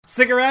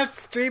cigarettes,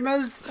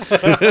 streamers,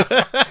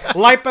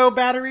 lipo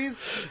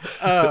batteries,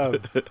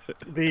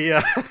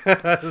 the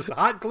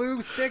hot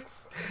glue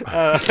sticks.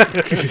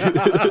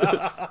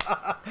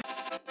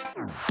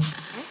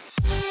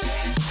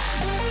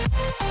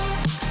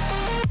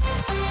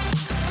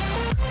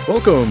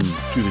 Welcome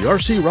to the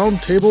RC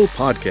Roundtable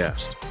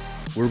Podcast,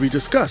 where we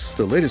discuss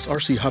the latest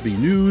RC hobby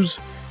news,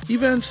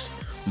 events,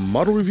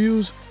 model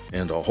reviews,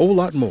 and a whole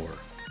lot more.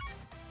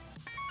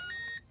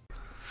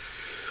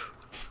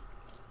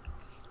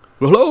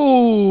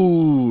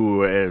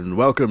 Hello, and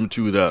welcome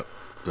to the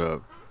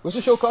what's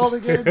the show called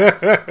again?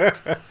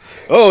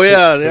 Oh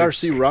yeah, the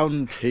RC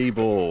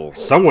Roundtable.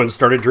 Someone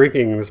started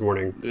drinking this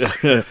morning.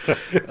 I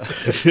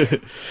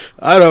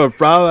don't have a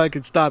problem. I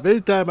can stop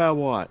anytime I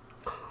want.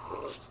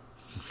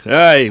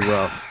 Hey,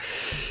 well,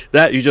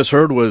 that you just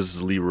heard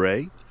was Lee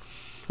Ray.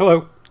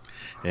 Hello.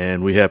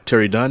 And we have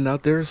Terry Dunn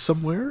out there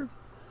somewhere.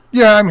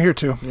 Yeah, I'm here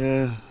too.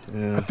 Yeah.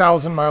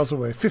 1,000 miles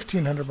away,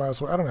 1,500 miles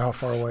away. I don't know how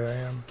far away I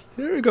am.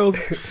 There we go.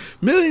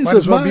 Millions Might of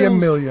as well miles. be a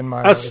million A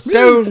miles.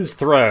 stone's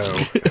throw.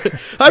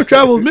 I've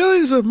traveled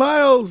millions of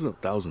miles. No,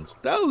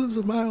 thousands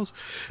of miles.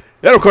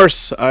 And of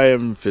course, I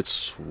am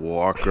Fitz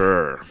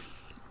Walker.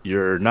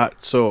 You're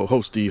not so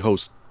hosty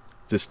host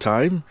this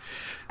time.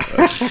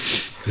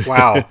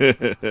 Wow.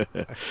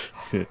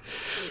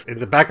 In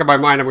the back of my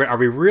mind, are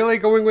we really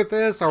going with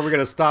this? Or are we going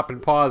to stop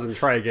and pause and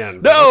try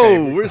again? No,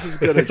 Okay. we're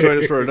just going to join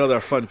us for another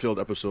fun-filled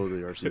episode of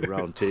the RC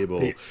Roundtable.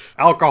 The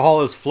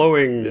alcohol is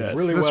flowing Yes.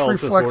 really This well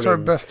reflects this our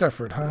morning. best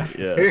effort, huh?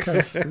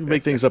 Yes. We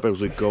make things up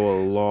as we go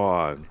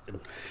along.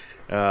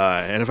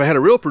 And if I had a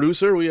real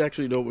producer, we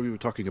actually know what we were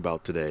talking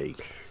about today.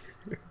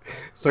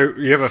 So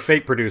you have a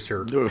fake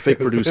producer. We have a fake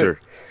producer.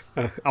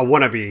 A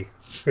wannabe.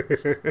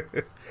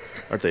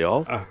 Aren't they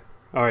all?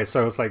 All right,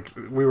 so it's like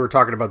we were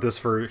talking about this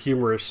for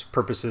humorous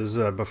purposes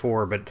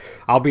before, but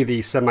I'll be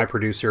the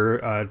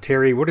semi-producer.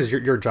 Terry, what is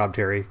your job,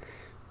 Terry?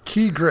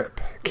 Key grip.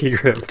 Key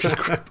grip.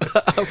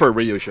 For a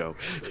radio show.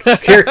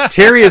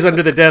 Terry is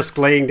under the desk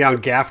laying down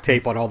gaff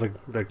tape on all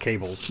the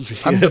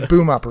cables. I'm the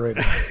boom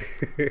operator.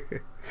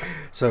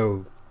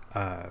 So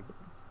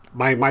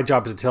my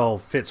job is to tell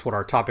Fitz what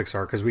our topics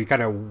are, because we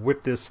kind of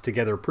whip this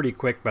together pretty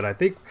quick. But I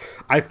think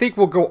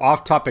we'll go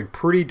off topic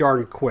pretty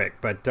darn quick.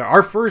 But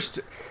our first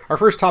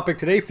topic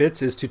today,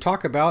 Fitz, is to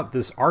talk about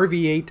this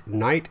RV8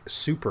 Night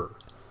Super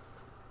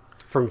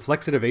from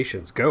Flex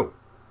Innovations. Go.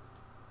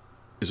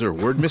 Is there a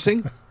word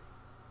missing?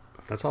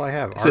 That's all I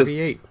have. It says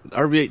RV8.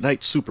 RV8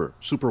 Night Super.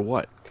 Super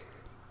what?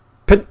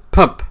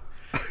 Pump.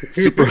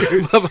 Super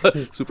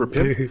Super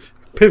Pimp?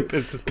 Pimp.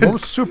 It's just pimp.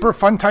 Most super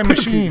fun time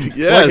machine.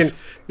 Yes.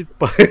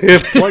 Plug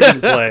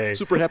and play.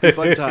 Super happy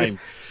fun time.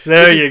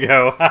 There you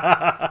go.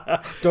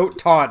 Don't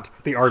taunt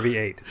the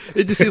RV8.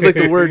 It just seems like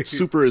the word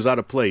super is out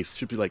of place. It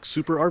should be like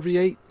Super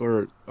RV8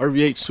 or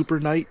RV8 Super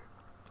Night.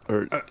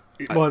 Or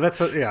Well,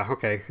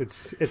 okay.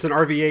 It's an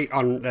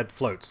RV8 that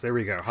floats. There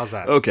we go. How's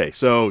that? okay,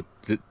 so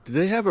did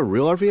they have a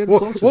real RV8 Well,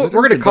 floats? Has we're that ever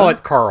going to been call done?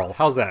 it Carl.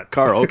 How's that?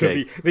 Carl,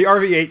 okay. the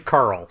RV8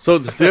 Carl. So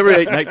the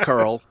RV8 Night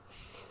Carl.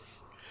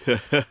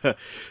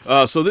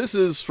 So this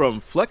is from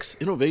Flex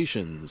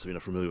Innovations. If you're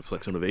not familiar with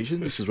Flex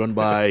Innovations, this is run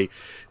by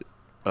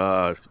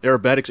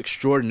aerobatics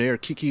extraordinaire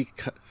Kiki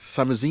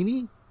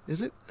Samazzini.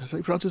 Is it? Is that how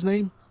you pronounce his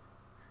name?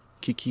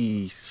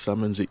 Kiki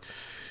Samazzini.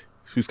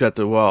 He's got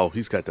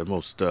the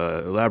most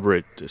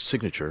elaborate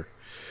signature.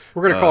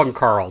 We're going to call him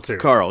Carl, too.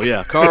 Carl,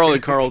 yeah. Carl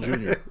and Carl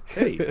Jr.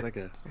 Hey,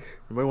 anybody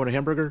want a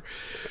hamburger?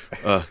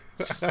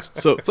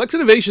 So Flex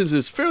Innovations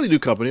is a fairly new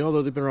company,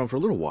 although they've been around for a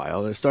little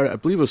while. I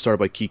believe it was started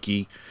by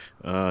Kiki.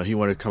 He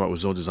wanted to come out with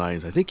his own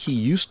designs. I think he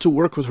used to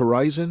work with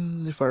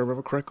Horizon, if I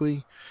remember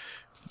correctly,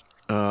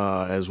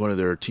 as one of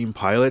their team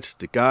pilots.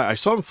 The guy, I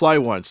saw him fly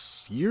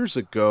once years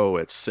ago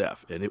at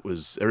CEF, and it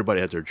was, everybody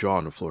had their jaw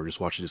on the floor just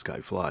watching this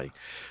guy fly.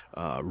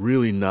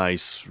 Really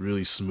nice,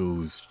 really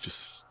smooth,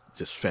 just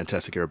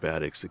fantastic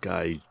aerobatics. The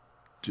guy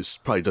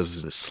just probably does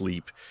this in his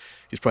sleep.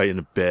 He's probably in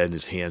a bed and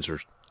his hands are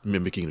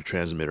mimicking the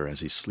transmitter as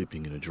he's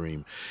sleeping in a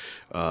dream.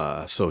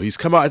 So he's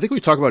come out. I think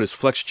we talked about his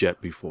Flex Jet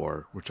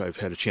before, which I've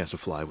had a chance to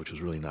fly, which was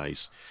really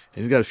nice.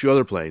 And he's got a few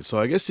other planes. So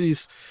I guess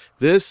he's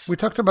this. We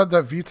talked about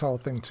that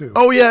VTOL thing too.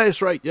 Oh yeah,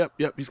 that's right. Yep.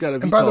 He's got a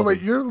VTOL. And by the way,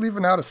 thing. you're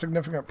leaving out a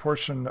significant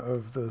portion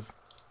of the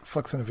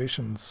Flex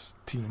Innovations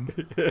team.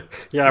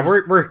 Yeah,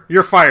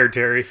 you're fired,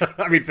 Terry.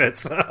 I mean,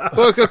 Fitz.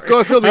 Well,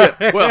 go fill me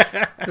in. Well,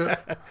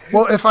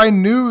 Well, if I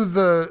knew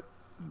the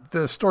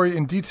story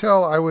in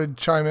detail, I would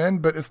chime in.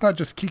 But it's not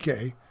just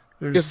Kike.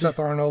 There's Yes. Seth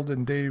Arnold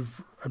and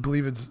Dave. I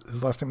believe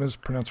his last name is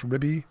pronounced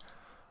Ribby.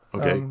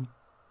 okay.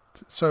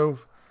 So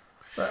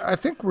I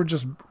think we're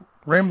just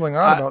rambling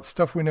on about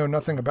stuff we know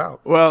nothing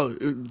about. Well,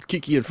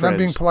 Kiki and And I'm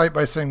being friends. polite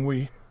by saying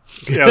we.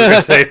 Yeah, I was going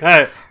to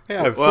say,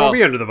 throw Well,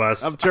 me under the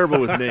bus. I'm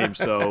terrible with names,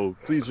 so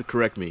please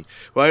correct me.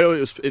 Well, I know it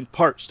was in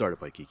part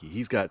started by Kiki.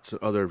 He's got some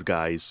other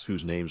guys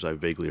whose names I've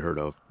vaguely heard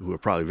of, who are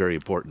probably very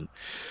important.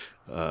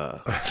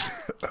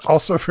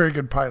 Also very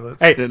good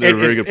pilots. Hey, And they're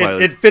very good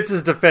pilots. It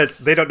Fitz's defense.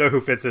 They don't know who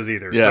Fitz is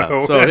either.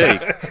 Yeah, so,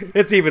 hey.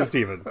 It's even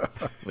Steven.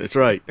 That's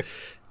right.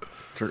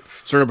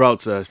 Certain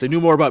about if they knew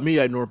more about me,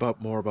 I'd know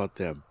more about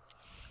them.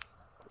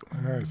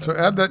 All right, so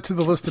add that to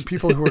the list of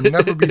people who will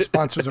never be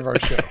sponsors of our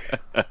show.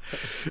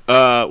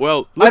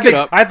 Well, look it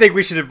up. I think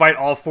we should invite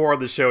all four on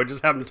the show and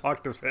just have them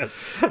talk to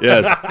Fitz.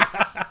 Yes.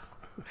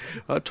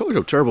 I told you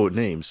I'm terrible with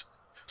names.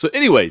 So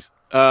anyways,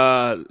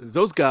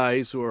 those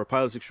guys who are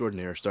pilots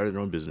extraordinaire started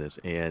their own business.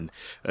 And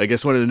I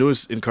guess one of the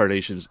newest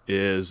incarnations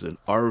is an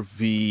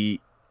RV-8.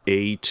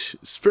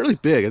 It's fairly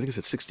big. I think it's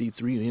a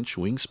 63-inch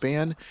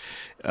wingspan.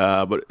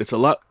 But it's a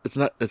lot.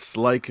 It's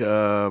like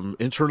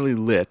internally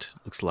lit,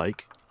 looks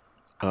like,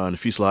 on the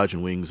fuselage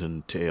and wings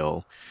and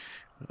tail.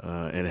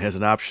 And it has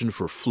an option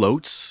for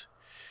floats.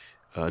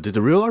 Did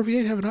the real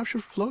RV-8 have an option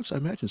for floats? I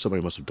imagine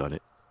somebody must have done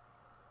it.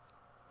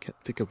 Can't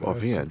think of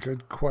offhand. That's a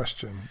good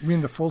question. You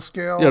mean the full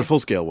scale? Yeah, the full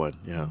scale one.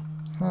 Yeah.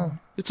 Huh.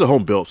 It's a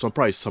home built, so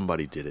probably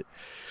somebody did it.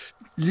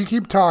 You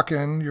keep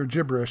talking, you're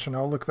gibberish, and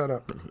I'll look that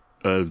up.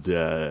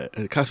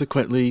 And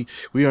consequently,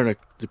 we are in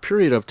the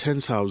period of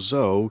Tensao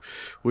Zhou,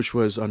 which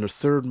was on the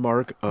third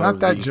mark of Not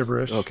that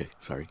gibberish. Okay,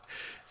 sorry.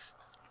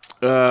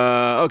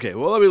 Okay,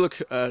 well, let me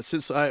look.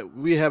 Since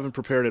we haven't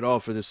prepared at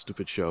all for this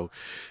stupid show.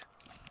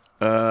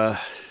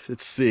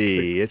 Let's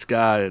see. It's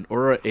got an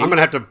Aura 8. We're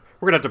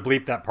gonna have to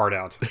bleep that part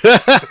out.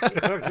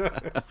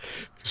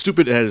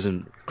 Stupid as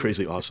in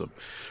crazy awesome.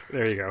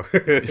 There you go.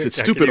 Is it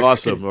stupid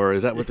awesome, or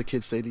is that what the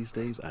kids say these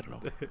days? I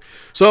don't know.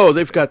 So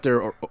they've got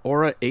their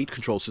Aura 8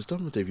 control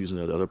system that they've used in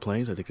the other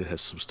planes. I think it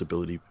has some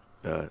stability.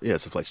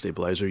 It's a flight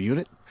stabilizer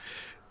unit.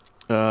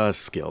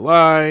 Scale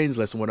lines,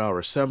 less than 1 hour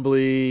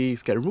assembly.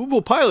 It's got a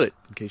removable pilot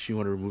in case you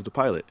want to remove the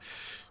pilot.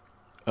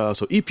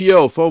 So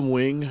EPO, foam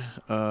wing,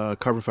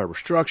 carbon fiber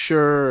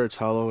structure. It's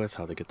hollow. That's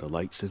how they get the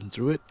lights in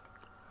through it.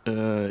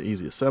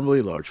 Easy assembly,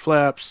 large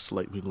flaps,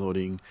 light wing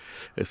loading.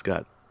 It's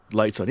got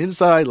lights on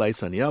inside,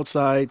 lights on the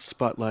outside,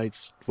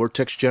 spotlights,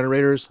 vortex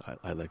generators.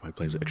 I like my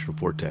planes with extra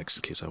vortex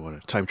in case I want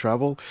to time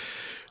travel.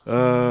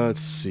 Let's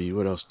see,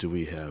 what else do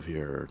we have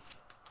here?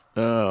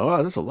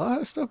 Wow, there's a lot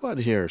of stuff on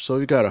here. So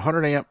we got a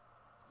 100 amp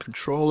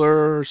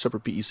controller,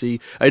 separate PEC.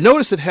 I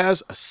noticed it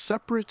has a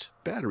separate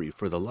battery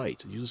for the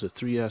light. It uses a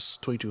 3S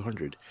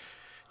 2200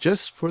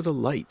 just for the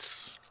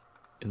lights.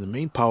 And the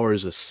main power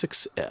is a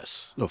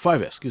 6S. No,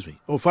 5S, excuse me.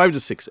 5 to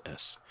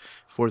 6S.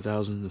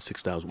 4,000 to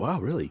 6,000. Wow,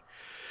 really?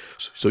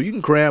 So you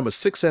can cram a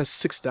 6S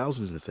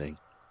 6,000 in the thing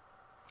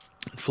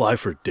and fly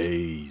for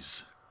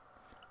days.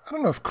 I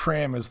don't know if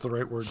cram is the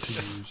right word to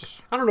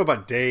use. I don't know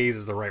about days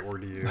is the right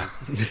word to use.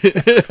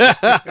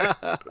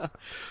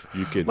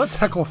 You can. Let's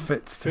heckle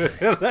Fitz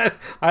today.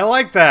 I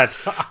like that.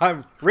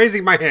 I'm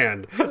raising my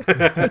hand.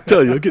 I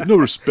tell you, I get no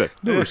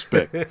respect. No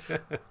respect.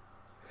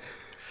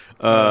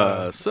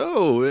 Was there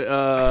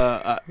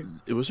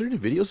any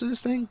videos of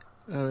this thing?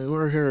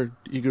 We're here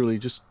eagerly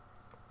just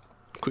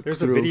quick There's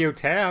through. a video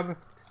tab.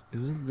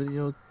 Is there a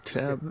video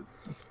tab?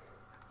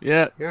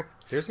 Yeah. Yeah,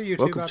 there's a YouTube.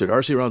 Welcome to the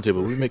RC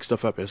Roundtable. We make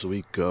stuff up as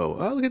we go.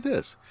 Oh, look at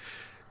this.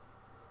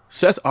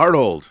 Seth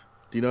Arnold.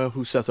 Do you know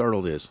who Seth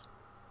Arnold is?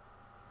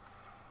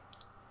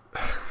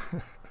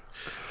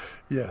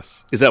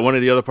 Yes. Is that one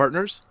of the other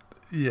partners?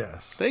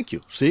 Yes. Thank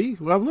you. See?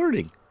 Well, I'm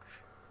learning.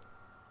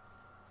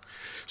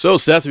 So,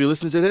 Seth, if you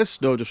listen to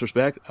this, no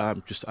disrespect.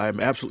 I'm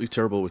absolutely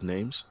terrible with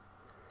names.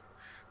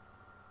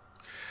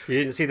 You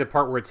didn't see the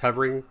part where it's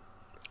hovering?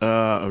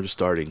 I'm just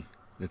starting.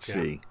 Let's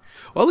see.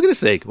 Well, look at this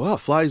thing. Wow, it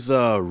flies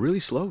really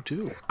slow,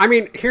 too. I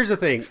mean, here's the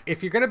thing.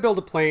 If you're going to build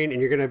a plane and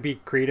you're going to be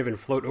creative and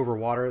float over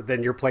water,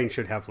 then your plane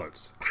should have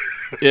floats.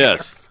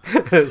 Yes.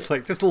 It's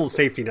like just a little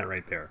safety net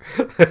right there.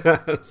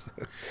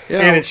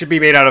 Yeah, and it should be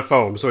made out of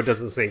foam so it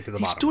doesn't sink to the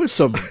he's bottom. doing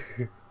some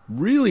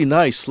really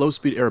nice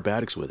slow-speed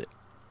aerobatics with it.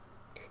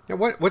 Yeah,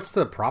 what's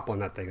the prop on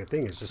that thing? The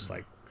thing is just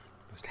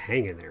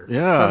hanging there.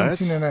 Yeah,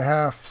 17 and a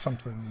half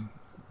something.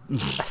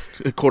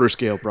 a quarter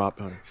scale prop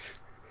on it.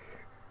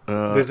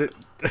 Does it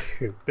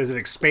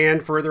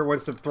expand further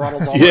once the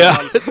throttle's all Yeah.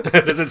 on?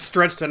 Does it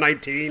stretch to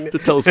 19? The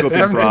telescopic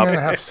 17 prop. and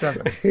a half,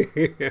 7.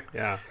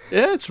 Yeah.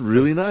 Yeah, it's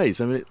really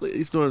nice. I mean,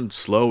 he's doing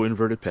slow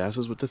inverted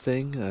passes with the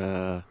thing.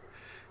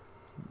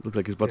 Looks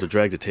like he's about to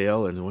drag the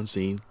tail in one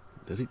scene.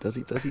 Does he?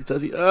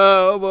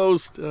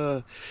 Almost.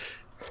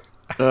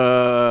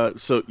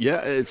 So,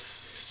 yeah,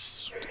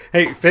 it's...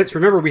 Hey, Fitz,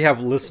 remember we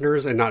have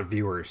listeners and not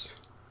viewers.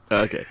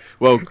 Okay.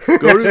 Well, go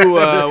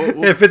to...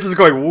 Hey, Fitz is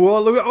going,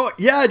 whoa, look, oh,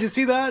 yeah, did you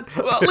see that?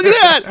 Well, look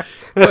at that!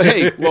 Well,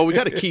 hey, we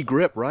got a key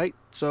grip, right?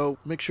 So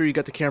make sure you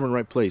got the camera in the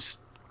right place,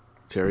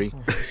 Terry.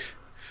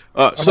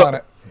 I'm on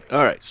it.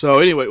 All right. So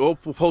anyway, we'll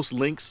post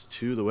links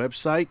to the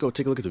website. Go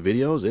take a look at the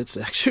videos. It's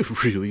actually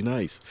really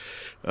nice.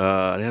 It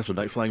has some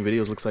night flying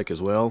videos, looks like,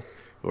 as well.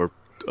 Or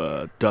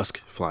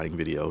dusk flying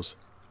videos.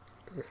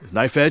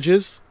 Knife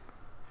edges.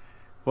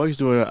 Well, he's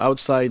doing an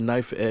outside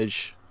knife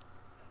edge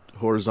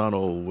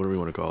horizontal, whatever you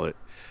want to call it.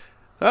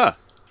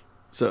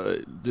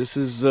 So this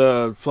is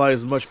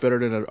flies much better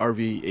than an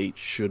RV-8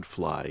 should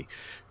fly.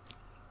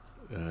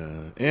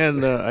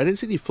 And I didn't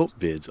see any float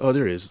vids. Oh,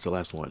 there it is. It's the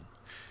last one.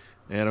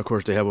 And of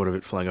course, they have one of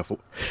it flying off.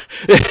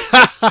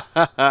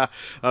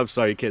 I'm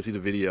sorry, you can't see the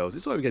videos.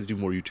 This is why we got to do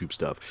more YouTube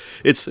stuff.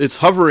 It's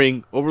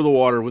hovering over the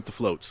water with the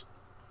floats,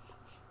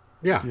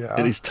 Yeah. Yeah.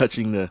 and he's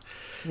touching the.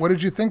 What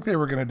did you think they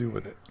were going to do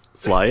with it?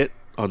 fly it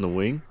on the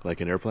wing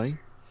like an airplane?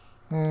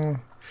 No,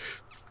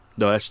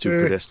 that's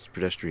too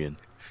pedestrian.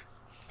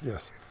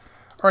 Yes.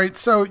 All right,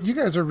 so you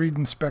guys are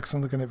reading specs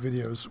and looking at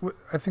videos.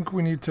 I think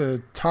we need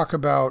to talk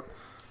about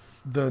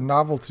the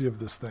novelty of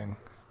this thing.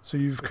 So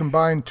you've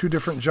combined two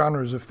different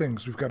genres of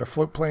things. We've got a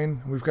float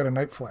plane and we've got a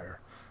night flyer.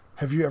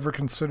 Have you ever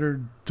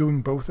considered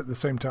doing both at the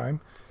same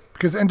time?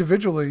 Because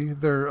individually,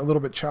 they're a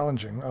little bit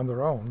challenging on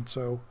their own.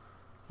 So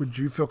would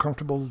you feel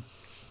comfortable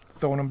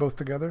throwing them both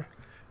together?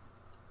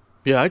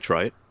 Yeah, I'd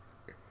try it.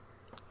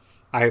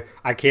 I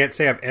can't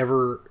say I've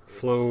ever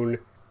flown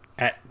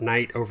at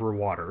night over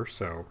water,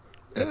 so...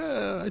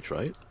 I'd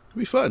try it. It'd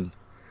be fun.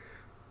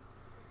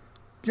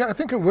 Yeah, I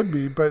think it would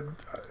be, but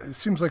it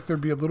seems like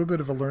there'd be a little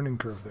bit of a learning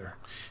curve there.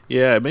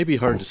 Yeah, it may be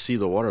hard to see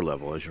the water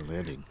level as you're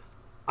landing.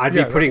 I'd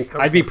be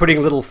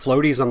putting little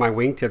floaties on my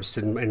wingtips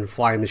and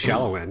fly in the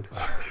shallow end.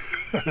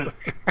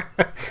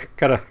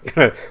 gotta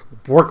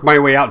work my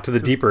way out to the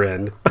deeper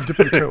end. Dip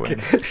your toe in.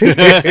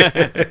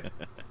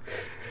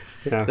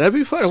 Yeah. That'd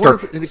be fun. I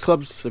wonder if any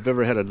clubs have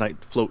ever had a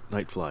night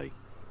fly.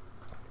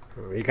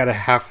 You gotta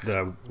have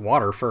the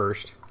water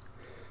first.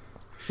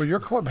 Well, your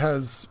club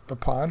has a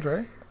pond,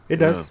 right? It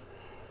does. Yeah.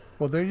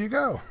 Well, there you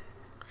go.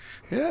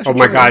 Yeah. Oh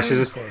my gosh,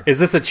 is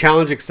this a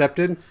challenge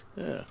accepted?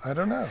 Yeah. I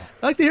don't know.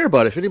 I'd like to hear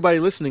about it. If anybody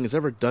listening has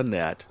ever done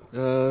that,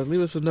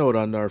 leave us a note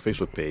on our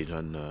Facebook page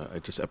on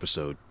this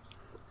episode.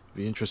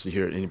 Be interested to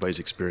hear anybody's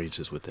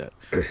experiences with that.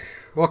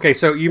 Okay,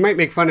 so you might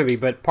make fun of me,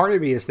 but part of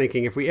me is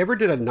thinking if we ever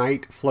did a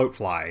night float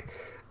fly,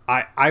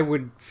 I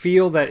would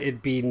feel that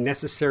it'd be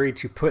necessary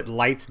to put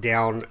lights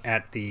down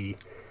at the,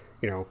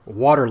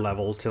 water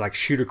level to like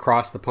shoot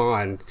across the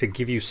pond to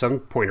give you some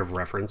point of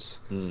reference.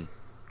 Mm.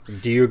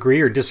 Do you agree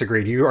or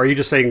disagree? Are you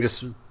just saying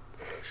just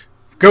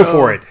go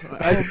for it?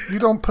 You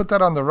don't put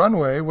that on the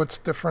runway. What's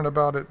different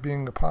about it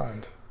being a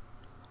pond?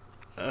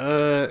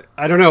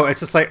 I don't know.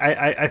 It's just like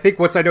I think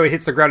once I know it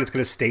hits the ground, it's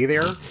going to stay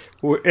there.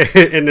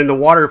 And in the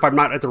water, if I'm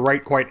not at the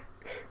right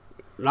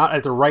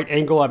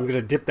angle, I'm going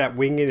to dip that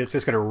wing in. It's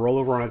just going to roll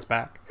over on its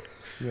back.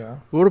 Yeah.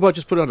 What about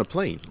just put it on a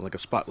plane, like a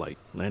spotlight,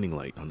 landing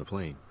light on the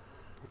plane?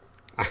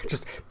 I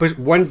just put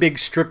one big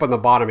strip on the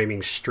bottom,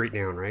 aiming straight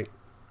down, right?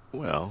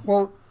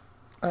 Well,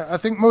 I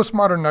think most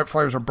modern night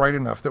flyers are bright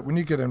enough that when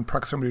you get in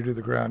proximity to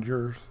the ground,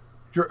 you're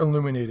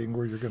illuminating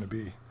where you're going to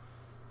be.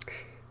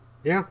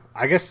 Yeah,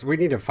 I guess we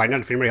need to find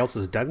out if anybody else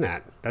has done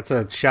that. That's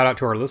a shout out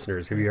to our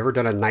listeners. Have you ever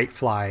done a night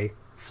float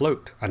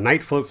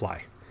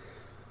fly?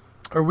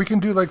 Or we can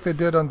do like they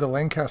did on the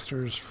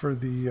Lancasters for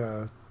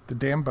the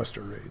Dam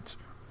Buster raids.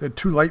 They had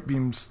two light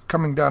beams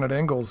coming down at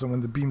angles, and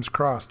when the beams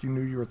crossed, you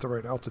knew you were at the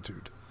right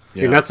altitude.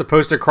 Yeah. You're not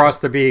supposed to cross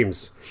the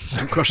beams.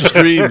 Don't cross the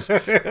streams.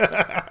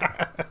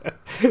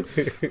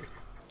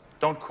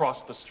 Don't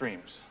cross the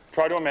streams.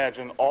 Try to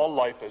imagine all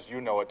life as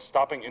you know it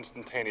stopping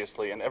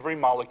instantaneously and every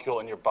molecule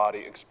in your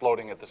body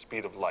exploding at the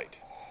speed of light.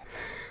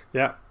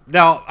 Yeah.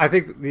 Now, I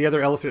think the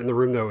other elephant in the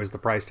room, though, is the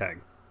price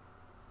tag.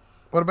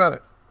 What about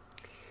it?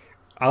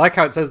 I like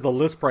how it says the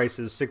list price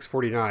is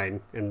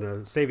 $649 and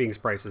the savings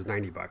price is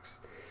 $90.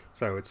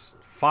 So it's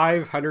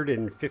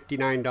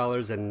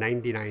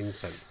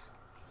 $559.99.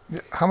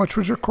 How much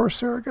was your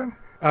Corsair again?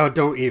 Oh,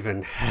 don't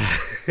even.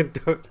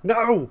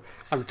 No!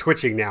 I'm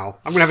twitching now.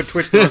 I'm going to have a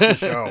twitch the rest of the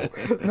show.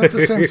 That's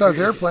the same size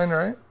airplane,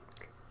 right?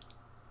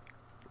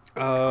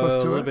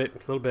 Close to a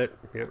little bit,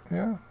 yeah.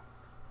 Yeah.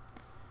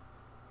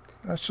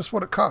 That's just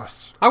what it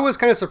costs. I was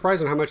kind of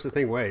surprised on how much the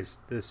thing weighs.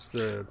 I just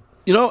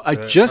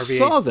RV8.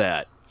 saw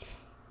that.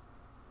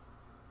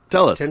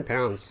 Tell us. 10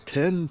 pounds.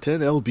 10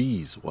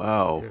 lbs.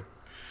 Wow. Yeah.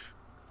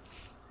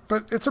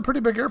 But it's a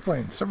pretty big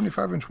airplane,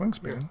 75-inch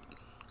wingspan.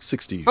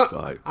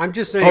 65. I'm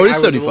just saying. Oh, it is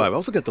 75. I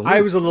also get the length.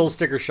 I was a little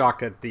sticker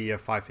shocked at the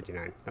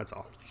 559. That's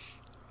all.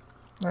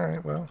 All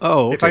right. Well.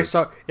 Oh, okay.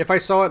 If I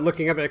saw it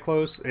looking up at it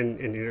close, and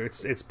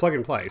it's plug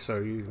and play, so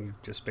you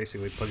just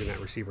basically plug in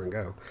that receiver and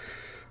go.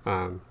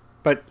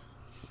 But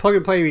plug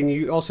and play, I mean,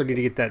 you also need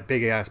to get that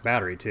big ass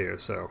battery too.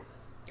 So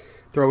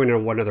throw in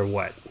another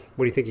what?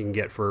 What do you think you can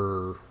get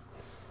for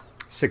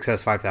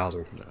 6S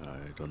 5000?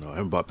 I don't know. I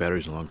haven't bought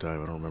batteries in a long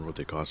time. I don't remember what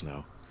they cost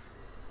now.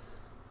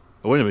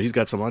 Oh, wait a minute. He's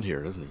got some on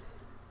here, doesn't he?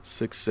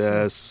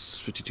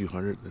 6S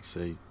 5200. Let's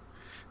say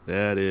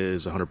that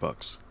is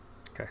 $100.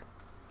 Okay.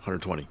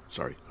 120.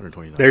 Sorry,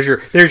 129.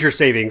 There's your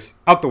savings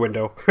out the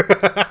window.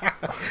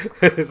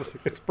 It's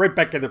right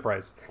back in the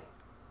price.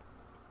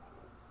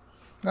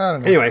 I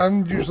don't know. Anyway.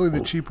 I'm usually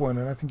the cheap one,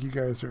 and I think you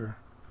guys are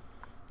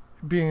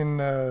being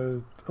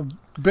a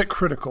bit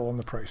critical on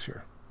the price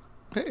here.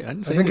 Hey, I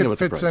didn't say I think anything it about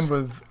the fits price. in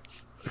with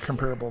the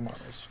comparable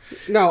models.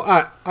 No,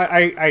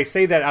 I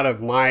say that out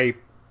of my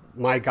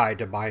guide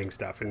to buying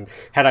stuff, and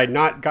had I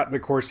not gotten the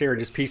Corsair and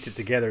just pieced it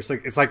together, it's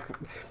like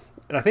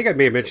and I think I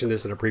may have mentioned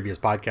this in a previous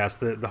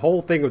podcast. The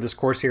whole thing with this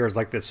Corsair is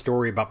like this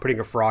story about putting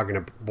a frog in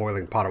a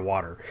boiling pot of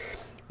water.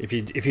 If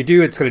you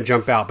do, it's going to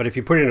jump out. But if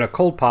you put it in a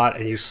cold pot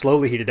and you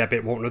slowly heat it up,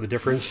 it won't know the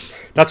difference.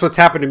 That's what's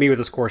happened to me with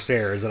this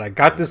Corsair, is that I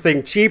got this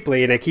thing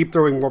cheaply and I keep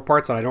throwing more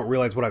parts on. I don't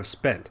realize what I've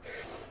spent.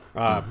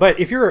 But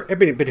if you're an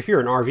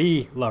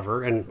RV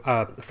lover, and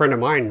a friend of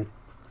mine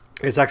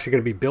is actually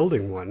going to be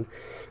building one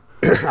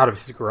out of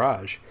his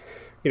garage.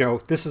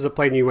 This is a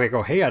plane you might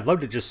go, hey, I'd love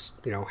to just,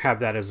 have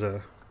that as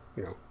a,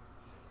 what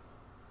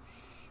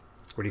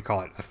do you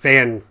call it? A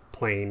fan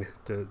plane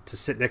to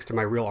sit next to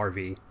my real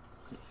RV.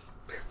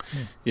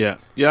 Yeah,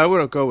 I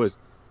want to go with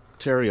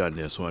Terry on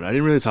this one. I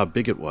didn't realize how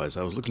big it was.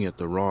 I was looking at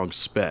the wrong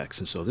specs,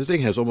 and so this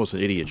thing has almost an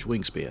 80-inch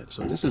wingspan.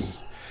 So this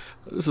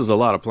is a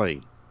lot of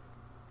plane,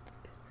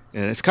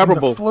 and it's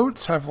comparable. And the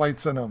floats have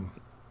lights in them.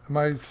 Am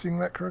I seeing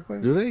that correctly?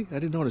 Do they? I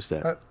didn't notice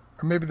that. Or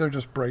maybe they're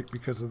just bright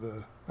because of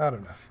the. I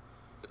don't know.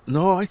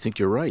 No, I think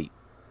you're right.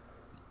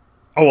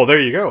 Oh well,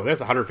 there you go.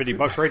 That's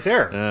 $150 right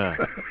there.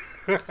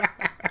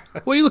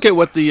 Well, you look at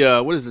what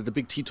the what is it? The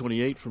big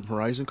T-28 from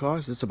Horizon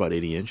cost. It's about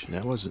 80-inch, and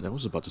that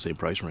was about the same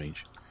price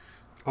range.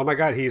 Oh my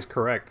God, he's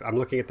correct. I'm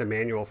looking at the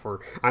manual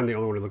for. I'm the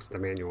only one who looks at the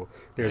manual.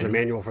 There's a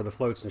manual for the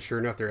floats, and sure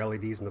enough, there are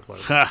LEDs in the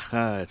floats.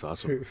 That's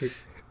awesome.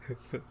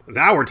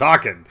 Now we're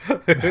talking.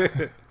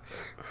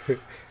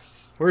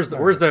 Where's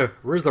the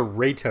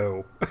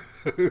Rato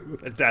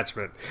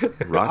attachment?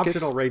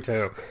 Rockets? Optional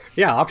Rato.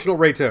 Yeah, optional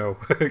Rato.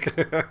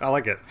 I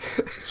like it.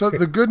 So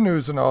the good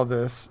news in all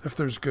this, if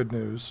there's good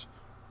news,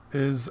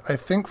 is I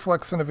think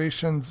Flex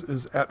Innovations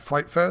is at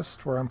Flight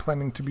Fest, where I'm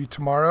planning to be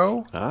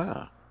tomorrow.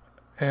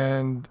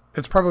 And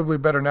it's probably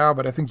better now,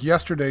 but I think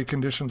yesterday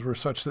conditions were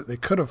such that they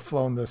could have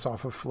flown this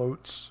off of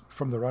floats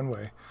from the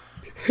runway.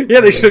 Yeah,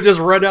 they should have just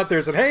run out there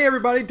and said, hey,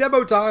 everybody,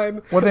 demo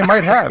time. Well, they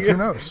might have. Who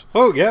knows?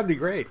 Oh, yeah, that'd be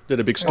great.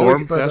 Did a big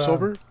storm pass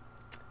over?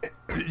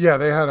 Yeah,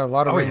 they had a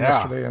lot of rain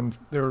yeah. yesterday, and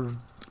there were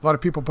a lot of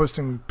people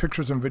posting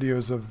pictures and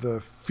videos of the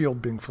field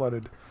being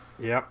flooded.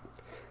 Yep.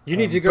 You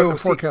need to go But the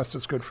forecast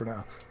is good for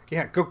now.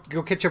 Yeah, go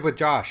catch up with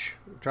Josh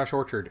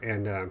Orchard,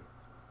 and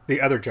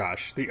the other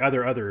Josh, the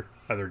other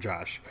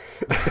Josh.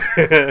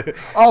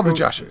 All the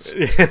Joshes.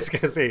 Yes, I was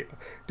gonna say,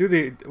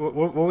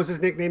 what was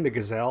his nickname? The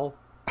Gazelle?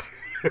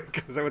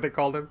 Is that what they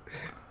called him?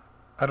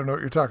 I don't know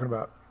what you're talking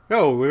about.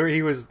 No,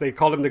 they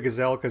called him the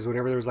Gazelle because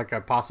whenever there was like a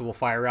possible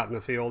fire out in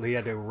the field, he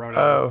had to run out.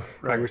 Oh,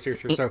 right.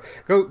 So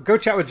go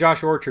chat with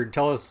Josh Orchard.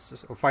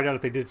 Find out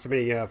if they did so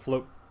many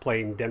float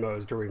plane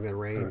demos during the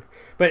rain. Right.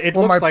 But it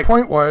looks like. My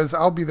point was,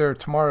 I'll be there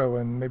tomorrow,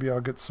 and maybe I'll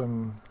get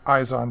some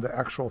eyes on the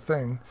actual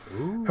thing,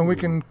 and we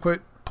can quit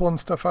pulling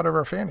stuff out of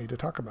our fanny to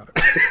talk about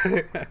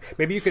it.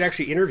 Maybe you could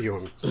actually interview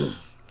him.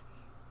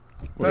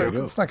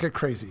 Let's not get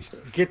crazy.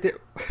 Get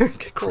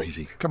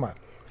crazy. Come on.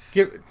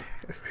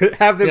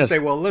 Have them say,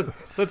 well,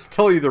 let's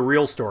tell you the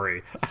real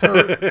story.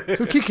 So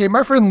Kike,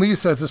 my friend Lee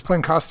says this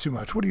plane costs too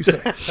much. What do you say?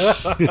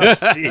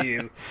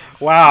 Jeez.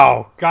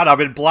 Wow. God, I've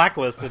been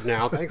blacklisted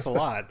now. Thanks a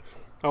lot.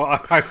 Oh,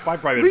 I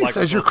probably Lee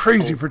says you're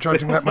crazy for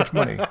charging that much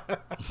money.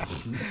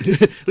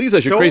 Lee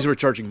says you're crazy for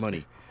charging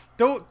money.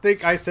 Don't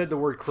think I said the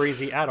word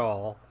crazy at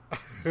all.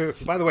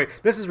 By the way,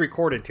 this is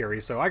recorded,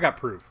 Terry, so I got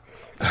proof.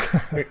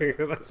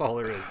 That's all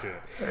there is to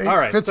it. All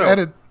right. Fitz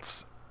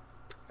edits.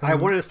 I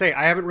wanted to say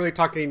I haven't really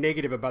talked any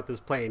negative about this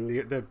plane.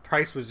 The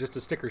price was just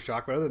a sticker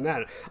shock, but other than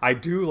that, I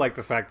do like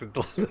the fact that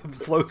the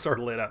floats are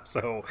lit up.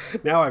 So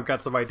now I've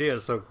got some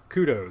ideas. So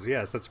kudos.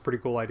 Yes, that's a pretty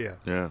cool idea.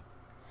 Yeah.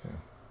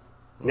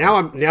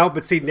 Now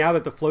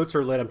that the floats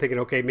are lit, I'm thinking,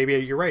 okay, maybe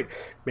you're right.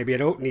 Maybe I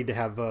don't need to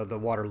have the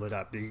water lit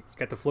up. You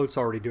got the floats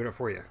already doing it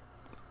for you.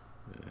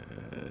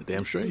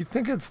 Damn straight. You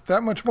think it's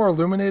that much more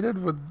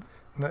illuminated with?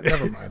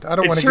 Never mind. I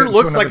don't want to. It sure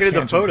looks like it in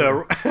the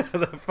photo.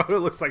 The photo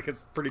looks like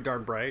it's pretty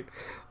darn bright.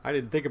 I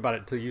didn't think about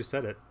it until you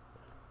said it.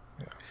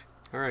 Yeah.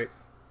 All right.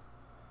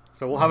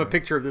 So we'll have a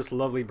picture of this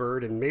lovely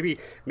bird, and maybe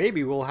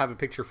we'll have a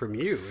picture from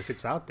you if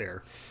it's out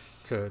there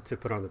to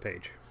put on the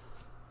page.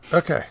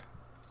 Okay.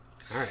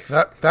 All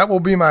right. That will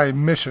be my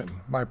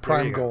mission, my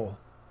prime goal.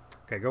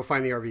 Okay, go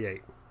find the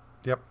RV-8.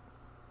 Yep.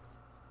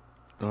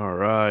 All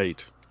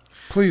right.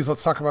 Please,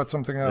 let's talk about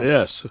something else.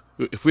 Yes.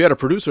 If we had a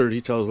producer,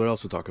 he'd tell us what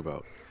else to talk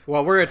about.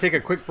 Well, we're going to take a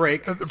quick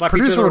break. The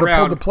producer would have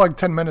pulled the plug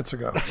 10 minutes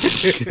ago.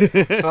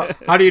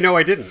 How do you know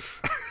I didn't?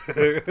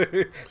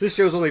 This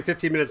show's only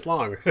 15 minutes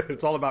long.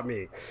 It's all about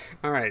me.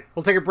 All right.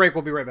 We'll take a break.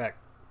 We'll be right back.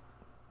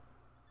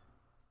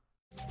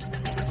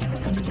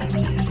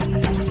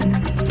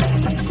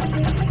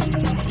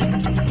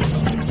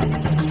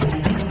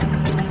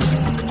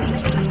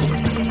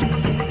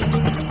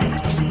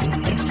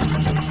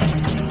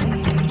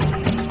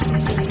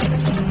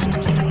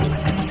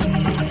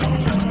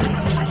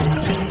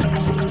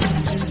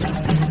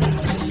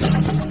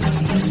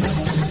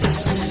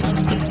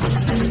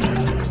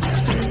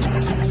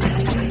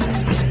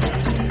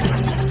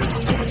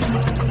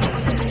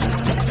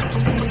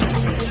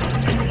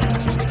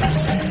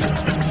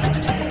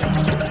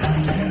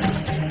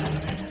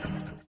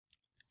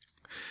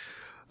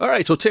 All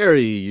right, so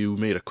Terry, you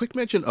made a quick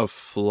mention of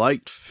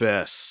Flight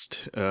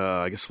Fest.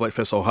 I guess Flight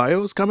Fest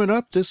Ohio is coming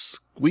up this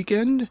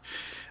weekend.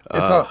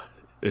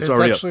 It's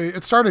already actually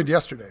it started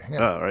yesterday.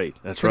 Yeah. Oh, right,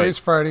 that's Today's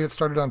Friday. It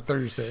started on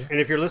Thursday. And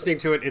if you're listening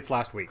to it, it's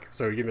last week,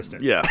 so you missed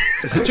it. Yeah,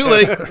 too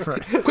late.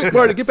 Right. Quick,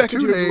 Marty, get back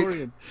into your late.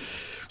 DeLorean.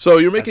 So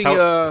you're making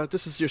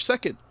this is your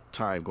second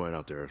time going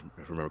out there, if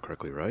I remember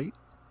correctly, right?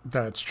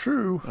 That's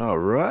true. All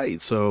right.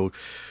 So,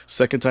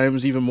 second time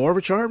is even more of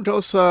a charm. Tell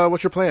us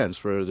what's your plans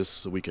for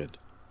this weekend.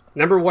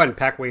 Number one,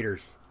 pack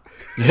waiters.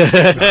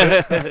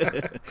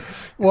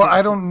 Well,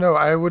 I don't know.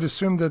 I would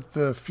assume that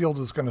the field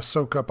is going to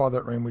soak up all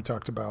that rain we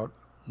talked about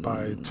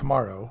by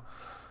tomorrow.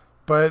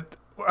 But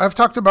I've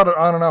talked about it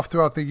on and off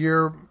throughout the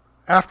year.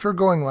 After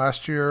going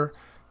last year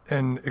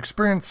and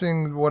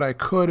experiencing what I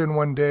could in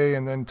one day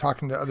and then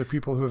talking to other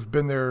people who have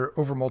been there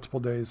over multiple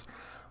days,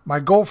 my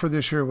goal for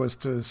this year was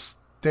to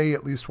stay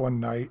at least one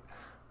night,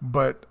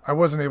 but I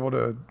wasn't able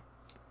to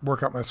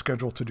work out my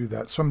schedule to do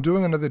that. So I'm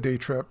doing another day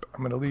trip.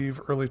 I'm going to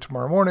leave early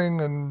tomorrow morning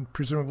and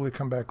presumably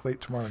come back late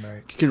tomorrow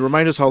night. Can you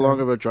remind us how long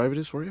of a drive it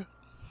is for you?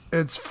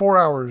 It's 4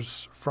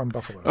 hours from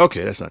Buffalo.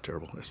 Okay, that's not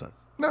terrible.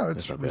 No,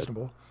 it's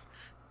reasonable.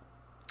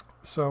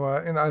 So,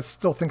 and I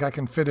still think I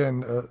can fit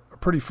in a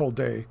pretty full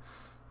day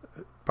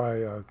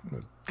by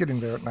getting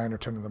there at 9 or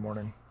 10 in the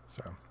morning.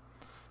 So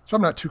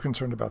I'm not too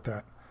concerned about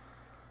that.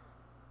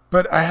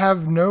 But I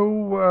have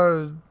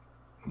no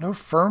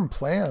firm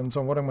plans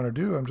on what I'm going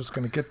to do. I'm just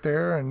going to get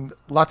there, and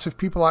lots of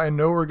people I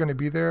know are going to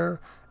be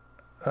there.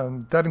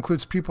 That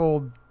includes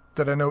people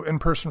that I know in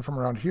person from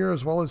around here,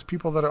 as well as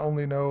people that I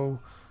only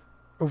know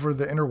over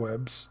the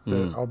interwebs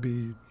that I'll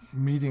be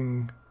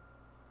meeting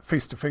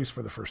face to face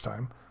for the first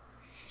time.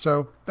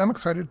 So I'm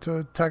excited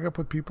to tag up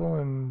with people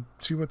and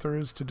see what there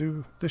is to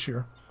do this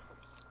year.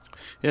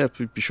 Yeah,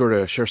 be sure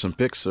to share some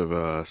pics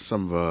of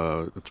some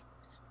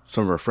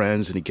of our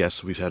friends, any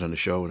guests we've had on the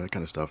show, and that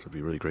kind of stuff. It'd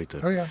be really great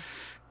to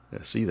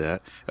see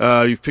that.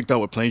 You've picked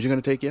out what planes you're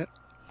going to take yet?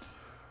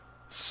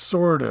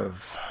 Sort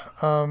of.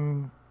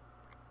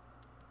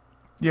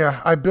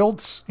 Yeah, I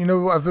built,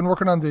 I've been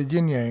working on the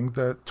Yin Yang,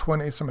 the twin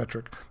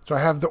asymmetric. So I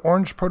have the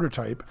orange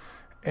prototype,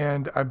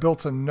 and I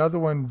built another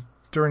one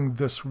during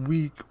this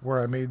week where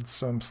I made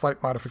some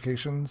slight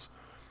modifications.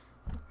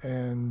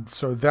 And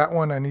so that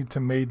one I need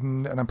to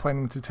maiden, and I'm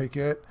planning to take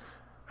it.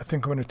 I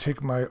think I'm going to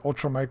take my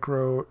Ultra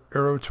Micro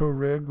Aerotow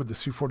rig with the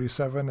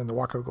C-47 and the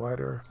Waco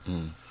glider.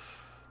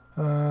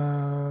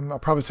 I'll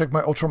probably take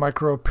my Ultra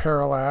Micro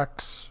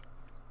Parallax.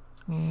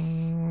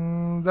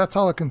 That's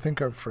all I can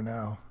think of for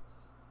now.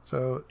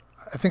 So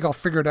I think I'll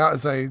figure it out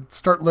as I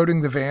start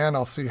loading the van.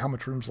 I'll see how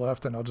much room's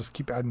left, and I'll just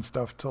keep adding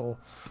stuff till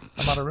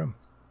I'm out of room.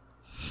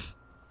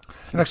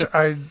 And actually,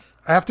 I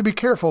have to be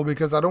careful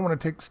because I don't want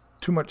to take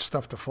too much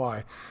stuff to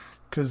fly,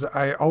 because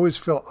I always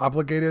feel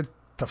obligated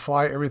to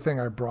fly everything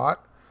I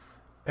brought,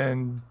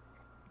 and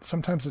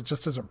sometimes it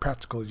just isn't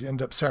practical. You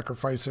end up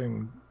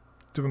sacrificing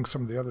doing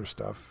some of the other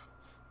stuff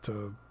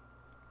to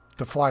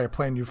fly a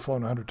plane you've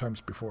flown 100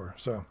 times before.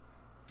 So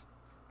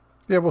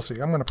yeah, we'll see.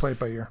 I'm going to play it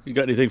by ear. You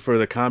got anything for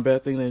the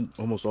combat thing they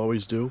almost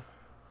always do?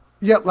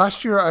 Yeah,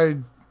 last year I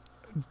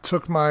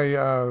took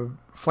my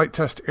flight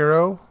test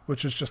Arrow,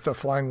 which is just a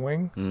flying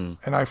wing,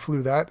 and I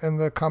flew that in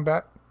the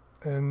combat.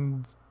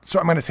 And so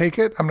I'm going to take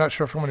it. I'm not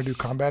sure if I'm going to do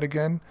combat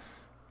again,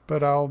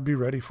 but I'll be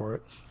ready for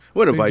it.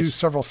 What They advice? do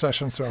several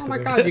sessions throughout Oh the my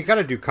day. God, you got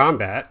to do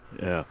combat.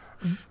 Yeah.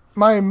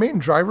 My main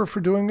driver for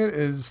doing it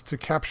is to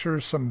capture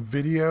some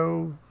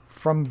video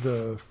from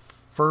the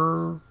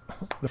fur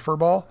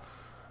ball,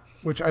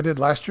 which I did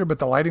last year, but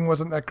the lighting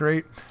wasn't that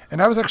great.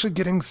 And I was actually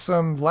getting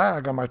some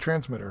lag on my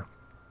transmitter,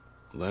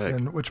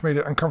 which made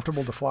it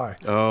uncomfortable to fly.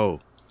 Oh,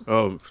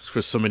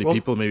 for so many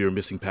people, maybe you're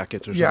missing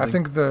packets or something? Yeah, I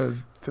think the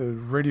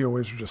radio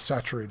waves were just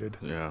saturated.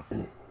 Yeah.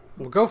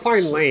 Well, go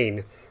find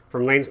Lane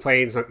from Lane's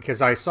Planes,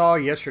 because I saw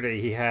yesterday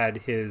he had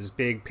his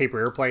big paper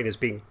airplane, his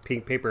big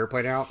pink paper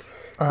airplane out.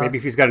 Maybe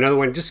if he's got another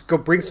one, just go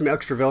bring some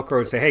extra Velcro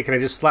and say, hey, can I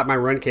just slap my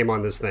run cam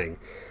on this thing?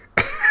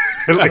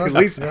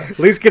 At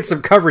least get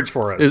some coverage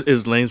for us.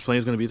 Is Lane's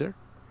Planes going to be there?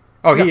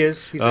 Oh, he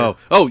is. He's there.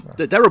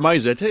 That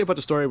reminds me. I tell you about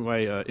the story of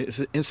my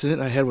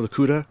incident I had with a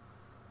CUDA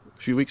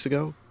a few weeks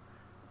ago.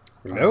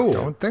 No.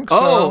 Don't think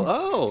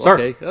so.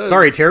 Sorry, okay.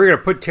 sorry, Terry. We're going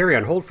to put Terry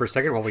on hold for a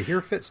second while we hear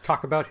Fitz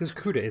talk about his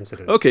CUDA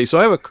incident. Okay, so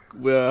I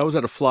was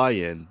at a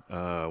fly-in, one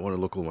of the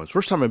local ones.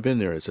 First time I've been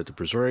there, it's at the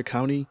Brazoria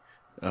County.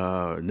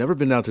 Never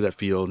been down to that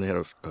field, and they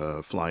had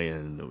a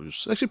fly-in. It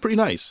was actually pretty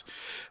nice,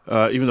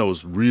 even though it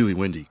was really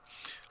windy.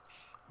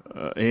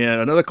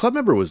 And another club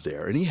member was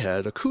there, and he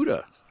had a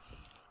CUDA.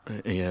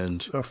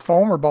 And A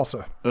foam or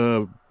balsa?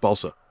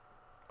 Balsa.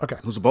 Okay.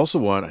 It was a Balsa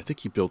one. I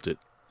think he built it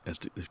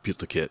he built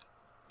the kit.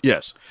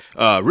 Yes,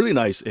 really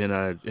nice, and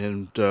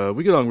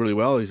we get along really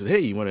well. And he said, "Hey,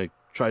 you want to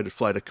try to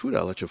fly the CUDA?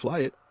 I'll let you fly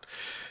it."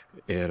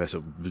 And I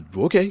said,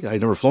 "Okay."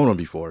 I'd never flown one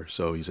before,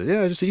 so he said,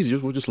 "Yeah, it's easy.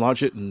 We'll just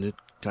launch it, and it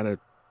kind of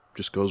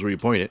just goes where you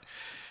point it."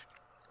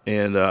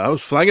 And I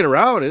was flying it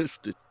around.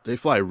 They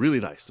fly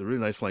really nice. They're really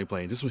nice flying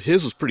planes.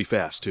 His was pretty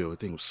fast too. The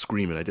thing was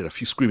screaming. I did a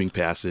few screaming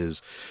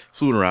passes,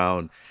 flew it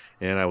around,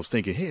 and I was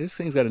thinking, "Hey, this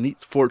thing's got a neat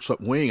forward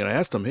swept wing." And I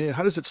asked him, "Hey,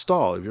 how does it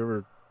stall? Have you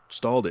ever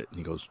stalled it?" And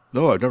he goes,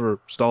 "No, I've never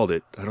stalled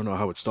it. I don't know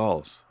how it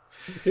stalls."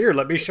 Here,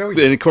 let me show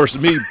you. And of course,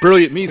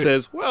 brilliant me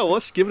says, "Well,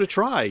 let's give it a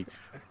try."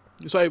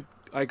 So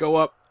I go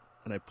up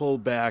and I pull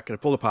back and I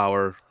pull the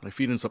power. And I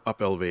feed in some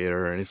up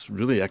elevator, and it's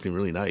really acting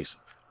really nice.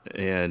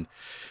 And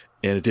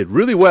it did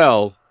really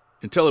well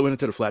until it went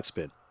into the flat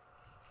spin.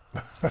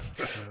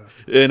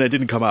 and it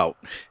didn't come out.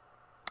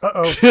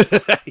 Uh-oh.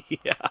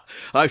 Yeah,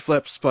 I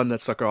spun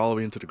that sucker all the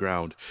way into the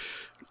ground.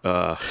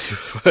 But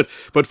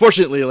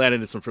fortunately, it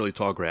landed in some fairly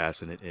tall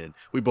grass, and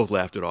we both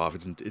laughed it off.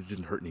 It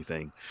didn't hurt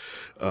anything.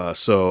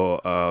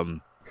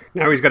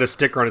 Now he's got a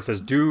sticker on it that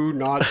says "Do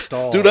not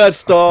stall." Do not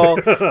stall.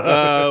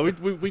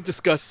 We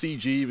discussed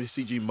CG.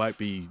 CG might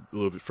be a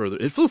little bit further.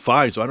 It flew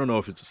fine, so I don't know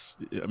if it's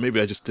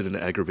maybe I just did an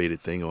aggravated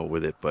thing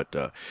with it.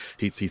 But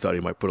he thought he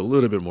might put a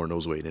little bit more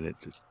nose weight in it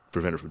to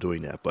prevent it from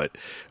doing that. But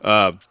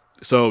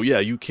so yeah,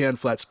 you can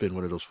flat spin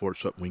one of those forward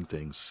swept wing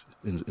things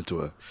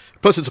into a.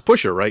 Plus, it's a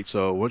pusher, right?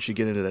 So once you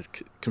get into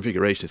that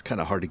configuration, it's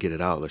kind of hard to get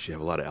it out unless you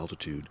have a lot of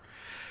altitude.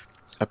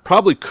 I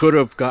probably could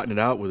have gotten it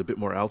out with a bit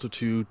more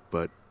altitude,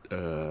 but.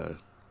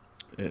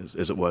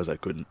 As it was, I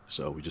couldn't,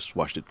 so we just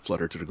watched it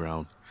flutter to the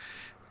ground.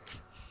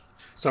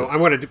 So I'm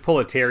going to pull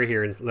a Terry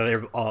here and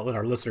let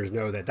our listeners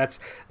know that that's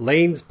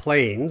Lane's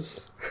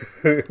Planes,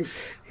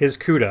 his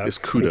CUDA. His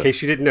CUDA. In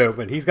case you didn't know,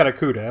 but he's got a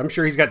CUDA. I'm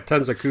sure he's got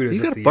tons of CUDAs.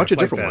 He's got a bunch of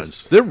different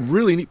ones. They're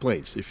really neat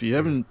planes. If you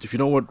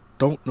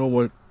don't know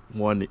what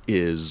one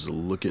is,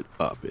 look it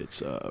up.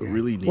 It's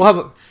really neat.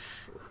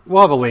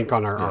 We'll have a link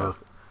on our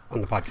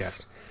on the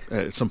podcast.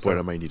 At some point,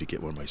 I might need to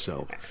get one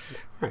myself.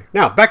 All right.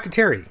 Now, back to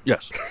Terry.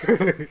 Yes.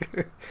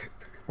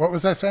 What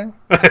was I saying?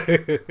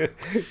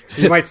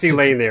 You might see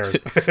Lane there.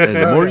 And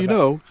the more you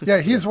know. Yeah,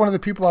 he's one of the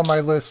people on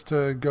my list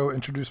to go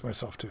introduce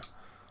myself to.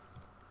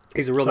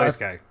 He's a real nice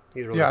guy.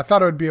 I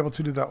thought I would be able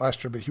to do that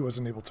last year, but he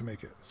wasn't able to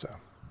make it. So,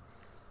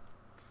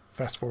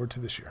 fast forward to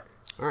this year.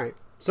 All right.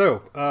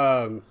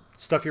 So,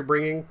 stuff you're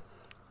bringing.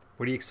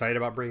 What are you excited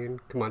about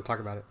bringing? Come on, talk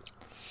about it.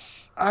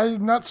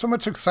 I'm not so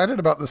much excited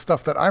about the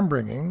stuff that I'm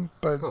bringing,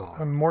 but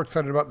I'm more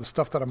excited about the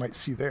stuff that I might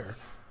see there.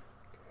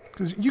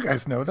 Because you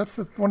guys know, that's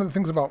one of the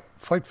things about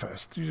Flight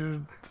Fest.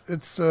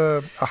 It's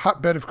a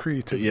hotbed of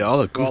creativity. Yeah, all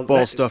the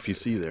goofball stuff you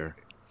see there.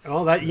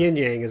 All that yin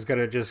yang is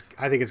going to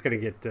I think it's going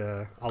to get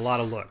a lot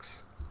of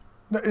looks.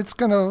 No, it's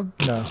going to,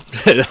 no.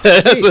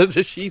 That's what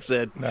she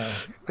said. No.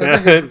 I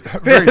think it's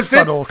very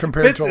subtle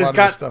compared to a lot of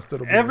the stuff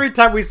that'll be. Every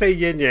time we say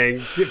yin yang,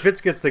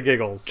 Fitz gets the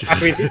giggles. I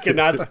mean, he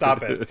cannot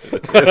stop it.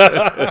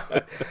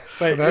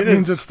 But that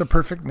means it's the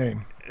perfect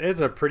name.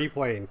 It's a pretty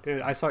plane.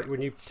 I saw it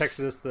when you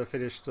texted us the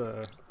finished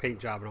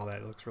paint job and all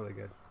that. It looks really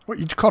good. What,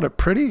 you called it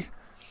pretty?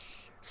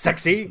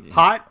 Sexy,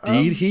 hot.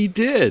 Indeed, he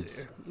did.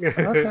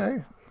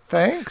 Okay,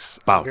 thanks.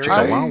 Wow,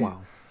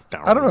 wow.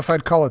 I don't know if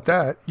I'd call it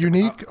that.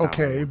 Unique,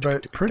 okay,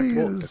 but pretty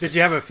is... Did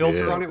you have a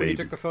filter on it when you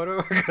took the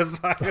photo? Because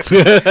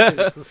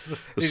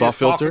the soft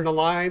filter? The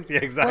lines?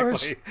 Yeah,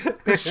 exactly. Well,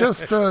 it's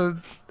just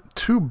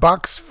 2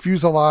 box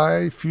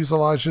fuselages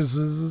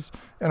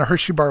and a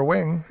Hershey bar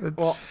wing.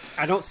 Well,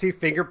 I don't see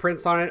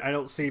fingerprints on it. I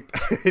don't see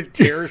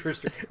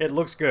tears. It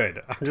looks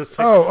good. I'm just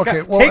like,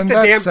 okay. Well, take in the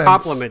that damn sense,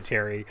 compliment,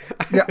 Terry.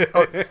 Yeah.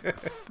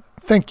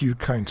 Thank you,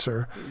 kind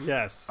sir.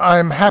 Yes.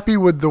 I'm happy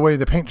with the way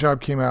the paint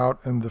job came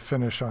out and the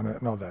finish on it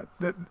and all that.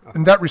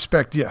 In that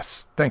respect,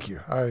 yes. Thank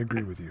you. I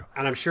agree with you.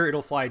 And I'm sure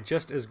it'll fly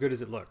just as good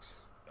as it looks.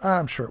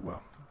 I'm sure it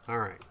will. All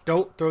right.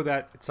 Don't throw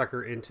that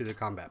sucker into the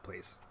combat,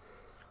 please.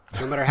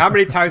 No matter how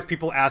many times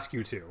people ask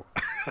you to.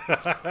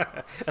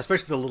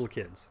 Especially the little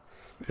kids.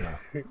 Yeah.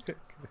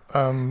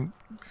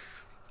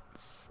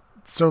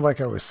 So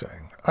like I was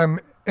saying, I'm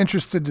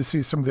interested to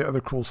see some of the other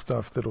cool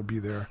stuff that'll be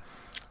there.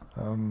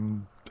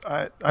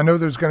 I know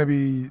there's going to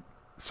be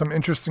some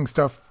interesting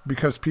stuff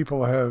because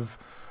people have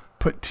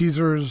put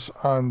teasers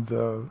on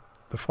the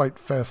Flight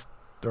Fest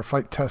or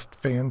Flight Test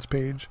fans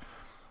page.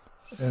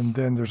 And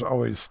then there's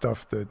always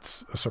stuff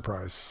that's a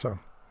surprise. So,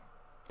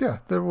 yeah,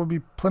 there will be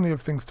plenty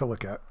of things to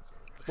look at.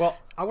 Well,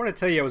 I want to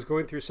tell you, I was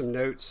going through some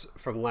notes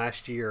from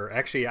last year.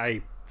 Actually,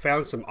 I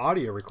found some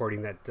audio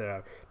recording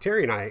that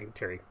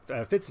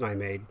Fitz and I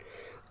made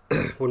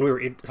when we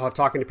were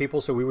talking to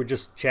people. So we would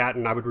just chat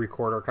and I would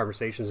record our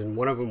conversations. And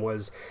one of them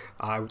was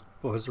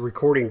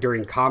recording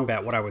during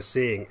combat what I was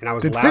seeing. And I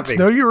was laughing. Did Fitz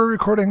know you were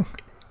recording?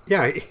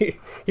 Yeah,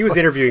 he was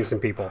interviewing some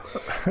people.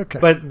 Okay.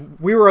 But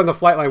we were on the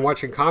flight line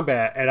watching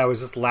combat, and I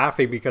was just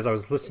laughing because I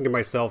was listening to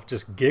myself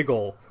just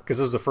giggle because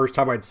it was the first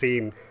time I'd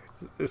seen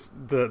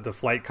the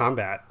flight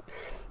combat.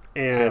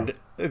 And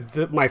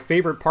my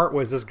favorite part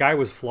was this guy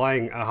was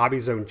flying a Hobby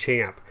Zone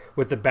Champ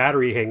with the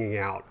battery hanging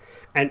out.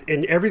 And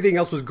everything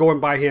else was going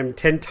by him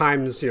 10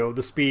 times,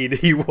 the speed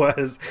he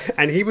was.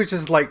 And he was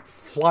just like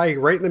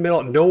flying right in the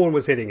middle. No one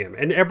was hitting him.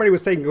 And everybody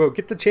was saying, go,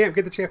 get the champ,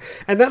 get the champ.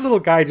 And that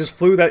little guy just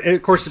flew that. And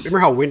of course, remember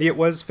how windy it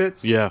was,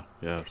 Fitz? Yeah.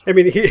 I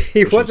mean,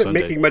 he wasn't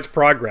making much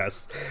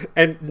progress.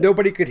 And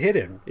nobody could hit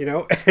him,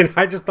 And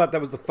I just thought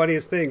that was the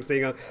funniest thing,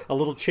 seeing a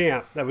little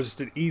champ that was just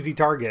an easy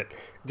target,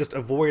 just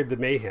avoid the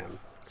mayhem.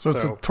 So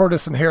it's a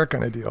tortoise and hare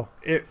kind of deal.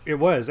 It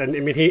was, and I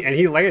mean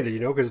he landed,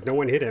 because no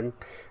one hit him.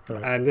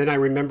 Right. And then I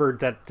remembered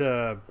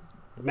that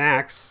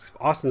Max,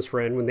 Austin's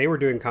friend, when they were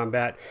doing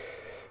combat,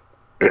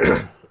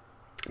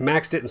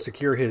 Max didn't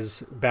secure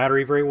his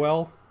battery very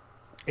well,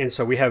 and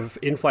so we have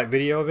in-flight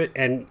video of it.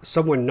 And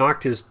someone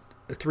knocked his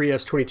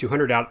 3S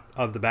 2200 out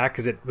of the back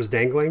because it was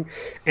dangling,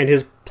 and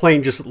his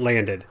plane just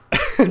landed.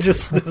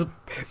 just this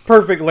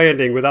perfect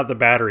landing without the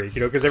battery,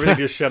 because everything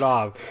just shut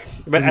off.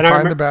 But Did you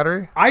find the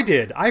battery? I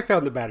did. I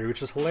found the battery,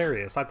 which is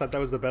hilarious. I thought that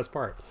was the best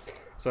part.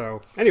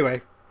 So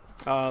anyway,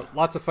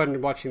 lots of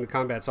fun watching the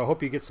combat. So I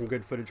hope you get some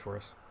good footage for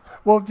us.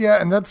 Well, yeah,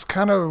 and that's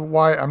kind of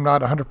why I'm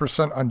not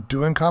 100% on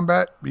doing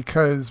combat,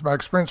 because my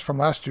experience from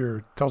last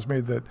year tells me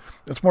that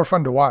it's more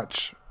fun to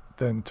watch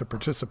than to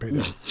participate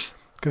in.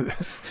 Because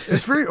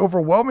it's very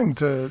overwhelming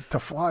to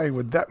fly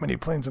with that many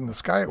planes in the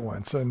sky at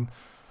once, and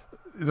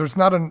there's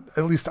not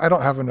at least I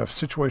don't have enough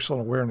situational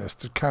awareness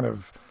to kind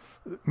of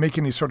make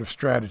any sort of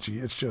strategy.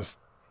 It's just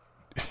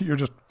you're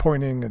just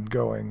pointing and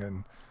going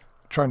and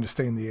trying to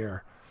stay in the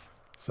air.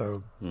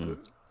 So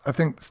I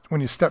think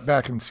when you step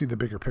back and see the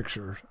bigger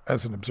picture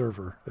as an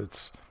observer,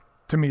 it's,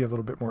 to me, a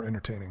little bit more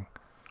entertaining.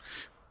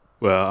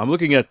 Well, I'm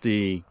looking at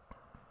the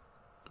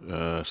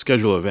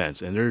schedule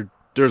events, and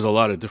there's a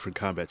lot of different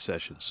combat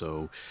sessions.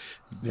 So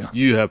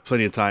you have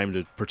plenty of time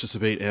to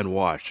participate and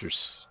watch.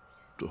 There's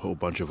a whole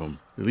bunch of them,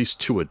 at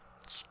least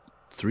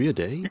 3 a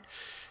day.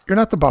 You're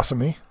not the boss of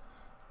me.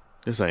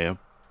 Yes, I am.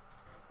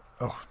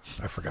 Oh,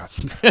 I forgot.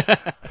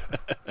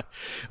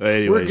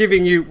 Anyways,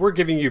 we're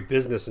giving you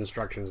business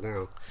instructions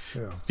now.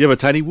 Yeah. Do you have a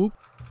tiny whoop?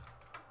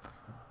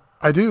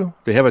 I do.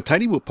 They have a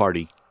tiny whoop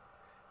party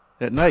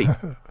at night.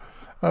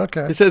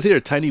 Okay. It says here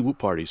tiny whoop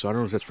party, so I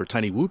don't know if that's for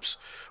tiny whoops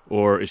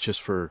or it's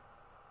just for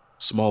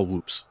small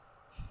whoops.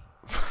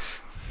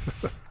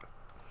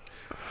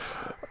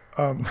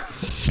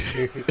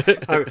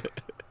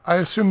 I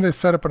assume they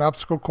set up an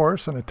obstacle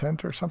course and a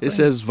tent or something. It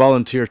says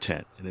volunteer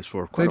tent, and it's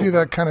for They do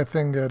that kind of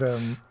thing at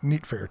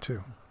Neat Fair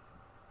too.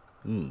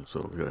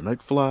 So we got a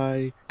night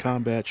fly,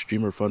 combat,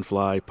 streamer fun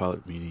fly,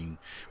 pilot meeting,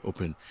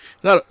 open.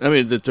 That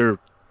their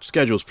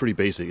schedule is pretty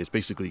basic. It's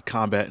basically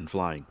combat and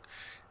flying.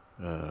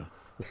 But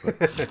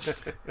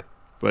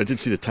I did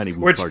see the tiny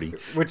whoop party,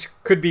 which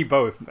could be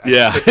both.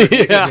 Yeah,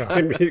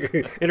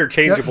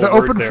 interchangeable. The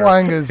open there.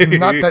 flying is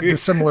not that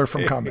dissimilar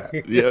from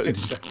combat. Yeah,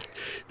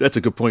 that's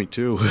a good point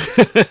too.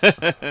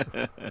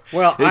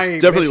 Well,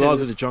 it's definitely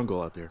laws of the jungle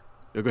out there.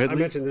 Go ahead. I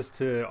Lee. mentioned this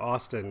to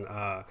Austin.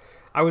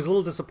 I was a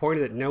little disappointed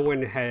that no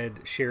one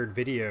had shared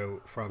video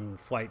from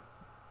Flight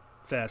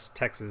Fest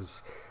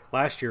Texas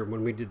last year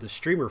when we did the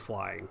streamer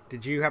flying.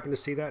 Did you happen to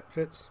see that,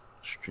 Fitz?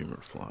 Streamer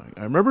flying.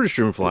 I remember the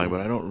streamer flying, but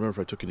I don't remember if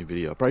I took any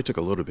video. I probably took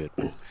a little bit.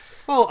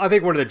 Well, I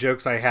think one of the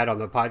jokes I had on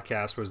the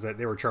podcast was that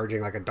they were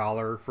charging like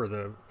 $1 for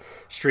the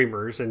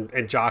streamers,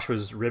 and Josh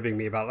was ribbing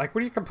me about like,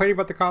 what are you complaining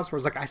about the cost for?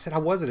 I said I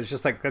wasn't. It's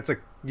just like that's a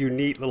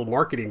unique little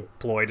marketing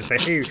ploy to say,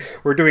 hey,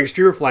 we're doing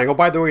streamer flying. Oh,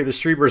 by the way, the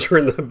streamers are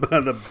in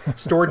the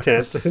store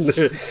tent,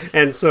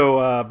 and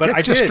so but Get I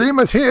your did.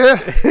 streamers here.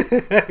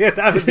 Yeah,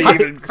 that would be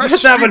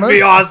that would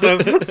be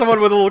awesome. Someone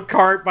with a little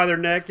cart by their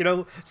neck,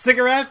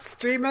 cigarettes,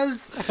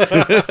 streamers,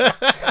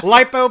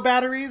 lipo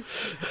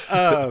batteries,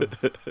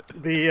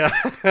 the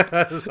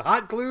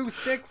hot glue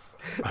sticks,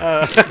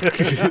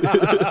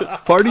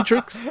 Party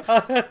tricks.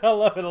 I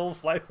love an old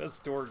Flight Fest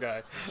store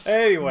guy.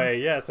 Anyway,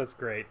 yes, that's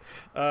great.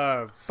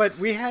 But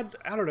we had,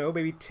 I don't know,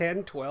 maybe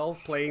 10,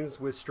 12 planes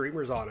with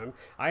streamers on them.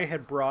 I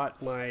had brought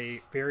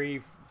my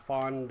very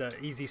fond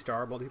Easy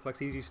Star,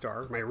 Multiplex Easy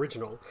Star, my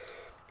original,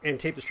 and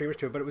taped the streamers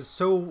to it. But it was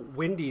so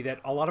windy that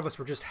a lot of us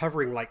were just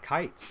hovering like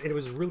kites, and it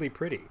was really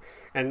pretty.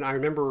 And I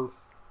remember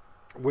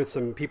with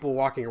some people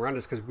walking around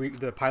us, because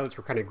the pilots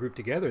were kind of grouped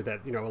together,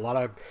 that a lot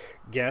of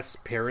guests,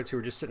 parents who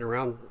were just sitting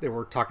around, they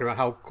were talking about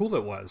how cool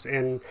it was,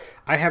 and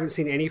I haven't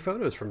seen any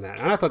photos from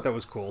that, and I thought that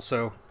was cool.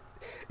 So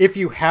if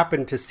you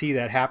happen to see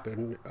that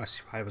happen,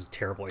 I was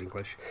terrible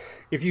English.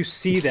 If you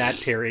see that,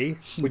 Terry,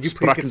 would you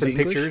please get some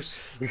pictures?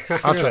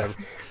 I'll try.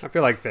 I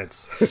feel like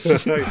Fitz.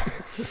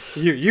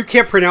 You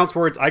can't pronounce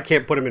words, I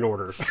can't put them in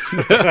order.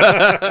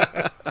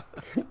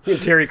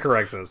 And Terry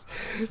corrects us.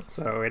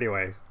 So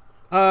anyway,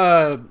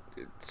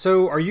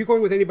 so are you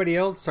going with anybody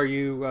else? Are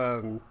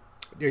you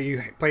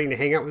planning to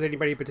hang out with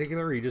anybody in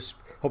particular, or are you just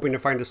hoping to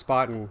find a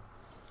spot and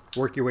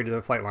work your way to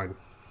the flight line?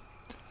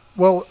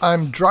 Well,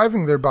 I'm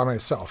driving there by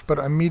myself, but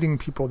I'm meeting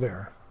people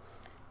there.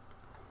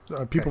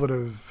 People Okay.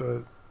 that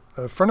have...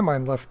 a friend of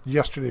mine left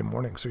yesterday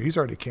morning, so he's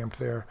already camped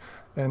there.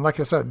 And like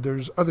I said,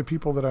 there's other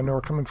people that I know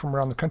are coming from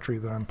around the country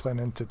that I'm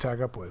planning to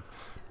tag up with.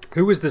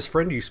 Who is this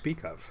friend you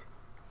speak of?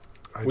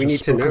 I We just need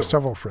to spoke know. of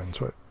several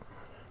friends. What?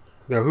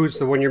 No, who's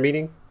the one you're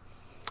meeting?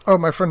 Oh,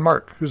 my friend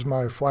Mark, who's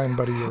my flying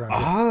buddy around here.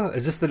 Ah,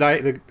 is this the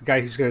guy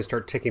who's going to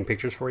start taking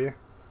pictures for you?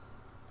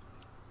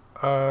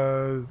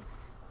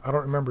 I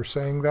don't remember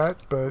saying that,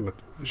 but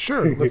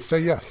sure, let's say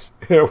yes.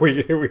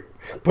 we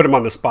put him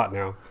on the spot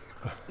now.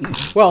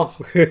 Well,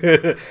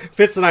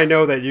 Fitz and I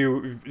know that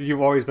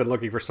you've always been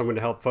looking for someone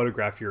to help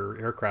photograph your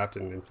aircraft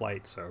and in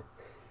flight, so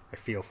I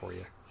feel for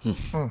you.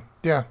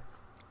 Yeah,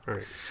 All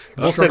right,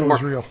 the I'll send struggle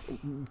Mark. is real.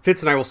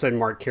 Fitz and I will send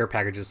Mark care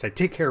packages. Say,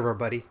 take care of our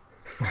buddy.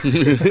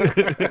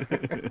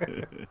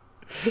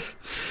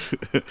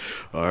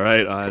 All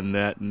right. On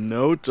that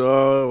note,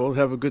 we'll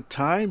have a good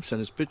time.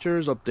 Send us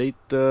pictures. Update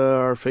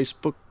our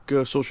Facebook,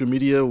 social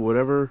media,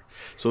 whatever.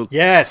 So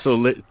Yes,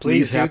 So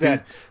please do happy.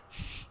 that.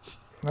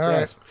 All right.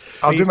 Yes,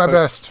 I'll do please my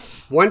post. best.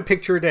 1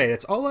 picture a day.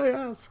 That's all I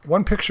ask.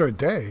 1 picture a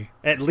day?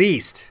 At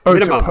least. Oh,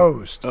 minimum. to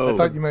post. Oh. I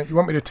thought you meant you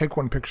want me to take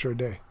 1 picture a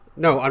day.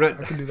 No, I'm not.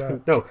 I can do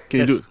that. No, Can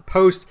you that's do it?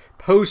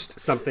 post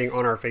something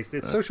on our face.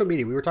 It's social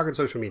media. We were talking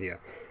social media.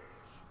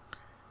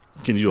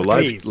 Can you do a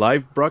Please.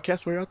 live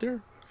broadcast while you're out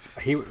there?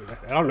 I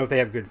don't know if they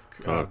have good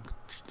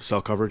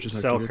Cell coverage is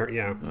not cell. too good?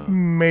 Yeah,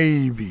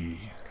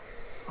 Maybe.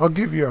 I'll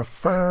give you a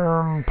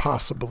firm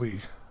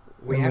possibly.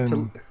 we And have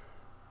then- to.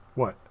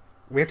 What?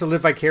 We have to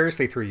live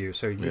vicariously through you.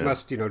 So you Yeah.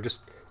 must,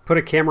 just put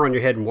a camera on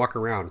your head and walk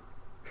around.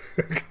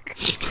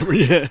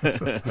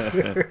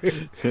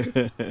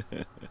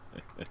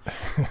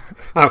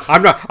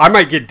 I'm not. I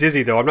might get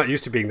dizzy though. I'm not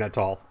used to being that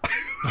tall.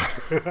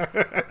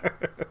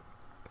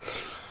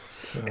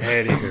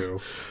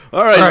 Anywho,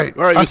 All right, All right,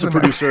 all right, on Mr. to the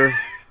Producer.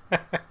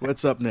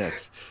 What's up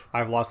next?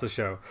 I've lost the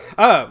show.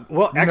 Well,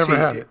 You actually, never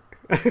had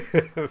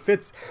it.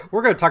 Fitz,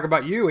 we're going to talk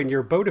about you and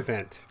your boat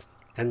event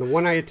and the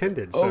one I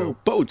attended. So Oh,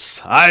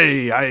 boats.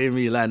 I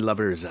me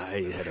landlubbers.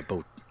 I had a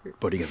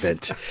boating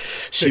event.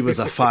 She was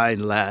a fine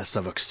lass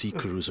of a sea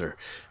cruiser.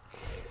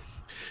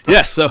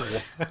 Yes, so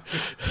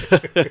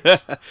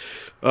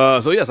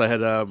so yes, I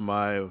had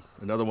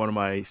another one of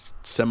my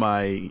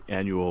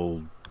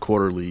semi-annual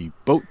quarterly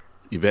boat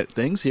event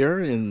things here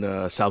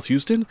in South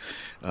Houston.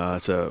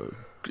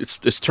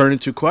 It's turned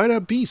into quite a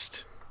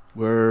beast.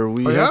 Where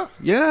we yeah?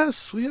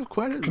 we have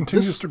quite a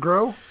Continues to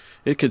grow.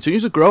 It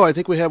continues to grow. I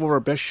think we have one of our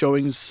best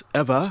showings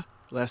ever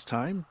last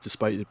time,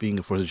 despite it being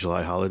a 4th of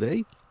July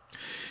holiday.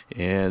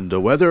 And the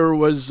weather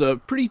was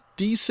pretty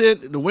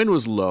decent. The wind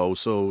was low,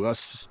 so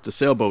us, the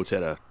sailboats,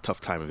 had a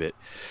tough time of it.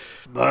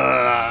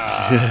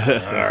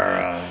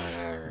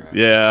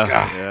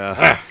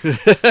 Yeah.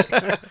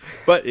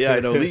 But yeah, I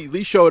know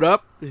Lee showed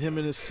up. Him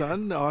and his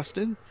son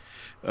Austin,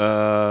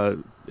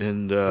 and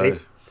his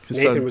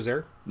Nathan son was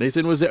there.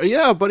 Nathan was there.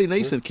 Yeah, buddy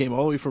Nathan came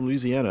all the way from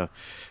Louisiana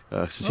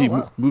since he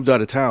wow. moved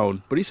out of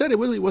town. But he said it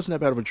really wasn't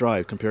that bad of a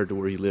drive compared to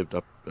where he lived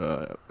up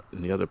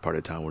in the other part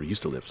of town where he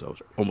used to live. So it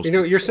was almost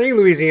You're saying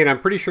Louisiana. I'm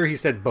pretty sure he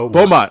said Beaumont.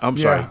 Beaumont. I'm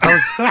sorry,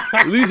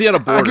 Yeah, Louisiana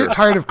I border. get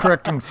tired of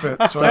correcting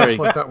Fitz, so I Sorry. just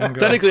let that one go.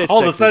 Technically, it's All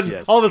of a Texas, sudden,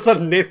 yes. all of a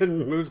sudden,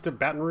 Nathan moves to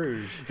Baton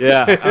Rouge.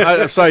 Yeah,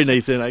 I'm sorry,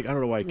 Nathan. I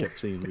don't know why I kept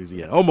saying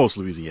Louisiana. Almost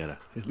Louisiana.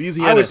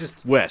 Louisiana I was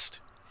just- west.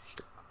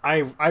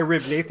 I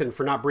ribbed Nathan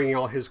for not bringing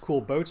all his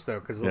cool boats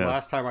though, because the Yeah.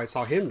 last time I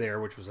saw him there,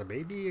 which was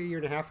maybe a year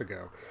and a half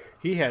ago,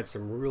 he had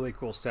some really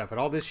cool stuff. And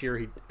all this year,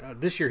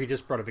 he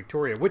just brought a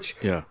Victoria, which,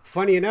 Yeah.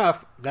 funny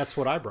enough, that's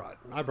what I brought.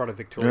 I brought a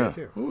Victoria Yeah.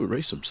 too. Ooh,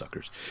 race some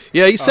suckers.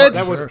 Yeah, he said.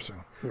 that was-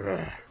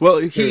 Embarrassing. Well,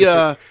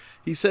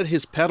 he said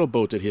his paddle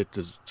boat that he had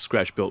to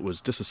scratch built was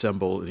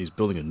disassembled, and he's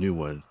building a new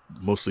one,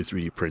 mostly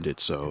 3D printed.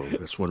 So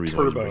that's one reason.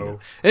 why he Turbo. bring it.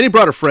 And he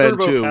brought a friend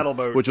Turbo too, paddle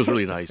boat. which was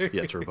really nice.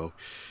 Yeah, turbo.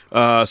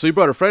 So he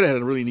brought a friend that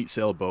had a really neat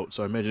sailboat.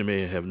 So I imagine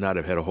he may not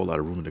have had a whole lot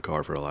of room in the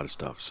car for a lot of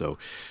stuff. So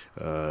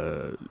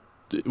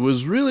it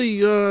was really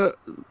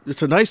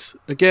it's a nice.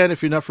 Again,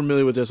 if you're not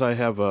familiar with this, I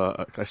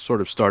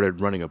sort of started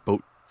running a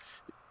boat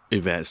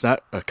event. It's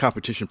not a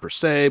competition per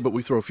se, but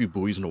we throw a few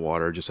buoys in the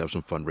water, just have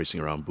some fun racing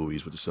around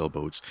buoys with the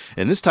sailboats,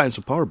 and this time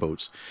some power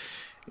boats.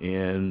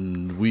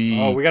 And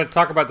we We got to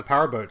talk about the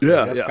powerboat.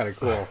 Yeah, That's yeah. kind of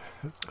cool.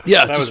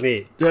 yeah, That was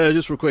neat. Yeah,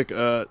 just real quick.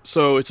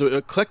 So it's an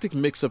eclectic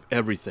mix of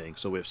everything.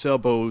 So we have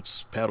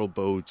sailboats, paddle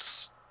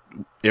boats,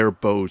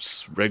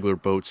 airboats, regular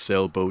boats,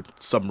 sailboats,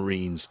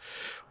 submarines,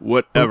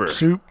 whatever. Boat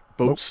soup,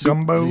 boat soup.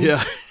 gumbo,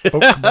 Yeah.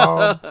 boat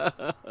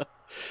kebab,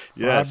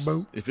 Yes.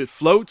 boat. If it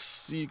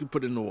floats, you can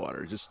put it in the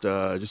water. Just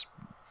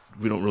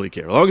we don't really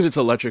care. As long as it's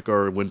electric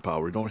or wind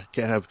power. We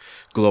can't have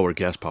glow or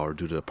gas power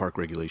due to the park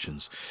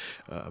regulations.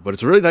 But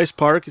it's a really nice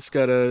park.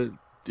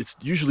 It's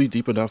usually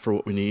deep enough for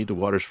what we need. The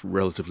water's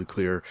relatively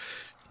clear.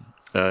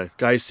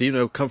 Guys seem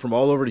to come from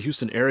all over the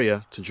Houston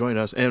area to join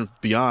us and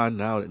beyond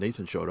now that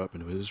Nathan showed up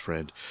and with his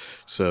friend.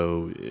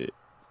 So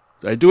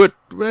I do it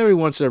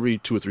every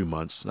 2 or 3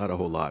 months. Not a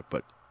whole lot,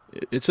 but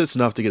it's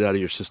enough to get out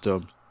of your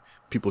system.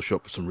 People show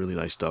up with some really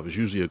nice stuff. It's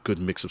usually a good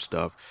mix of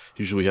stuff.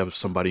 Usually we have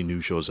somebody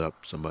new shows up,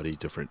 somebody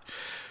different.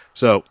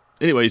 So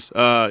anyways,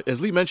 as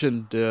Lee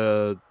mentioned,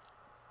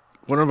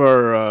 one of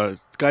our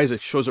guys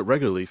that shows up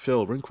regularly,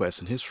 Phil Rehnquist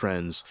and his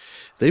friends,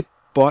 they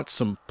bought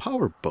some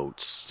power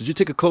boats. Did you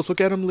take a close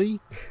look at them, Lee?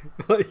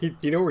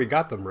 You know where he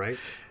got them, right?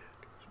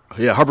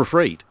 Yeah, Harbor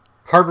Freight.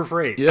 Harbor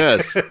Freight.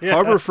 Yes,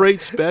 Harbor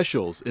Freight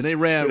specials. And they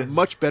ran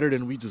much better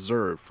than we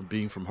deserved from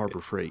being from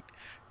Harbor Freight.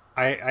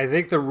 I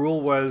think the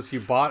rule was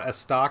you bought a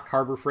stock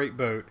Harbor Freight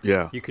boat.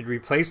 Yeah. You could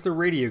replace the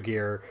radio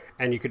gear,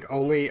 and you could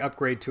only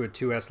upgrade to a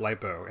 2S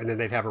LiPo, and then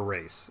they'd have a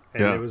race.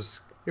 And Yeah. it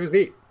was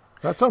neat.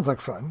 That sounds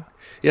like fun.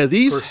 Yeah,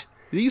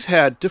 these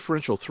had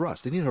differential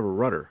thrust. They didn't have a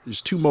rudder.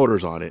 There's 2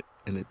 motors on it,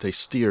 and they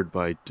steered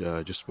by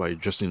just by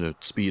adjusting the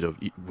speed of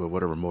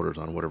whatever motor's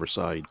on whatever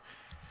side.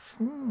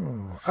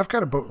 I've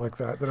got a boat like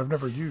that I've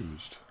never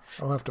used.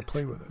 I'll have to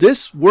play with it.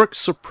 This worked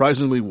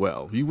surprisingly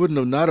well. You wouldn't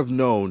have not have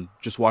known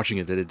just watching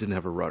it that it didn't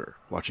have a rudder.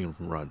 Watching it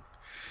run,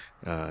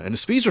 And the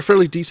speeds are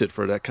fairly decent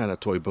for that kind of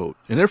toy boat.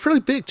 And they're fairly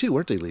big, too,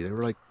 weren't they, Lee? They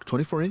were like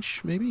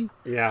 24-inch, maybe?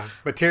 Yeah,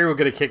 but Terry will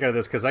get a kick out of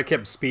this because I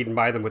kept speeding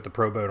by them with the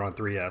Pro Boat on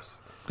 3S.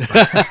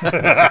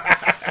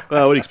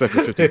 Well, what do you expect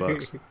for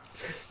 $50?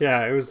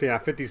 Yeah, it was 50,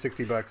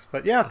 $60.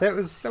 But yeah, that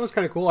was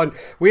kind of cool. And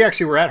we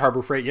actually were at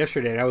Harbor Freight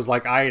yesterday, and I was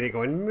like eyeing it,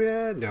 going,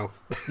 no.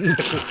 I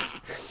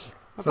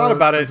thought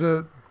about it.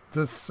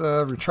 This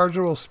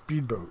rechargeable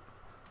speedboat,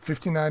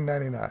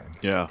 $59.99.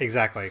 Yeah.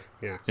 Exactly.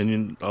 Yeah.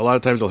 And a lot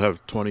of times they'll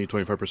have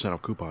 20-25%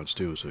 off coupons,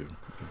 too, so you can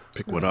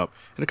pick one up.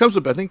 And it comes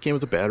up, I think it came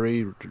with a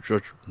battery,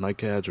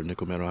 NiCads or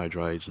nickel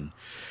monohydrides. And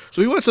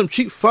so if you want some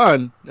cheap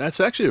fun, that's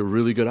actually a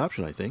really good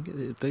option, I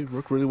think. They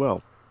work really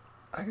well.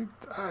 I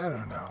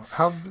don't know.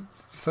 How you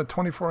said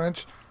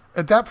 24-inch?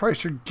 At that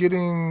price, you're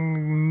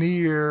getting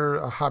near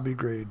a hobby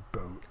grade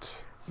boat.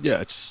 Yeah,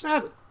 it's...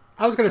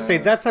 I was going to say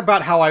that's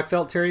about how I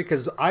felt, Terry,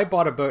 because I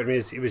bought a boat. I mean,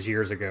 it was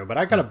years ago, but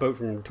I got a boat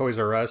from Toys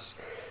R Us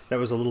that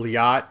was a little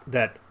yacht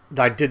that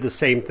I did the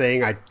same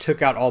thing. I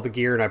took out all the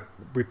gear and I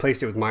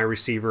replaced it with my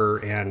receiver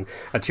and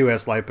a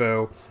 2S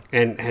LiPo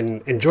and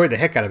enjoyed the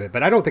heck out of it.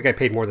 But I don't think I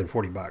paid more than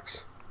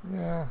 $40.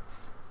 Yeah.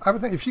 I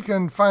would think if you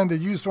can find a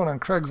used one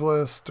on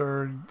Craigslist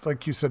or,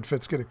 like you said,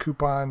 Fitz, get a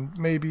coupon,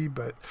 maybe.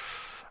 But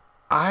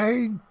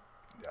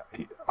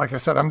like I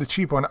said, I'm the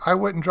cheap one. I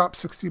wouldn't drop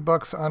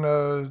 $60 on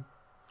a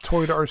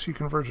toy to RC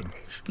conversion.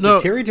 No,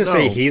 did Terry just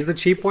say he's the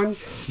cheap one?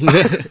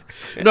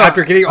 No,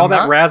 after getting all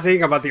that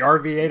razzing about the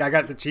RV8, I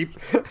got the cheap.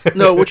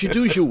 No, what you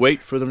do is you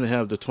wait for them to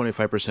have the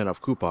 25% off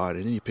coupon,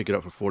 and then you pick it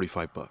up for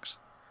 $45.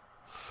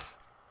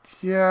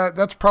 Yeah,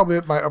 that's probably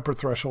at my upper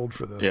threshold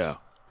for this. Yeah.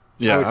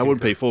 Yeah, I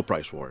wouldn't pay full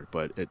price for it,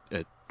 but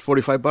at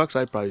 $45,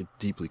 I'd probably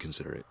deeply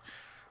consider it.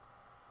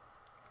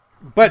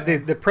 But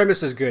the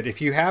premise is good. If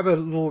you have a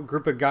little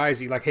group of guys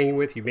that you like hanging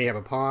with, you may have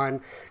a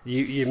pond.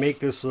 You make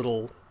this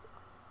little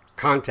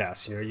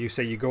contest. You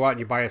say you go out and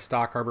you buy a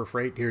stock Harbor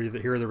Freight. Here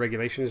are the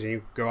regulations, and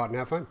you go out and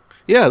have fun.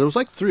 Yeah, there was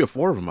like 3 or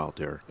 4 of them out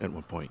there at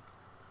one point.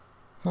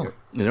 Huh.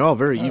 And they're all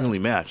very evenly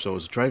matched, so it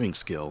was a driving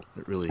skill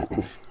that really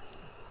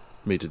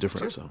made the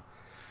difference. So.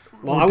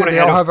 Well, did they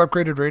all have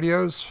upgraded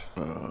radios?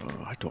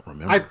 I don't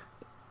remember.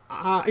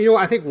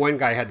 I think one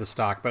guy had the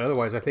stock, but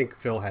otherwise I think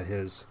Phil had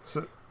his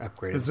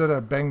upgraded. Is it a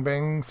bang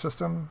bang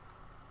system?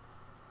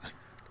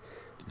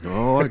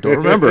 No, I don't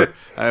remember.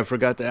 I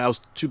forgot that. I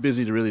was too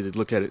busy to really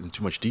look at it in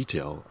too much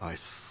detail. I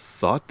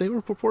thought they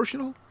were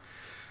proportional.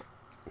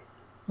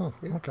 Oh,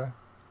 okay.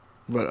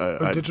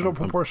 But a digital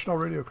proportional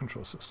radio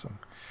control system.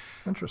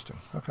 Interesting.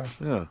 Okay.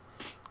 Yeah.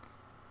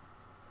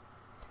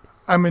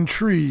 I'm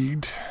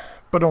intrigued,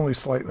 but only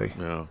slightly.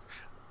 Yeah.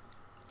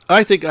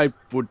 I think I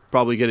would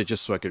probably get it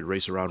just so I could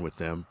race around with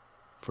them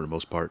for the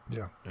most part.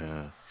 Yeah.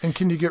 And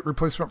can you get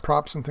replacement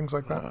props and things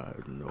like that? I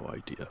have no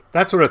idea.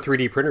 That's what a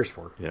 3D printer's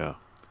for. Yeah.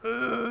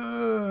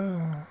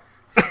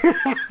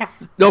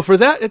 No, for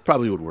that, it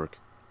probably would work.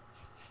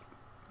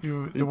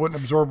 It wouldn't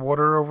absorb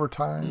water over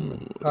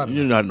time? You're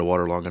not in the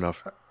water long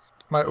enough.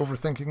 Am I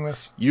overthinking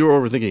this? You're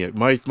overthinking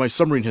it. My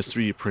submarine has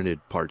 3D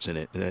printed parts in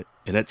it, and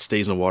that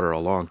stays in the water a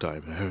long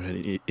time. I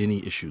haven't had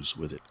any issues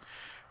with it.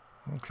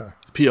 Okay.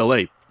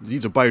 PLA,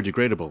 these are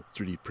biodegradable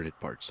 3D printed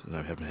parts, and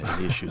I haven't had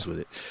any issues with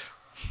it.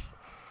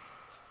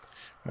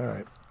 All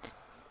right.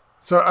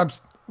 So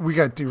we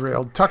got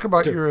derailed. Talk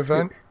about your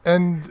event,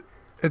 and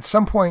at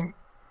some point,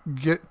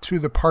 get to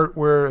the part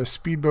where a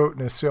speedboat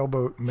and a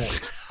sailboat met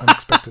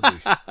unexpectedly.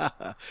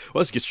 Well,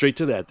 let's get straight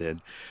to that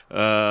then.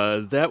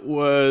 That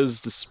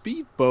was the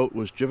speedboat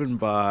was driven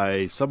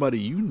by somebody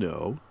you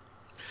know,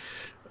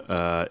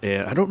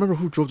 and I don't remember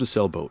who drove the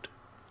sailboat.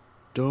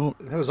 It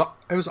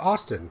was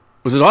Austin.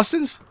 Was it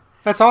Austin's?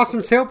 That's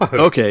Austin's sailboat.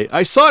 Okay,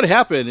 I saw it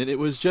happen, and he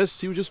was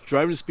just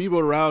driving the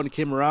speedboat around, and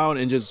came around,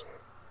 and just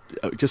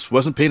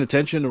wasn't paying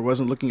attention or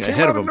wasn't looking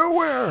ahead of him.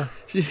 Nowhere.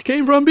 She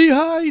came from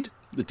behind.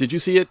 Did you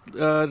see it,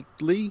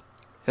 Lee?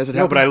 Has it happened?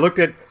 No, but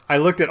I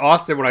looked at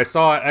Austin when I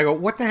saw it. I go,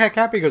 "What the heck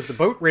happened?" He goes, "The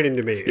boat ran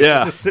into me."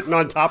 It's just sitting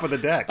on top of the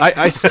deck.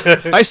 I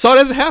saw it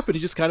as it happened.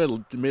 He just kind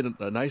of made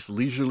a nice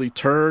leisurely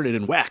turn and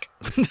then whack.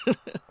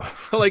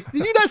 I'm like,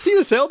 did you not see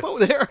the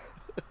sailboat there?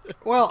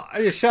 Well,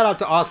 shout out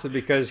to Austin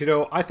because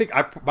I think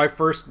my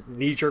first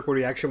knee-jerk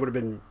reaction would have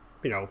been,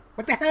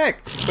 what the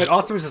heck? But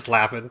Austin was just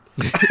laughing.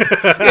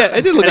 Yeah,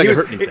 it didn't look like it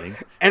hurt anything.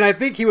 And I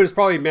think he was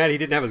probably mad he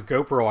didn't have his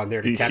GoPro on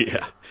there to capture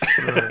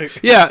it.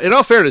 Yeah, in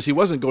all fairness, he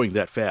wasn't going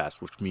that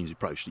fast, which means he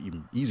probably should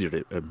even easier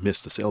to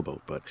miss the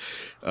sailboat. But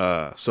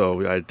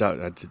so I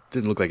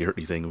didn't look like it hurt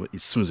anything.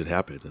 As soon as it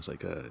happened, it's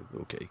like,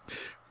 okay.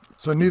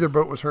 So neither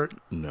boat was hurt?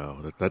 No,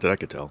 not that I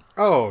could tell.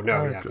 Oh,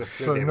 no, yeah.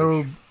 So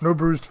no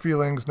bruised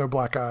feelings, no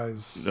black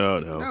eyes.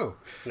 No.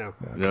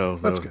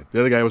 That's good. The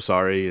other guy was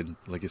sorry, and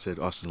like I said,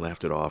 Austin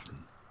laughed it off,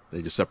 and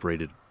they just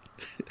separated.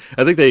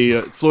 I think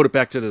they floated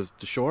back to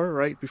the shore,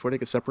 right, before they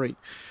could separate.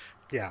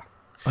 Yeah.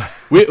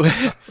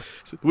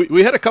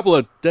 We had a couple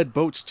of dead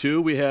boats,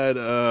 too. We had,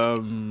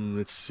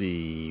 let's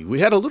see,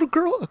 we had a little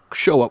girl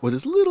show up with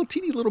this little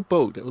teeny little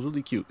boat that was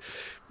really cute.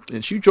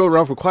 And she drove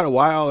around for quite a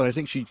while, and I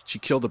think she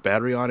killed the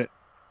battery on it.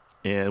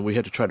 and we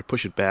had to try to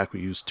push it back.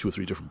 We used 2 or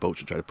 3 different boats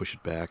to try to push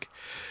it back.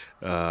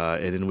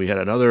 And then we had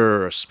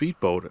another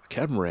speedboat, a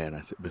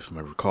catamaran, if I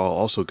recall,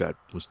 also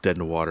was dead in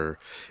the water.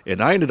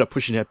 And I ended up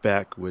pushing that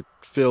back with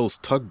Phil's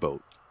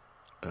tugboat.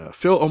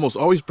 Phil almost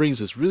always brings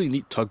this really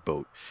neat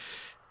tugboat.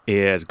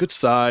 And good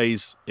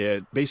size,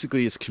 and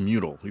basically it's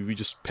communal. We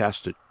just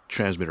pass the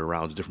transmitter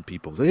around to different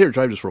people. So here,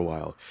 drive this for a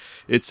while.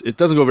 It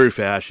doesn't go very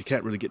fast. You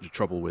can't really get into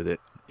trouble with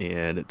it.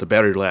 And the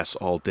battery lasts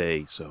all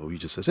day. So he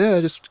just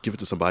says, just give it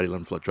to somebody,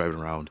 let them drive it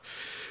around.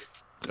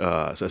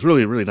 So it's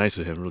really, really nice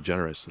of him, real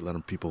generous to let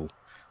him people.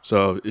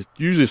 So it's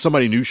usually if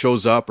somebody new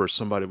shows up or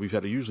somebody, we've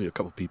had usually a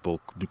couple people,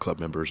 new club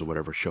members or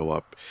whatever, show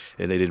up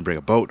and they didn't bring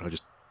a boat.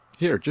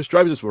 Just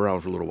drive this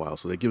around for a little while.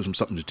 So that gives them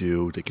something to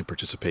do. They can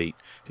participate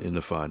in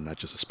the fun, not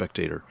just a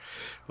spectator.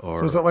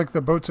 So is it like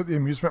the boats at the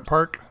amusement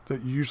park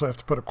that you usually have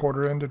to put a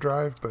quarter in to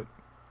drive? But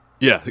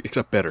yeah,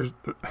 except better.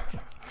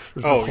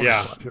 There's no quarter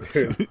slot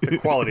here. The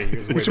quality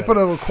is way We should better. put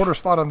a little quarter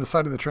slot on the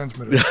side of the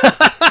transmitter.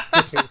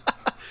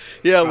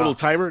 Yeah, a little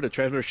timer. The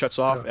transmitter shuts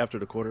off after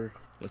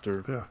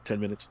 10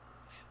 minutes.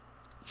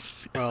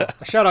 Well,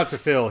 a shout out to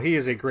Phil. He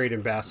is a great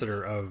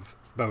ambassador of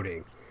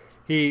boating.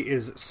 He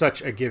is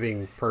such a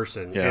giving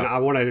person. Yeah. And I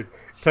want to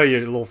tell you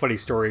a little funny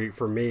story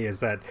for me is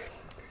that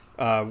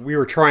we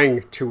were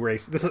trying to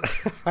race. This is,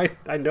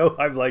 I know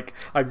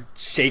I'm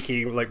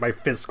shaking, like my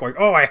fists going,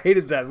 oh, I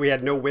hated that we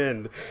had no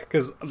wind.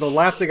 Because the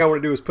last thing I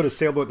want to do is put a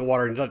sailboat in the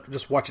water and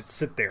just watch it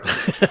sit there.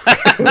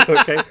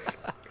 Okay?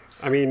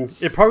 I mean,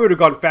 it probably would have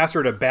gone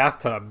faster in a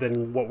bathtub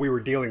than what we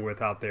were dealing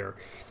with out there.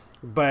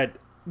 But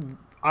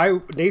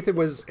Nathan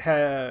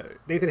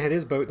had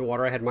his boat in the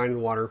water. I had mine in the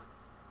water.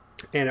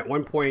 And at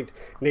one point,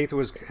 Nathan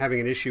was having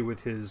an issue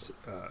with his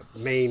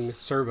main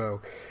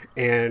servo.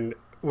 And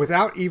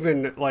without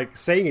even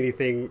saying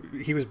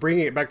anything, he was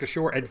bringing it back to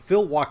shore. And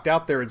Phil walked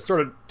out there and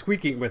started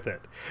tweaking with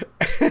it.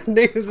 And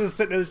Nathan's just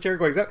sitting in his chair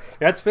going,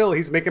 that's Phil.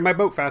 He's making my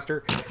boat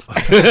faster.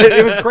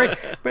 It was great.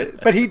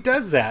 But he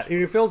does that. I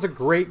mean, Phil's a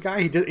great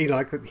guy.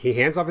 He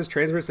hands off his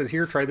transmitter, says,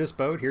 here, try this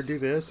boat. Here, do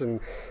this.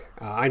 And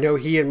I know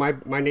he and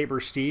my neighbor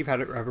Steve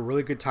have a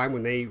really good time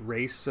when they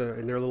race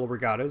in their little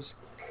regattas.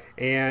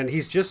 And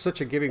he's just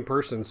such a giving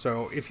person.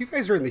 So if you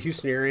guys are in the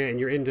Houston area and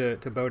you're into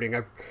boating,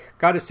 I've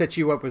got to set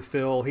you up with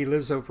Phil. He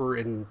lives over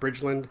in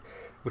Bridgeland,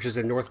 which is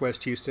in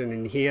Northwest Houston,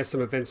 and he has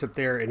some events up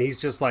there. And he's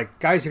just like,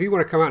 guys, if you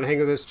want to come out and hang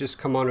with us, just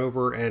come on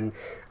over. And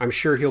I'm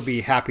sure he'll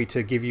be happy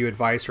to give you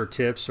advice or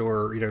tips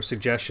or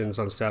suggestions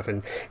on stuff.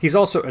 And he's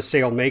also a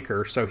sail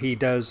maker, so he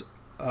does.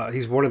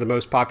 He's one of the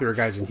most popular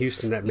guys in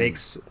Houston that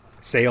makes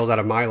sails out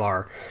of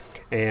Mylar.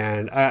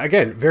 And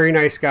again, very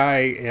nice guy,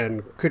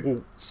 and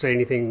couldn't say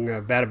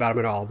anything bad about him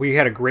at all. We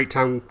had a great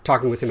time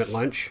talking with him at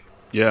lunch.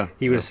 Yeah.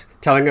 He was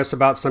telling us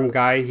about some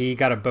guy he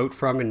got a boat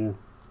from, and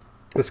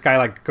this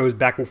guy goes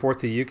back and forth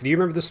to the UK. Do you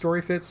remember the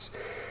story, Fitz?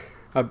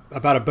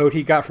 About a boat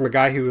he got from a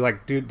guy who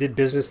did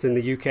business in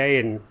the UK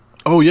and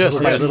Oh yes,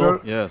 Little-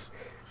 yes.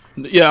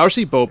 Yeah,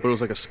 RC boat, but it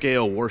was like a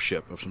scale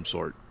warship of some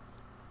sort.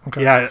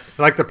 Okay. yeah,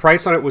 the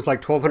price on it was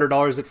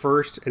 $1,200 at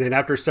first, and then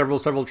after several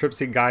trips,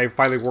 the guy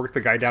finally worked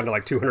the guy down to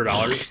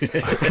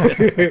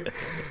 $200.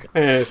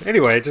 And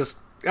anyway,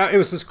 it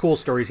was just cool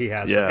stories he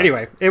has. Yeah.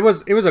 Anyway, it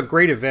was a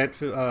great event,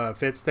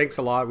 Fitz. Thanks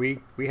a lot.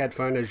 We had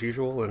fun as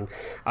usual, and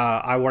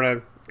I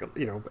want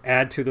to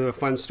add to the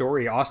fun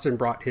story. Austin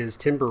brought his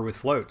timber with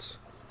floats,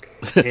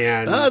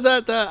 and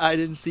I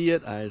didn't see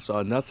it. I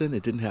saw nothing.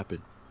 It didn't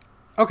happen.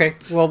 okay,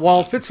 well,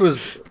 while Fitz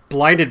was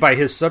blinded by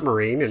his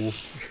submarine and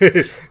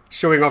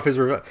showing off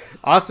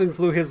Austin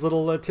flew his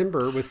little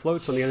timber with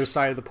floats on the other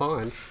side of the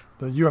pond.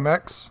 The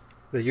UMX.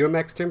 The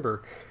UMX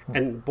timber,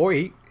 and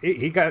boy,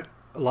 he got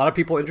a lot of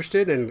people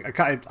interested. And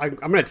I'm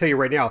going to tell you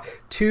right now,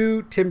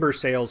 2 timber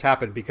sales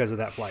happened because of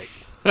that flight.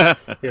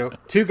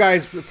 2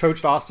 guys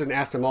approached Austin,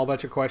 asked him all a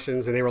bunch of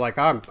questions, and they were like,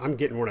 I'm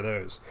getting one of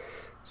those.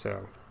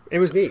 So it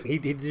was neat. He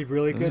did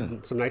really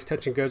good. Some nice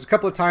touch and goes. A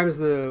couple of times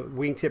the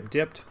wingtip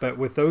dipped, but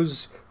with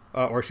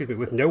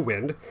with no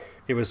wind,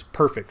 it was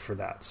perfect for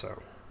that.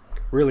 So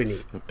really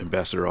neat.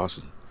 Ambassador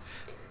Austin.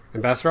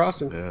 Ambassador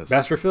Austin. Yes.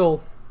 Ambassador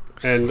Phil.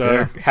 And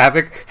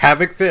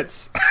Havoc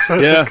Fitz.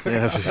 Yeah.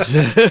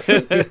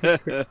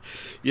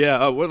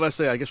 Yeah. One last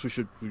thing. I guess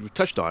we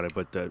touched on it,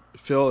 but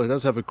Phil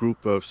does have a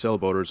group of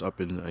sailboaters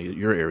up in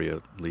your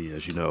area, Lee,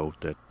 as you know,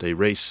 that they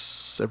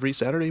race every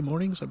Saturday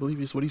mornings, I believe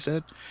is what he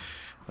said.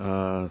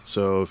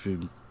 So if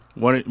you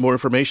want more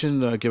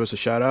information, give us a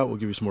shout out. We'll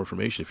give you some more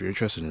information if you're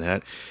interested in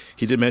that.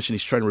 He did mention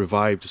he's trying to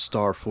revive the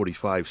Star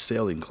 45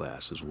 sailing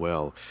class as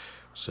well.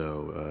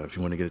 So if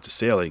you want to get into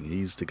sailing,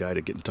 he's the guy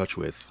to get in touch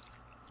with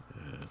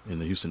in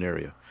the Houston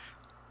area.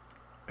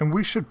 And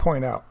we should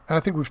point out, and I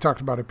think we've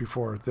talked about it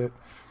before, that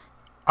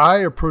I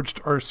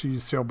approached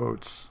RC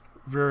sailboats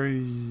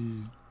very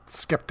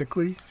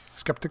skeptically.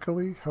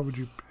 How would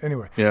you?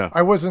 Anyway, Yeah.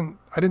 I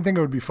didn't think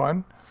it would be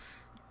fun,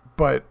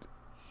 but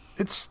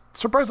it's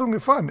surprisingly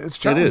fun. It's It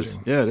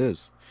challenging. is. Yeah, it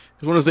is.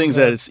 It's one of the things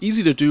that it's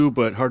easy to do,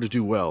 but hard to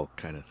do well,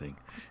 kind of thing.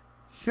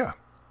 Yeah.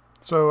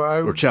 So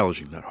Or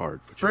challenging, not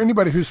hard. But for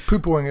anybody who's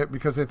poo-pooing it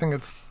because they think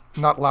it's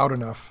not loud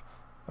enough,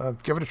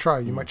 give it a try.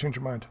 You might change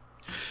your mind.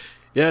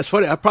 Yeah, it's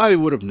funny. I probably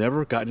would have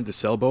never gotten into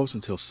sailboats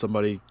until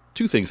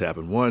two things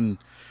happened. One,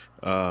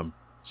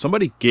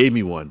 somebody gave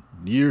me one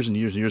years and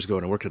years and years ago,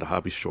 and I worked at a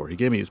hobby store. He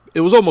gave me,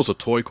 it was almost a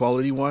toy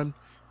quality one,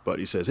 but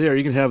he says, here,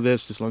 you can have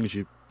this as long as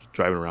you're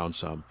driving around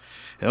some.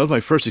 And that was my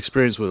first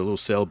experience with a little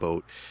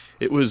sailboat.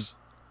 It was,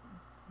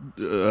 what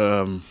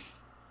do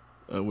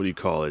you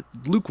call it?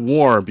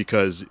 Lukewarm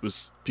because it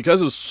was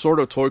sort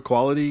of toy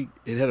quality.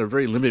 It had a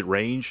very limited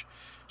range,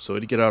 so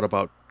it'd get out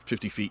about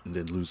 50 feet and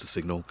then lose the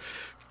signal.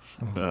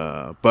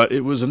 But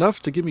it was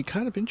enough to get me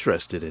kind of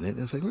interested in it. And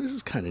I was like, well, this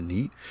is kind of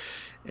neat.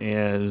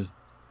 And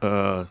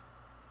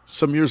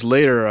some years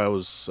later, I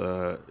was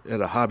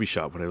at a hobby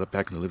shop when I lived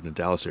in the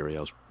Dallas area.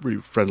 I was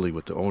pretty friendly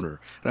with the owner.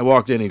 And I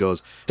walked in and he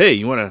goes, hey,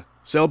 you want a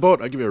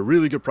sailboat? I'll give you a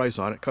really good price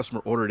on it.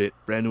 Customer ordered it,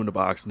 brand new in the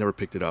box, never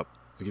picked it up.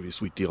 I'll give you a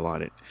sweet deal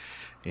on it.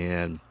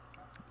 And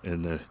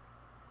the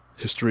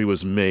history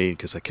was made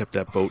because I kept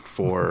that boat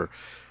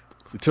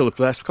until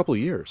the last couple of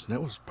years. And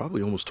that was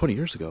probably almost 20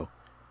 years ago.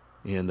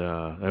 And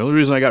the only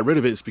reason I got rid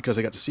of it is because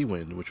I got to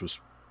Seawind, which was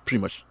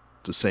pretty much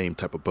the same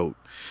type of boat.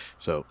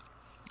 So,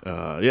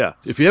 yeah,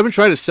 if you haven't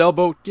tried a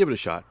sailboat, give it a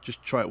shot.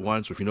 Just try it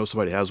once, or if you know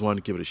somebody has one,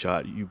 give it a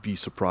shot. You'd be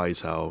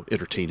surprised how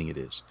entertaining it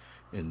is,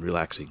 and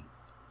relaxing,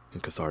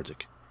 and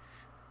cathartic.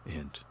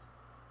 And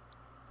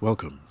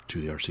welcome to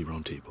the RC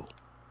Roundtable,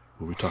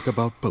 where we talk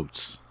about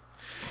boats.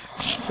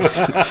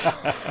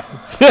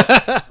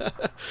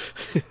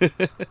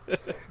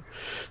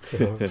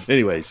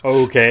 Anyways.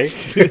 Okay.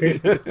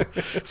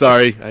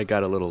 Sorry, I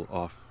got a little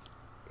off.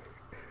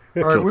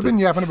 All right, we've been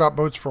yapping about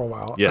boats for a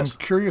while. Yes. I'm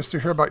curious to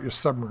hear about your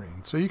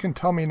submarine. So you can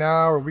tell me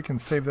now, or we can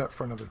save that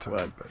for another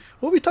time. But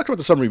Well, we talked about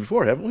the submarine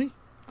before, haven't we?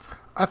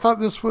 I thought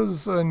this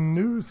was a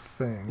new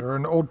thing, or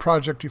an old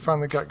project you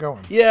finally got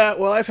going. Yeah,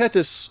 well, I've had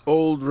this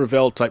old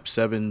Revell Type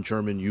 7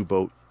 German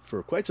U-boat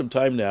for quite some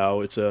time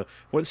now. It's a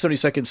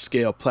 1/72nd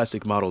scale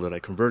plastic model that I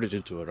converted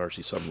into an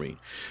RC submarine,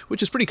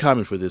 which is pretty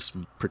common for this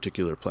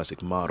particular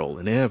plastic model.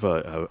 And they have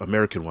a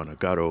American one, a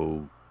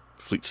Gatto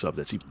fleet sub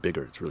that's even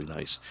bigger. It's really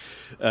nice.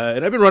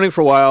 And I've been running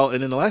for a while,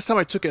 and then the last time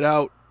I took it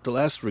out, the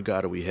last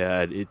regatta we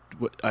had,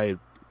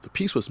 the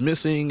piece was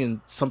missing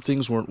and some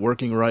things weren't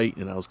working right,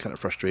 and I was kind of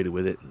frustrated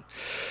with it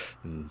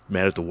and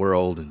mad at the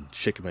world and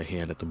shaking my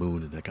hand at the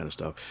moon and that kind of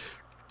stuff.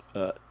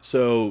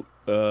 So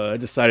I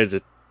decided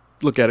to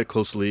look at it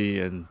closely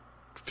and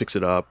fix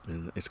it up,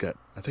 and I think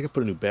I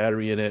put a new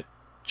battery in it.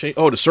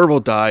 The servo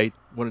died.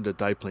 One of the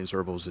diplane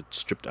servos had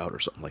stripped out or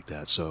something like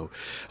that. So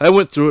I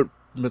went through it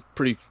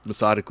pretty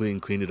methodically and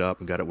cleaned it up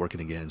and got it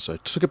working again. So I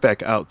took it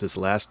back out this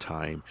last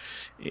time,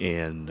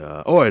 and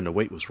and the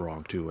weight was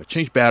wrong too. I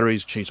changed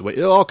batteries, changed the weight.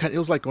 It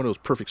was like one of those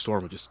perfect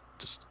storms of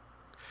just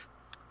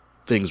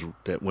things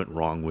that went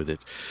wrong with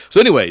it.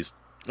 So anyways,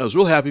 I was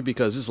real happy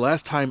because this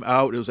last time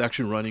out, it was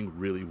actually running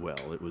really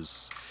well. It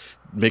was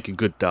making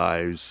good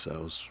dives. I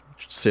was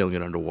sailing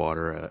it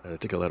underwater. I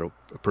think I let a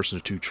person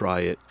or two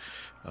try it.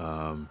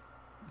 I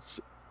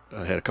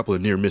had a couple of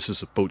near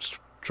misses of boats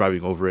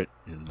driving over it,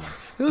 and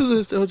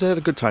I had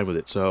a good time with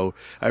it. So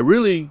I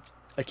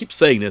keep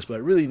saying this, but I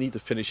really need to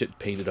finish it and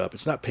paint it up.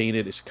 It's not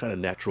painted. It's kind of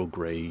natural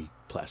gray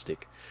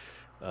plastic,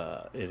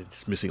 and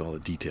it's missing all the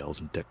details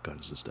and deck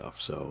guns and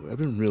stuff. So I've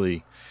been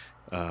really...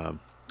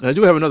 I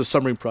do have another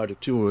submarine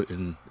project too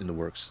in the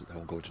works. I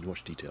won't go into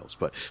much details,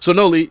 but so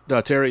no,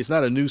 Terry, it's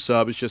not a new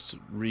sub. It's just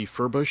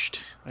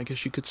refurbished, I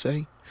guess you could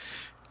say.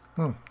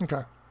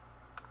 Okay.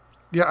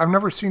 Yeah, I've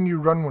never seen you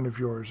run one of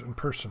yours in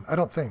person. I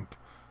don't think.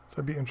 So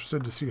I'd be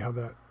interested to see how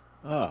that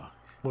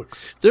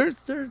looks. They're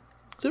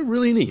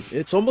really neat.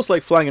 It's almost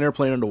like flying an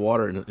airplane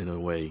underwater in a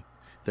way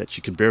that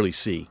you can barely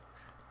see.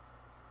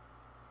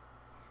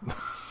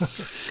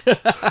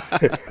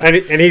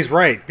 and he's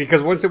right,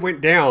 because once it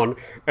went down,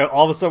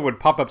 all of a sudden it would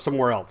pop up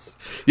somewhere else.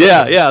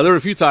 Yeah. There were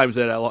a few times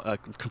that I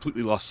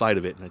completely lost sight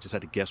of it, and I just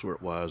had to guess where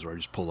it was, or I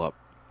just pull up,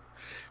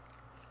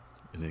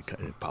 and then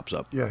it pops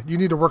up. Yeah, you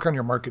need to work on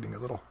your marketing a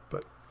little,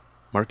 but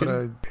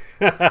marketing.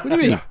 What do you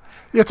mean?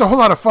 Yeah, it's a whole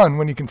lot of fun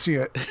when you can see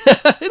it.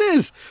 It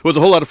is. It was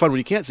a whole lot of fun when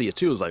you can't see it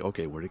too. It's like,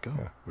 okay, where'd it go?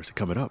 Yeah. Where's it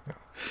coming up? Yeah.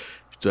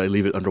 Did I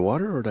leave it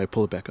underwater, or did I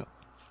pull it back up?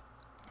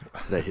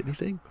 Did I hit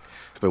anything?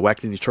 Have I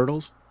whacked any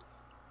turtles?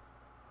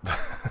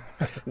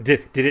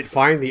 Did it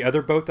find the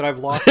other boat that I've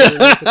lost?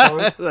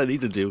 I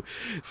need to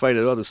find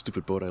another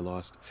stupid boat I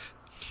lost.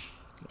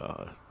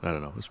 I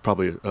don't know. It's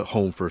probably a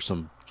home for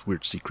some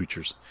weird sea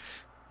creatures.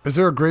 Is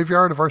there a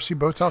graveyard of RC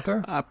boats out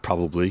there?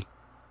 Probably.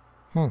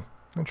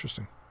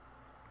 Interesting.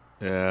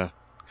 Yeah.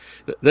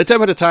 That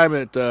time at the time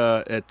at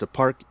the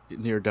park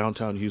near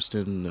downtown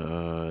Houston,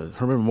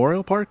 Herman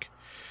Memorial Park,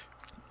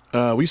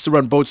 we used to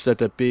run boats at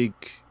that big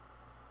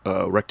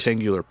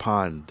rectangular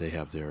pond they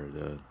have there,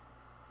 the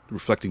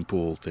reflecting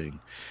pool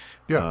thing.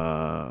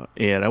 Yeah.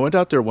 And I went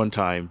out there one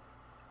time,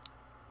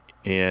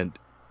 and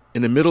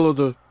in the middle of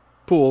the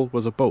pool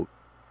was a boat,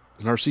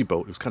 an RC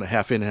boat. It was kind of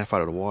half in, half out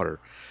of the water.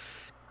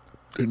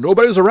 And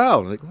nobody was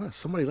around. Like, what?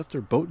 Somebody left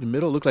their boat in the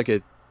middle? It looked like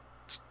it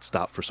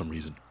stopped for some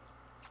reason.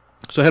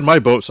 So I had my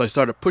boat, so I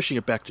started pushing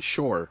it back to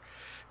shore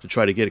to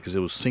try to get it because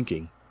it was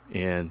sinking.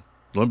 And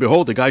lo and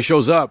behold, the guy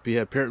shows up. He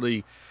had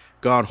apparently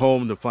gone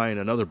home to find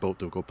another boat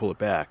to go pull it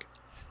back.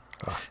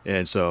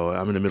 And so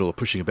I'm in the middle of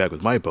pushing it back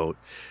with my boat.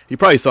 He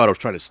probably thought I was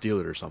trying to steal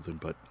it or something,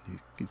 but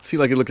he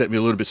seemed like he looked at me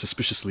a little bit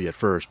suspiciously at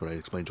first, but I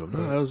explained to him,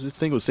 no, this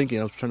thing was sinking.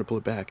 I was trying to pull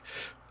it back.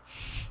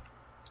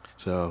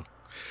 So...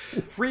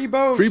 Free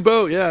boat. Free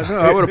boat, yeah. No,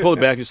 I would have pulled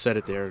it back and set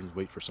it there and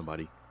wait for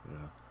somebody.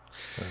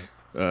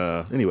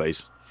 Yeah.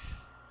 Anyways.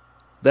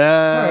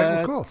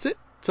 That's cool. it.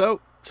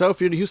 So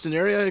if you're in the Houston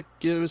area,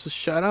 give us a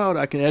shout out.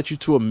 I can add you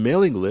to a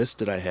mailing list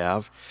that I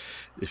have.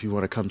 If you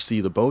want to come see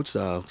the boats,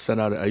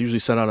 I usually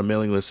send out a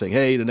mailing list saying,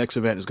 hey, the next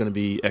event is going to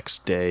be X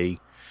day.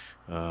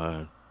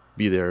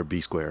 Be there,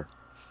 be square.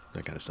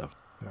 That kind of stuff.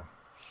 Yeah.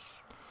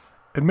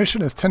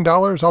 Admission is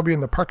 $10. I'll be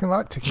in the parking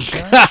lot taking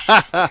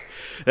cash.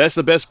 That's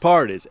the best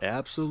part. It's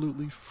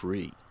absolutely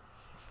free.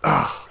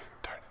 Oh,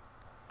 darn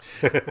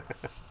it.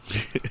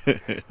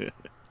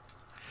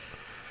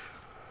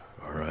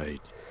 All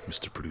right,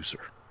 Mr. Producer.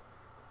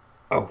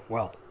 Oh,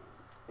 well,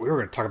 we were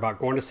going to talk about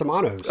going to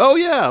Shimano's. Oh,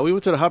 yeah. We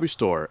went to the hobby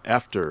store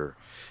after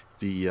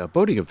the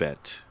boating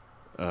event.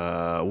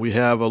 We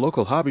have a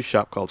local hobby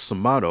shop called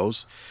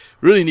Shimano's.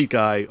 Really neat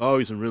guy.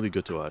 Always been really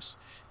good to us.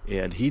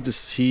 And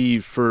he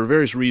for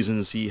various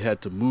reasons, he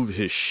had to move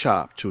his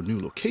shop to a new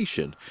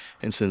location.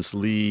 And since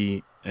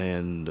Lee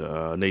and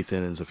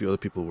Nathan and a few other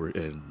people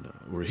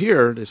were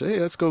here, they said, hey,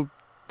 let's go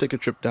take a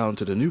trip down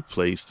to the new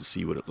place to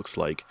see what it looks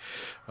like.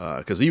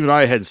 Because even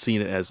I hadn't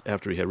seen it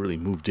after he had really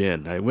moved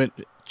in. I went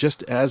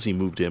just as he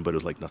moved in, but it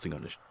was like nothing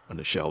on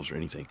the shelves or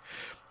anything.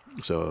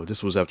 So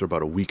this was after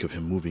about a week of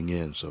him moving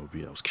in. So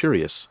I was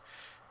curious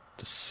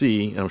to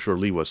see, and I'm sure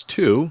Lee was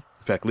too.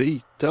 In fact,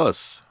 Lee, tell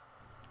us.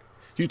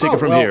 You take it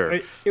from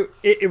here.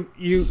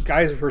 You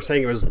guys were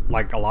saying it was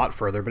like a lot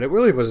further, but it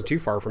really wasn't too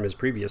far from his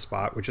previous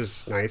spot, which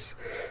is nice.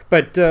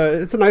 But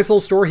it's a nice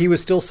little store. He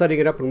was still setting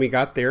it up when we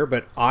got there,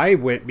 but I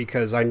went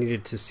because I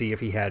needed to see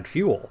if he had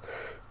fuel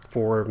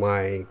for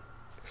my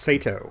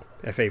Sato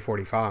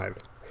FA45.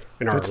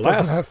 Fitz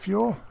doesn't have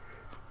fuel?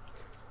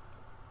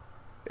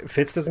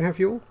 Fitz doesn't have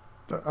fuel?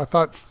 I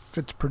thought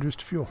Fitz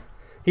produced fuel.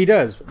 He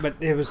does, but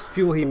it was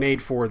fuel he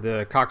made for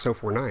the Cox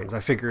 049s. I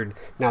figured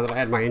now that I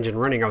had my engine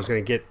running, I was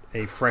going to get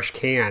a fresh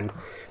can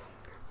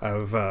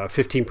of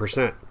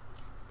 15%.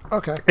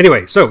 Okay.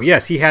 Anyway, so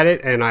yes, he had it,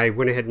 and I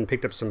went ahead and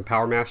picked up some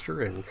Power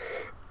Master, and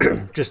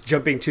just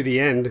jumping to the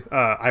end,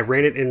 I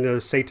ran it in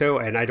the Sato,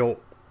 and I don't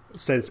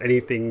sense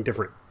anything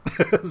different.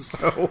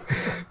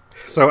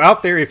 So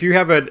out there, if you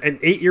have an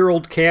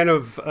 8-year-old can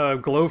of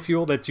glow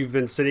fuel that you've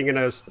been sitting in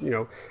a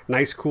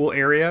nice cool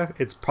area,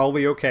 it's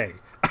probably okay.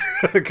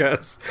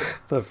 Because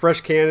the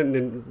fresh can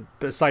and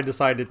side to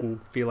side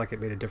didn't feel like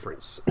it made a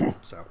difference.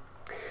 So,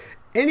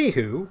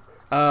 anywho,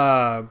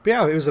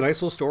 yeah, it was a nice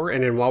little store.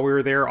 And then while we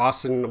were there,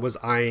 Austin was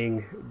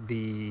eyeing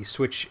the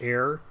Switch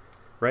Air,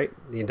 right?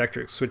 The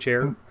Inductrix Switch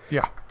Air.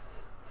 Yeah.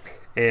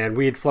 And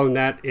we had flown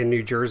that in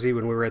New Jersey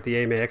when we were at the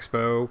AMA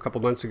Expo a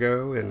couple months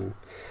ago. And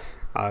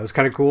it was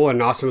kind of cool.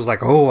 And Austin was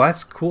like, oh,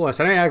 that's cool. I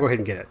said, hey, I'll go ahead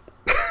and get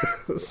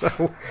it.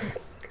 So...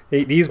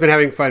 He's been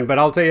having fun, but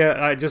I'll tell you,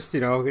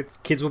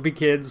 kids will be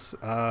kids.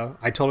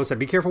 I told him, I said,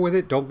 be careful with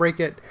it. Don't break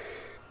it.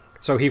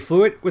 So he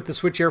flew it with the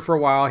Switch Air for a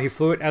while. He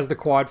flew it as the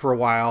quad for a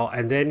while.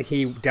 And then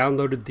he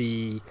downloaded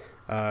the,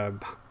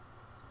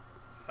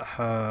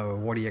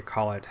 what do you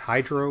call it?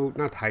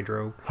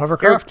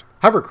 Hovercraft?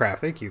 Hovercraft.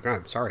 Thank you. God,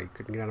 I'm sorry.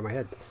 Couldn't get out of my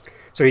head.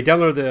 So he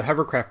downloaded the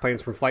hovercraft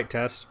plans from Flight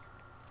Test,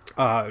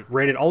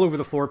 ran it all over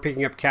the floor,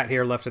 picking up cat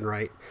hair left and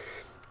right.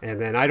 And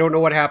then I don't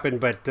know what happened,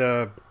 but...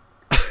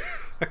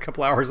 a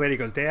couple hours later, he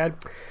goes, Dad,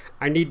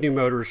 I need new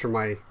motors for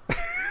my...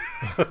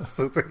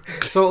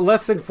 So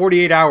less than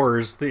 48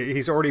 hours,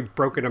 he's already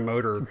broken a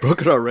motor.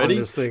 Broken already? On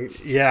this thing.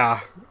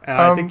 Yeah.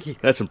 I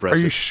think that's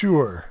impressive. Are you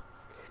sure?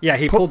 Yeah,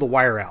 he pulled the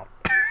wire out.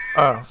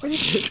 Oh.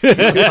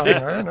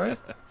 Right.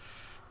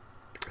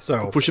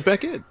 So push it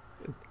back in.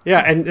 Yeah,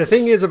 and the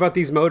thing is about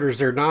these motors,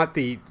 they're not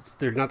the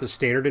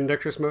standard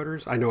Inductrix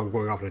motors. I know I'm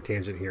going off on a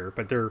tangent here,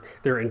 but they're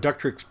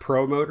Inductrix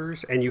Pro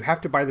motors, and you have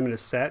to buy them in a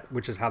set,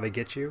 which is how they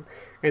get you,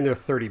 and they're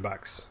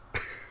 $30.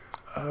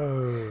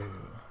 Oh.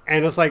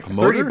 And it's like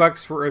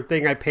 $30 for a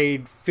thing I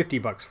paid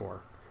 $50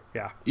 for.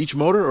 Yeah. Each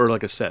motor or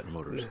like a set of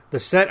motors? The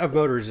set of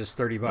motors is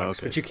 $30,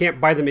 okay. But you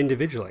can't buy them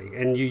individually.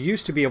 And you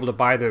used to be able to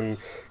buy them,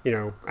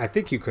 I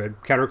think you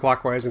could,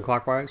 counterclockwise and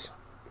clockwise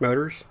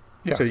motors.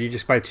 Yeah. So you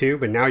just buy 2,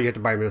 but now you have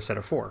to buy them in a set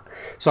of 4.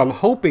 So I'm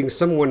hoping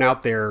someone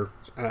out there,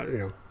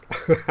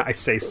 I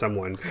say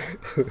someone,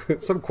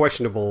 some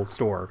questionable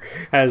store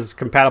has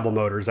compatible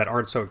motors that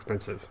aren't so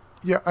expensive.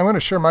 Yeah, I'm going to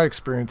share my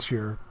experience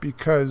here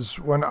because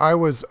when I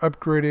was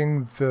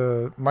upgrading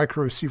the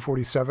Micro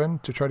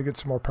C47 to try to get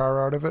some more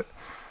power out of it,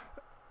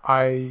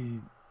 I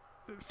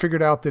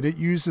figured out that it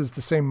uses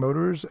the same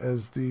motors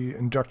as the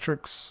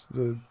Inductrix,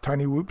 the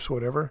Tiny Whoops,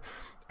 whatever.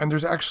 And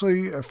there's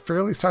actually a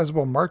fairly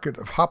sizable market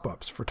of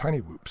hop-ups for Tiny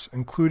Whoops,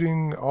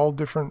 including all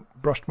different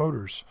brushed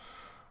motors.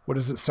 What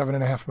is it,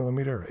 7.5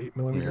 millimeter or 8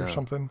 millimeter or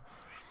something?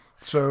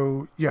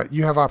 So, yeah,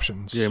 you have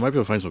options. Yeah, you might be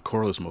able to find some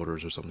coreless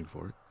motors or something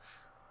for it.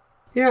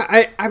 Yeah,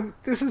 I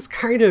this is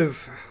kind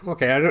of...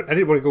 Okay, I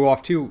didn't want to go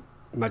off too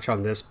much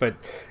on this, but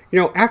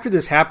after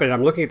this happened,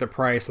 I'm looking at the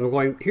price and I'm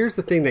going, here's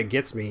the thing that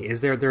gets me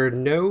is there are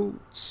no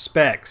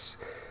specs.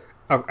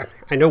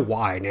 I know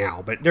why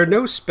now, but there are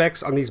no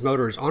specs on these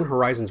motors on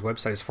Horizon's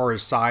website as far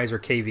as size or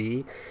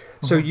kV.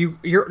 So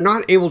you're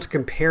not able to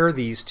compare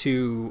these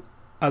to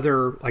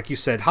other, like you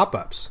said,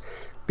 hop-ups,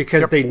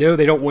 because they know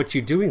they don't want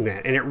you doing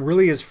that. And it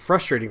really is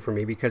frustrating for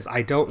me because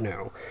I don't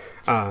know.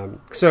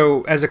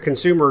 So as a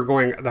consumer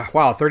going,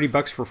 wow,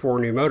 $30 for 4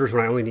 new motors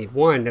when I only need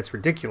one, that's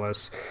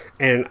ridiculous.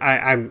 And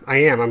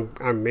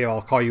maybe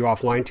I'll call you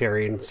offline,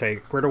 Terry, and say,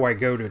 where do I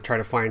go to try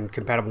to find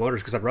compatible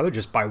motors? Because I'd rather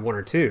just buy 1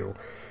 or 2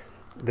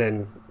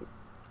 than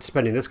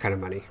spending this kind of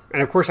money.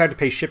 And of course I had to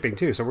pay shipping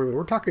too. So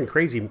we're talking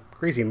crazy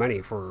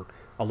money for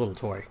a little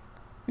toy.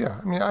 Yeah.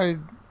 I mean,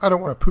 I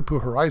don't want to poo-poo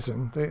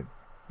Horizon. They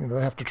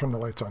have to turn the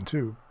lights on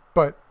too,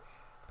 but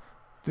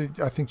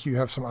I think you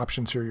have some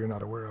options here you're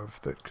not aware of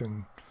that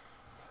can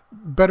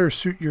better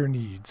suit your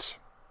needs.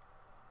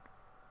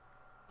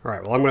 All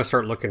right. Well, I'm going to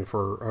start looking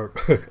for,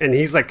 and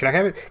he's like, can I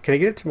have it? Can I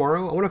get it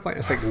tomorrow? I want to find, I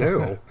was like,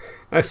 no.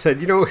 I said,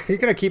 you're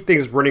going to keep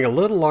things running a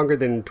little longer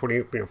than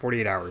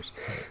 48 hours.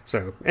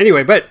 So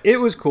anyway, but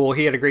it was cool.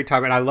 He had a great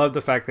time. And I love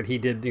the fact that he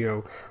did,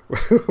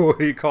 what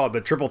do you call it?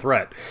 The triple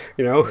threat,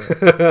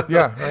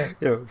 Yeah.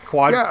 Right.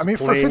 Quad. Yeah. I mean,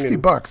 for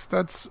 $50,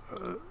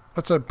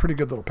 that's a pretty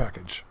good little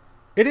package.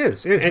 It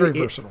is. It's very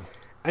versatile.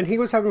 And he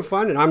was having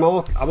fun, and I'm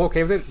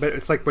okay with it. But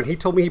it's like when he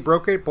told me he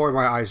broke it, boy,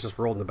 my eyes just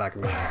rolled in the back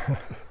of my head.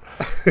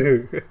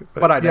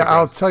 But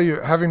I'll tell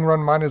you, having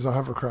run mine as a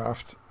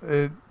hovercraft,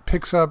 it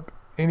picks up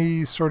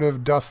any sort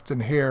of dust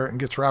and hair and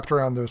gets wrapped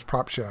around those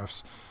prop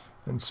shafts.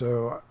 And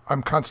so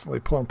I'm constantly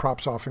pulling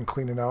props off and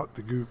cleaning out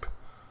the goop.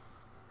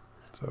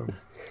 So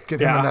get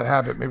him in that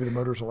habit. Maybe the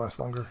motors will last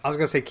longer. I was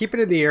going to say, keep it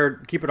in the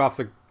air, keep it off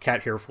the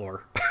cat hair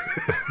floor.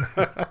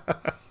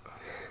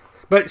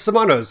 But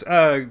Shimano's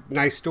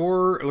nice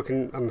store.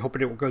 I'm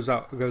hoping it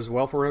goes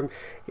well for him.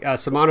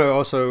 Shimano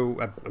also,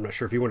 I'm not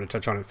sure if you want to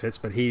touch on it, Fitz,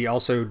 but he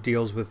also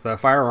deals with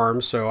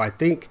firearms. So I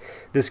think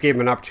this gave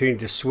him an opportunity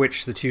to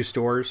switch the 2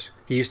 stores.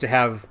 He used to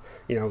have,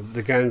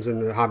 the guns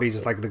and the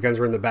hobbies. Like the guns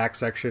were in the back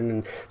section,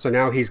 and so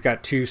now he's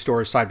got 2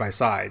 stores side by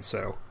side.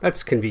 So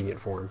that's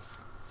convenient for him.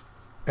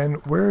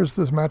 And where is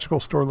this magical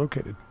store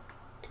located?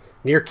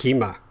 Near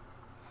Kemah.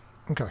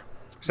 Okay.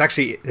 It's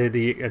actually,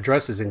 the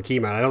address is in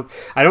Kemah.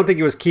 I don't think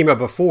it was Kemah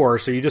before,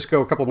 so you just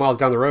go a couple miles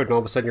down the road and all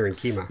of a sudden you're in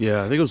Kemah. Yeah,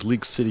 I think it was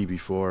League City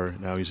before.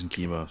 Now he's in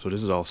Kemah. So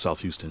this is all South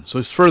Houston. So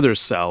it's further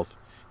south.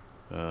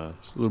 It's a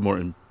little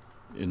more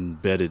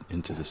embedded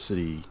into the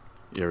city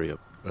area.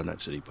 Not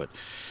city, but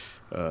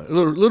a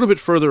little bit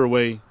further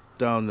away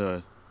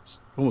down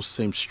almost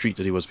the same street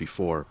that he was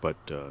before, but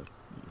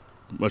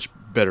much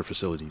better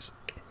facilities.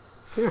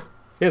 Yeah.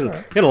 He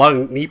had a lot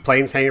of neat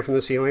planes hanging from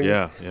the ceiling.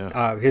 Yeah.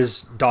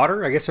 His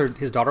daughter, I guess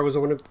his daughter was the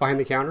one behind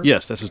the counter?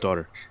 Yes, that's his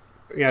daughter.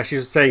 Yeah, she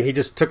was saying he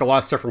just took a lot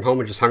of stuff from home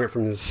and just hung it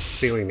from the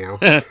ceiling now.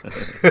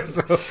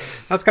 So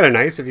that's kind of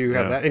nice if you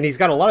have that. And he's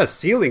got a lot of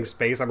ceiling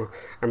space.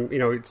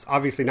 It's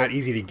obviously not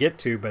easy to get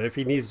to, but if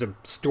he needs to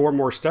store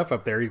more stuff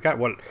up there, he's got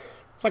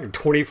it's like a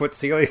 20-foot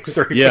ceiling,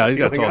 30-foot he's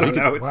ceiling.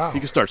 got tall. He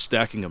can start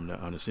stacking them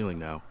on the ceiling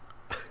now.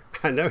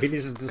 I know, he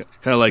needs to just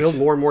like build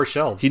more and more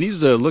shelves. He needs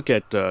to look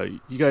at,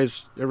 you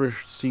guys ever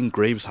seen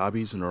Graves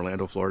Hobbies in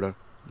Orlando, Florida?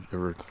 You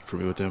ever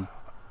familiar with them?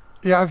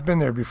 Yeah, I've been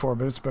there before,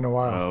 but it's been a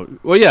while.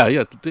 Well,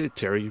 yeah.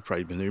 Terry, you've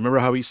probably been there. Remember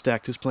how he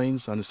stacked his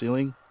planes on the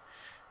ceiling?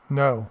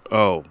 No.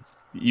 Oh,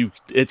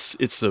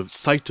 it's a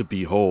sight to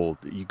behold.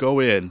 You go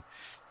in,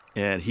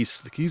 and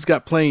he's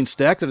got planes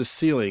stacked on the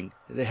ceiling.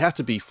 They have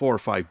to be 4 or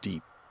 5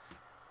 deep.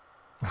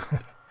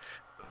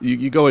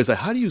 you go and say,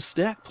 how do you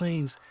stack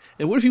planes?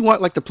 And what if you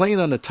want like the plane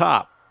on the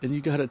top, and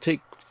you got to take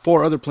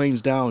 4 other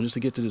planes down just to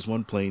get to this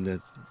one plane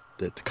that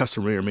the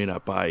customer may or may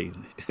not buy?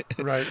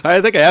 Right.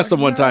 I think I asked them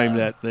one time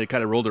that they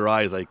kind of rolled their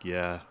eyes like,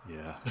 yeah.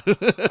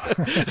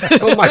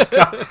 Oh my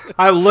God.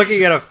 I'm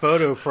looking at a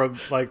photo from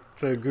like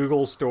the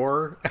Google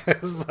store.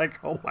 It's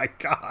like, oh my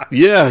God.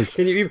 Yes.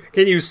 Can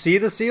you see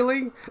the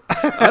ceiling?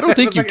 I don't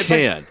think you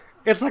can.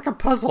 It's like a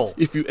puzzle.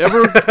 If you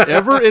ever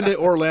in the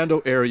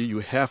Orlando area, you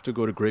have to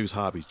go to Graves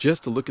Hobby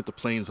just to look at the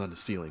planes on the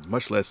ceiling,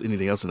 much less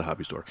anything else in the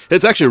hobby store.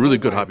 It's actually a really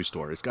good hobby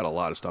store. It's got a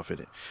lot of stuff in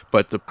it.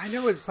 But I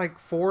know it's like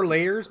 4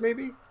 layers,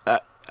 maybe.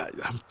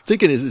 I'm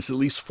thinking it's at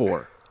least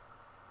 4.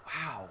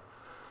 Wow.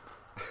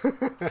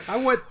 I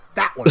want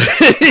that one.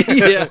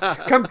 Yeah.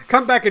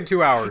 Come back in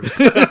 2 hours.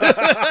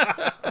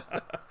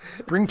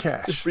 Bring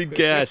cash. Bring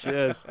cash,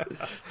 yes.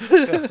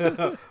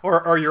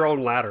 or your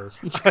own ladder.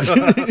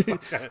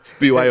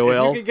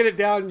 BYOL. If you can get it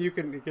down, you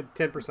can get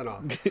 10%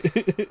 off.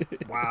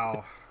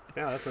 Wow.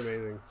 Yeah, that's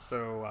amazing.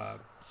 So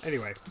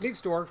anyway, neat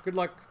store. Good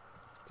luck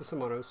to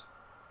Shimano's.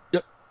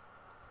 Yep.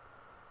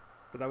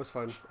 But that was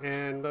fun.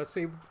 And let's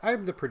see,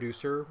 I'm the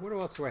producer. What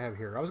else do I have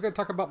here? I was going to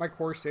talk about my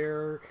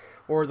Corsair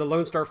or the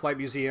Lone Star Flight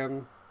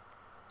Museum.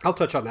 I'll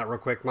touch on that real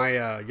quick.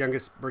 My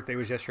youngest birthday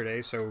was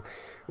yesterday, so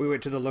we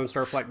went to the Lone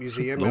Star Flight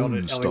Museum held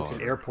at Ellington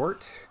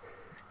Airport.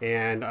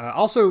 And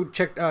also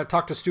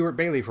talked to Stuart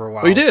Bailey for a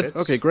while. Oh, you did?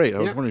 Okay, great. I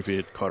was wondering if you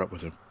had caught up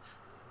with him.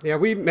 Yeah,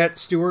 we met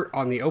Stuart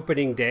on the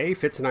opening day.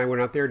 Fitz and I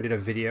went out there and did a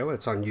video.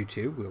 It's on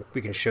YouTube.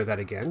 We can show that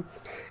again.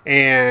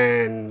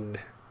 And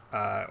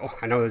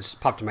I know this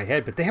popped in my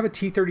head, but they have a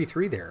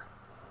T-33 there.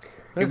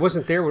 It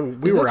wasn't there when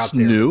we were out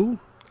there. New?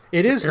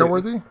 It is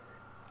Airworthy?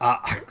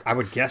 I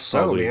would guess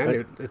so, Probably.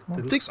 man. It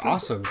looks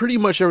awesome. Pretty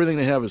much everything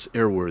they have is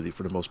airworthy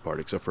for the most part,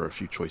 except for a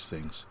few choice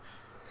things.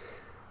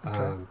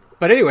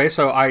 But anyway,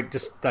 so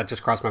that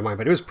just crossed my mind.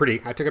 But it was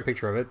pretty. I took a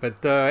picture of it.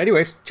 But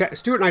anyways,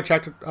 Stuart and I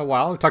chatted a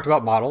while. We talked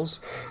about models.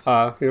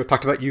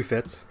 Talked about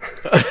Fitz.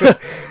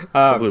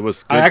 Hopefully it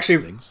was good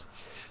things.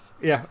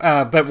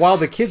 Yeah, but while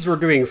the kids were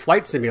doing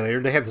Flight Simulator,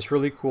 they have this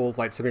really cool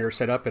flight simulator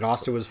set up, and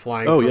Austin was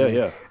flying.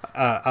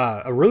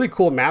 A really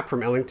cool map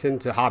from Ellington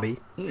to Hobby,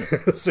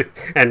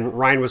 and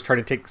Ryan was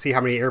trying to see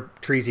how many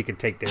trees he could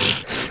take down.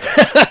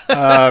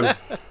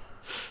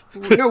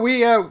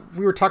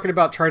 We were talking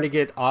about trying to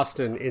get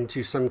Austin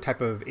into some type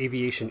of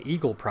aviation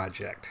eagle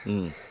project.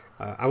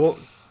 I won't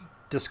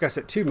discuss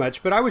it too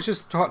much, but I was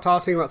just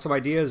tossing about some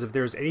ideas if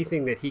there's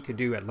anything that he could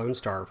do at Lone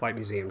Star Flight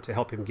Museum to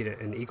help him get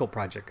an eagle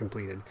project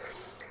completed.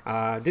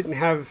 Didn't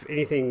have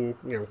anything,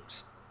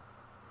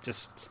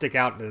 just stick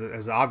out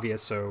as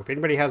obvious. So if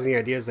anybody has any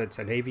ideas that's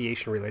an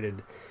aviation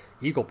related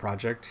eagle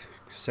project,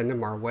 send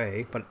them our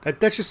way. But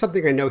that's just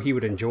something I know he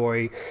would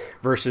enjoy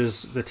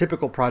versus the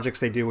typical projects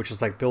they do, which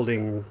is like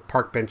building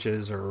park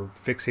benches or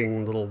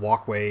fixing little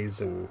walkways.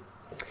 And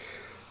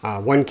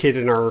one kid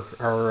in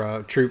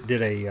our troop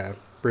did a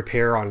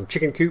repair on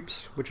chicken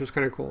coops, which was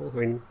kind of cool. I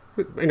mean,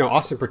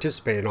 Austin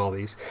participated in all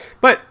these,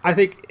 but I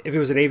think if it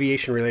was an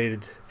aviation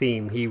related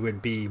theme, he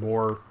would be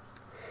more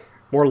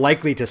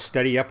likely to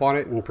study up on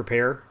it and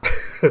prepare.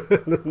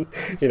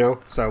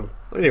 So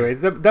anyway,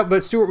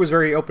 but Stuart was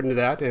very open to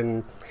that,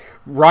 and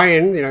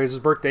Ryan, it was his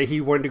birthday.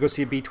 He wanted to go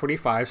see a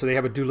B-25, so they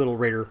have a Doolittle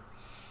Raider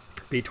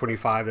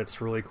B-25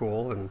 that's really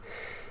cool, and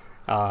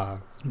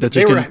that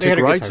you can take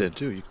rides in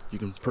too. You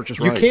can purchase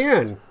rides. You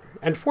can.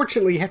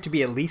 Unfortunately, you have to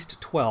be at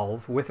least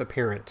 12 with a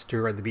parent to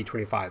ride the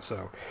B-25.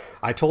 So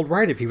I told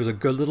Ryan if he was a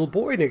good little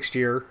boy next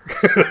year,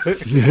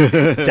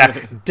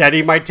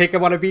 Daddy might take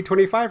him on a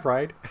B-25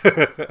 ride.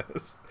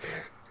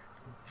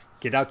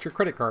 Get out your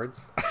credit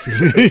cards.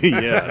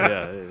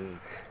 Yeah.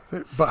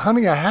 But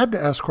honey, I had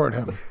to escort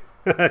him.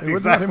 They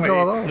wouldn't let him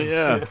go alone.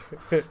 Yeah.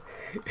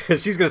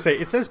 She's going to say,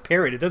 it says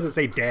parent. It doesn't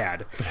say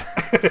dad.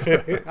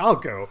 I'll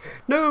go.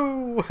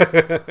 No.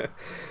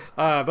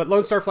 But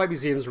Lone Star Flight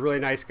Museum is really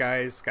nice,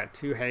 guys. Got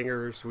 2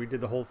 hangars. We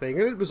did the whole thing.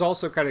 And it was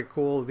also kind of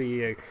cool.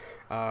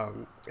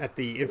 At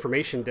the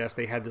information desk,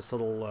 they had this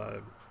little,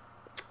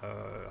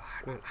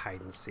 not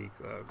hide and seek,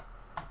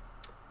 what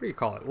do you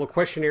call it? A little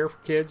questionnaire for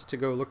kids to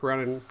go look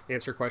around and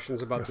answer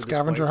questions about the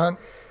scavenger displays. hunt?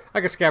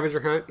 Like a scavenger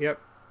hunt, yep.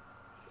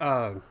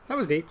 That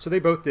was neat. So they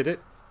both did it.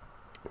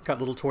 Got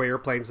little toy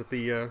airplanes at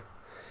the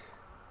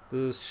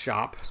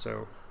shop.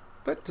 So,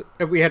 but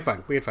we had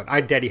fun.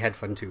 Daddy had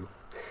fun too.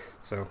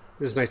 So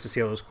this is nice to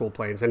see all those cool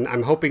planes, and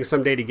I'm hoping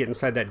someday to get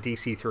inside that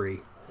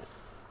DC-3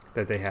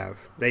 that they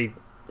have. They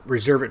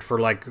reserve it for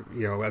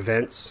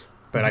events,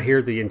 but I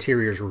hear the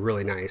interiors were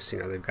really nice.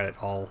 They've got it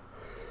all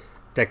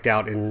decked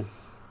out in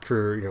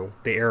true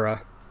the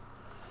era.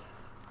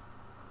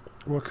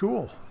 Well,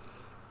 cool.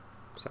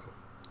 So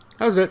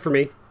that was it for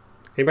me.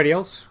 Anybody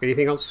else?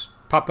 Anything else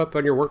pop up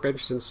on your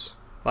workbench since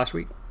last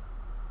week?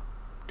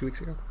 2 weeks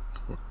ago?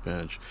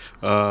 Workbench.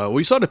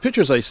 We saw the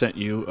pictures I sent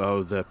you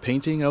of the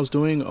painting I was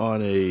doing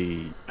on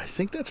I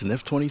think that's an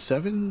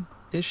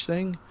F-27-ish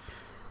thing.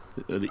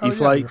 The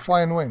E-Flight. Yeah,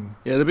 flying wing.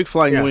 Yeah, the big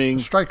flying wing.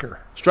 Striker.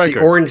 The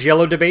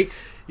orange-yellow debate?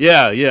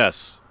 Yeah,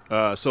 yes.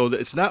 So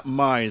it's not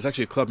mine. It's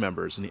actually a club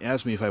member's, and he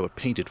asked me if I would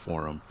paint it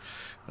for him.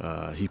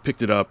 He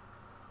picked it up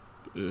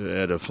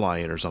at a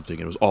fly-in or something,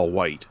 and it was all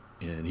white,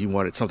 and he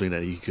wanted something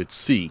that he could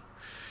see.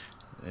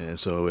 And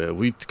so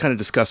we kind of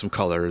discussed some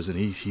colors, and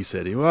he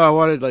said, well, I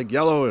wanted like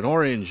yellow and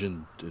orange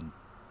and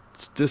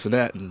this and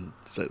that, and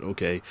I said,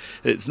 okay.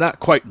 It's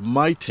not quite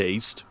my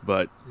taste,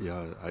 but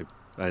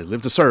I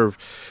live to serve.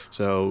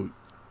 So,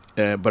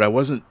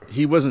 but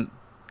he wasn't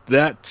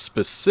that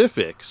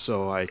specific,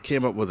 so I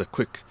came up with a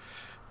quick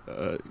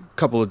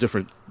couple of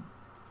different,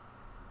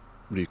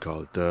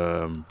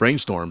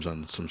 brainstorms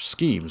on some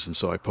schemes, and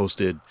so I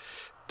posted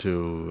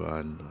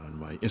on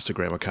my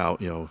Instagram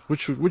account,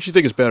 which you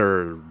think is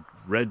better,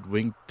 red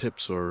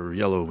wingtips or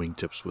yellow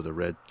wingtips with a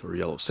red or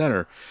yellow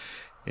center.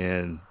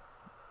 And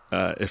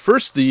at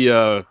first the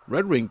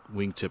red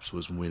wingtips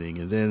was winning,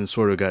 and then it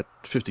sort of got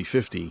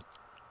 50-50.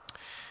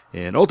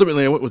 And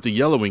ultimately I went with the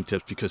yellow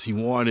wingtips because he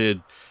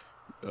wanted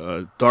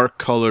dark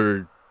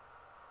colored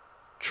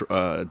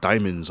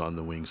diamonds on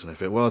the wings, and I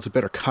thought, well, it's a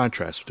better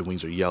contrast if the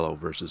wings are yellow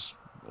versus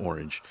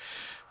orange.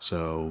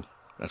 So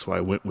that's why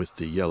I went with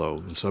the yellow.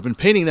 And so I've been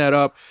painting that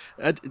up.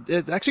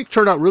 It actually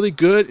turned out really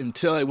good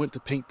until I went to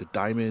paint the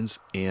diamonds,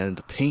 and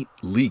the paint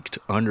leaked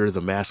under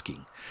the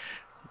masking.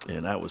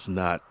 And I was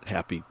not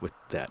happy with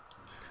that.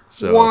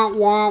 So,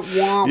 yeah,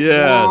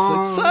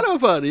 it's like, son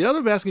of a, the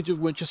other masking just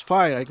went just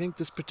fine. I think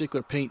this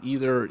particular paint,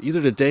 either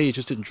the day it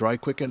just didn't dry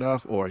quick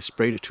enough, or I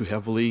sprayed it too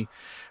heavily.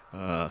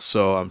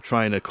 So I'm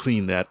trying to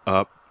clean that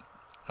up.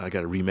 I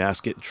got to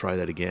remask it and try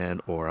that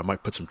again, or I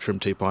might put some trim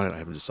tape on it. I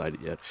haven't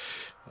decided yet.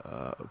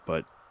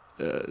 But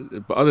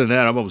other than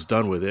that, I'm almost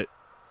done with it.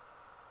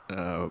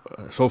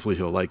 Hopefully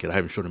he'll like it. I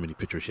haven't shown him any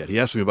pictures yet. He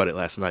asked me about it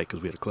last night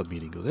because we had a club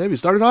meeting. He goes, "Have you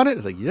started on it?" I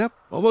was like, "Yep,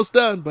 almost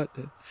done, but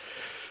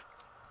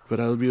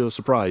that'll be a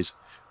surprise."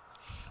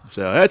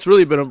 So that's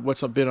really been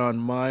what's been on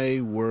my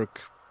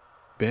work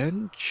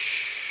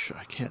bench.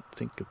 I can't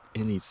think of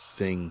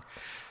anything.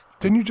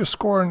 Didn't you just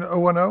score an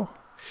 0-0?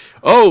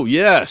 Oh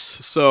yes.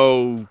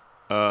 So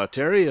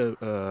Terry,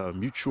 a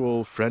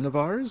mutual friend of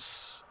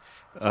ours,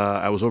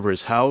 I was over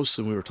his house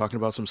and we were talking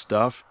about some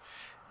stuff.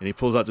 And he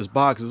pulls out this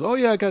box and says, "Oh,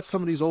 yeah, I got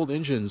some of these old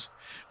engines."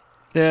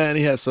 And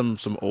he has some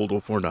old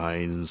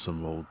 049s and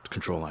some old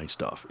control line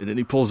stuff. And then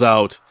he pulls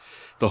out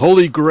the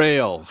Holy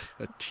Grail,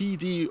 a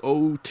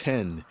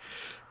TD-010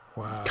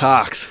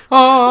 Cox.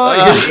 Oh,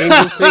 I hear the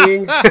angels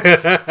singing.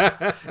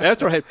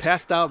 After I had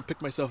passed out and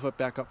picked myself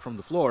back up from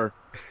the floor,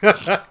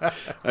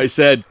 I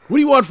said, "What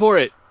do you want for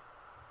it?"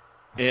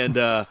 And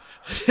trying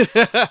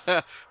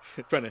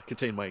to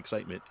contain my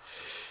excitement.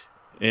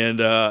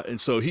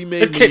 And so he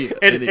made me.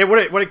 And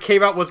what it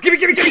came out was, "Give me.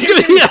 Give me.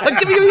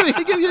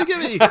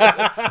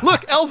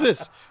 Look,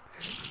 Elvis."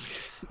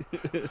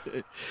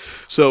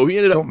 So he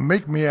ended up. Don't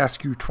make me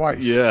ask you twice.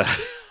 Yeah.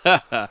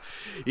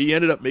 He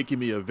ended up making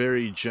me a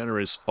very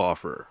generous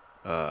offer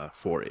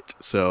for it.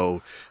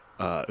 So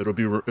it'll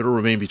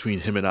remain between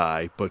him and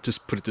I. But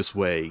just put it this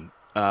way,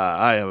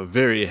 I am a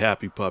very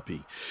happy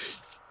puppy.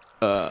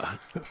 And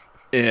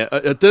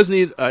it does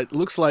need. It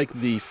looks like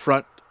the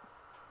front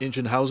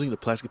engine housing, the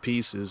plastic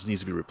piece, needs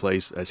to be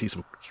replaced. I see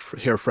some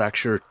hair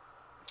fracture,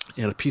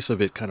 and a piece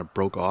of it kind of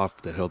broke off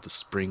that held the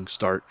spring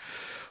start.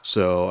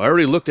 So I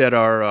already looked at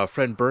our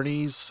friend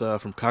Bernie's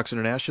from Cox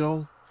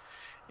International,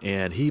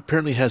 and he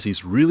apparently has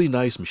these really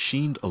nice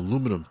machined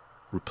aluminum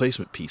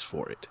replacement piece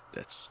for it.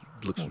 That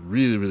looks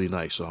really, really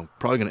nice. So I'm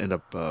probably going to end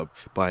up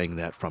buying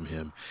that from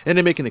him. And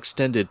they make an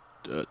extended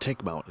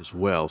tank mount as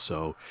well.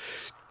 So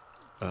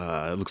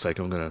it looks like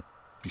I'm going to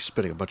be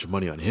spending a bunch of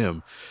money on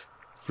him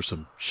for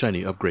some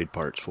shiny upgrade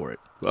parts for it.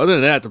 Other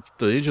than that,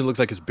 the engine looks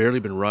like it's barely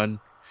been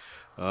run.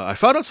 I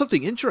found out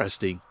something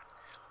interesting.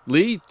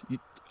 Lee,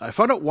 I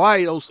found out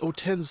why those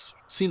 010s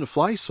seem to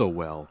fly so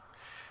well.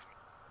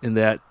 In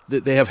that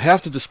they have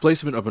half the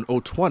displacement of an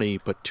 020,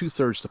 but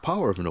 2/3 the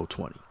power of an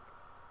 020.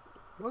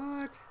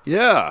 What?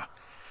 Yeah.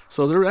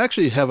 So they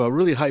actually have a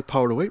really high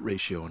power to weight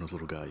ratio on those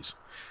little guys.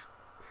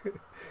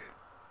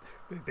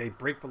 They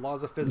break the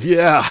laws of physics.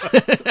 Yeah.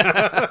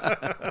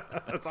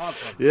 That's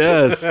awesome.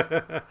 Yes.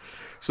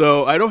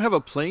 So I don't have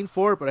a plane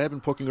for it, but I have been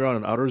poking around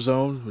in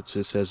AutoZone, which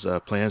just has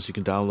plans you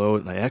can download,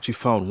 and I actually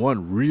found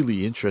one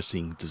really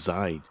interesting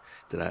design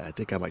that I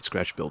think I might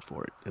scratch build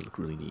for it. It looked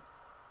really neat.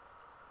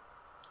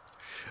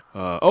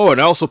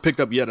 And I also picked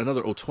up yet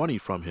another 020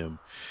 from him.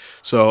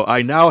 So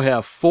I now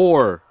have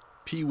 4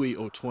 Pee-wee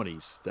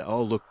 020s that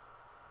all look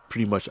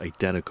pretty much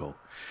identical.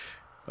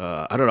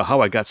 I don't know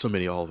how I got so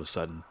many all of a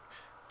sudden.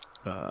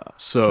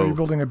 So are you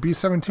building a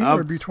B-17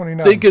 or a B-29?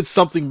 I think it's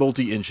something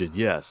multi-engine,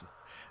 yes.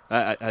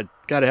 I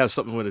got to have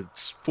something with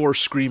 4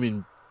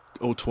 screaming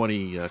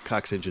 020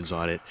 Cox engines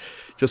on it,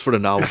 just for the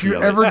novelty of it.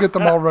 If you ever get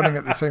them all running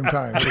at the same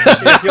time.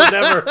 You'll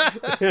never...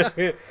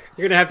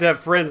 You're going to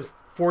have friends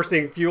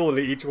forcing fuel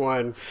into each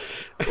one.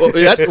 Well,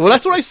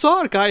 that's what I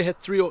saw. The guy had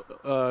 3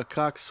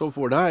 Cox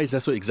 049s.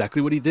 That's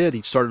exactly what he did.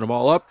 He started them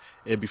all up,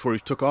 and before he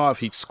took off,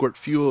 he'd squirt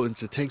fuel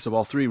into the tanks of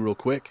all 3 real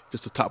quick,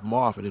 just to top them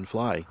off and then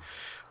fly.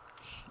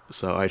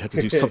 So I'd have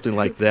to do something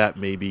like that,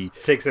 maybe.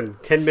 Takes him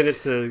 10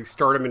 minutes to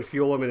start them and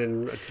fuel them,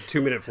 and then a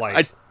 2-minute flight.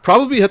 I'd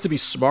probably have to be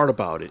smart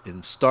about it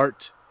and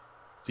start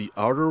the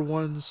outer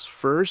ones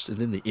first and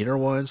then the inner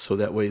ones, so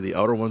that way the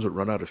outer ones would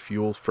run out of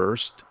fuel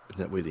first, and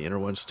that way the inner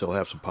ones still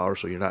have some power,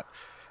 so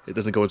it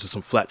doesn't go into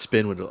some flat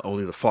spin when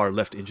only the far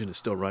left engine is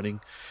still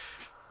running.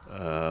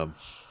 I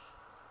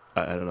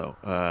don't know.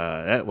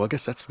 Well, I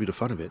guess that's to be the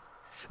fun of it.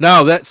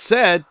 Now, that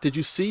said, did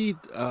you see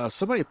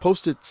somebody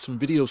posted some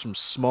videos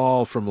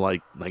from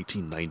like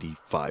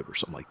 1995 or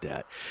something like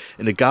that,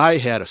 and the guy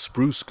had a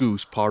Spruce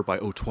Goose powered by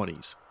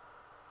 020s.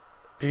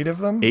 8 of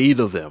them? 8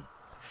 of them.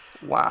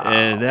 Wow.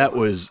 And that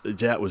was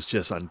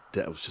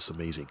just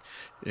amazing.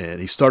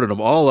 And he started them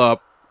all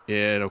up,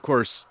 and of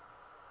course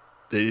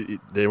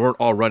they weren't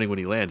all running when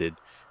he landed,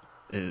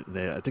 and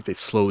I think they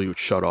slowly would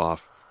shut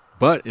off,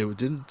 but it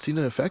didn't seem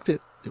to affect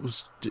it. It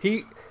was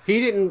he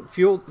didn't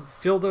fill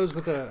those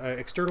with an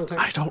external tank?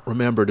 I don't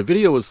remember. The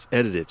video was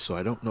edited, so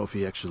I don't know if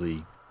he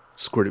actually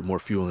squirted more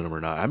fuel in them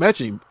or not.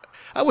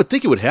 I would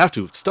think he would have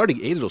to.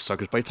 Starting 8 of those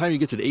suckers, by the time you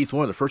get to the 8th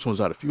one, the first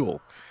one's out of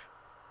fuel.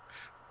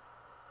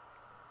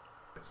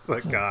 Oh,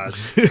 God.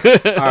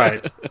 All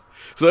right.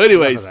 So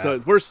anyways,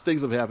 worst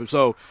things have happened.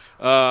 So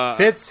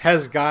Fitz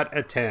has got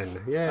a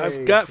 10. Yay.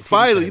 I've got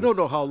finally. You don't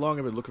know how long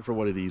I've been looking for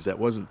one of these that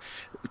wasn't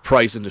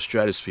priced in the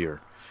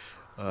stratosphere.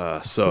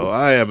 So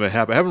I am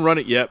happy. I haven't run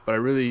it yet, but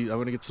I'm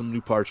going to get some new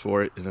parts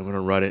for it, and I'm going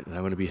to run it, and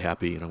I'm going to be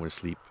happy, and I'm going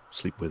to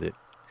sleep with it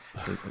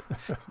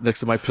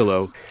next to my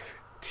pillow.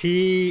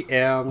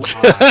 TMI.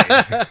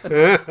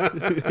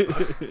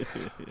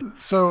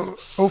 So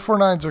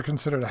 049s are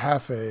considered a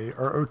half A.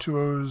 Are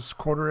 020s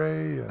quarter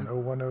A and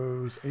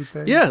 010s eighth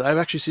A? Yeah, I've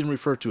actually seen them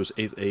referred to as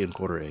 8th A and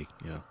quarter A.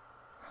 Yeah.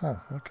 Huh,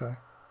 okay.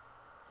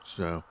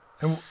 So.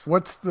 And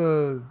what's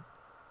the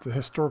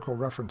historical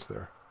reference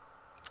there?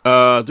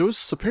 There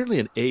was apparently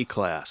an A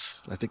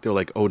class. I think they were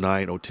like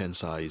 09, 010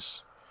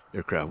 size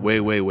aircraft.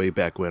 Way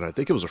back when. I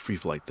think it was a free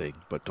flight thing,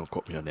 but don't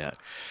quote me on that.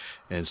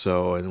 And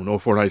so, and when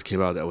 049s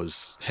came out, that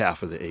was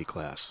half of the A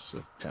class.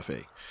 So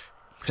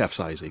half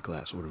size A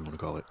class, whatever you want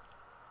to call it.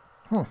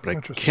 Huh, but I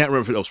can't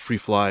remember if it was free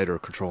flight or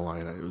control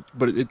line.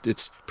 But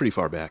it's pretty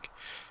far back.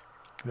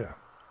 Yeah.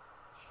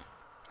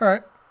 All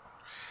right.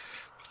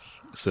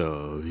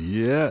 So,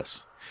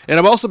 yes. And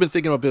I've also been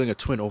thinking about building a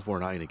twin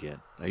 049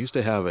 again. I used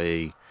to have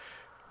a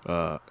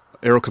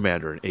Aero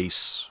Commander, an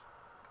Ace,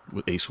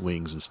 with Ace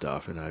wings and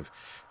stuff, and I've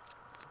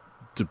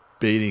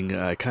debating.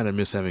 I kind of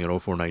miss having an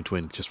 049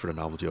 twin just for the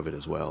novelty of it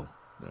as well,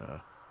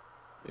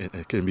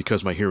 and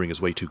because my hearing is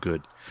way too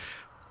good.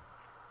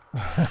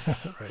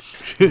 Right.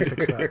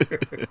 Fix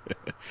that.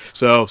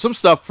 So some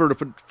stuff for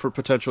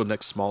potential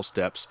next small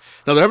steps.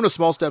 Now they're having a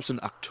small steps in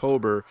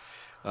October.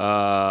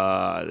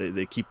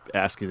 They keep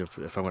asking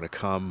if I'm going to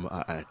come.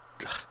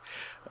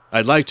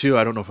 I'd like to.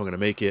 I don't know if I'm going to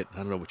make it. I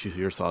don't know what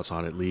your thoughts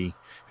on it, Lee.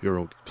 If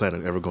you're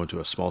planning on ever going to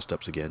a small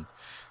steps again.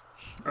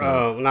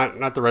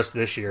 Not the rest of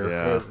this year.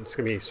 Yeah. It's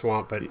gonna be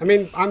swamped. But I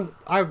mean,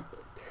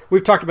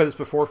 we've talked about this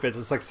before, Fitz.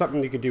 It's like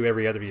something you could do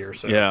every other year.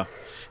 So Yeah.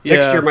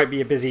 next year might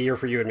be a busy year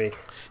for you and me.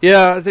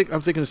 Yeah,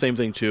 I'm thinking the same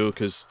thing too,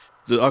 because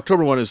the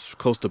October one is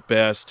close to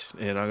best,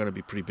 and I'm going to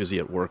be pretty busy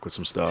at work with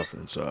some stuff,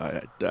 and so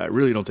I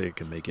really don't think I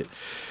can make it.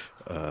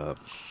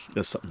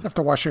 That's something. You have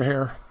to wash your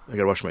hair. I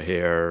got to wash my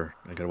hair.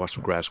 I got to watch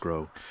some grass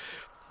grow.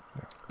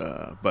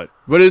 But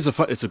it is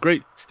it's a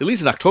great. At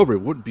least in October,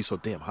 it wouldn't be so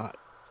damn hot.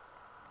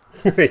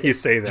 You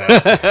say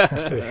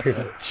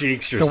that.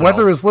 Cheeks yourself. The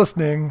weather is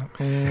listening.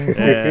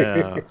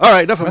 Yeah. All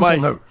right, enough of Mental my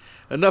note.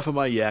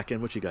 yakking.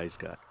 What you guys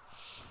got?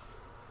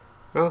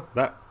 Well,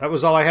 that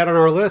was all I had on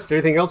our list.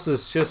 Everything else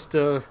is just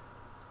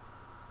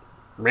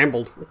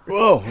rambled.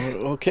 Whoa.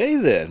 Okay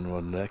then. Well,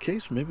 in that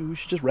case, maybe we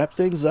should just wrap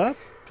things up.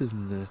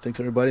 And thanks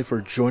everybody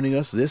for joining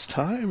us this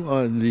time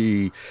on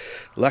the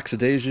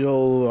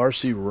Lackadaisical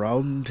RC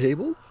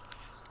Roundtable.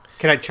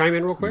 Can I chime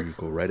in real quick? You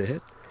go right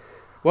ahead.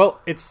 Well,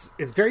 it's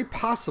very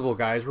possible,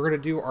 guys. We're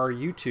going to do our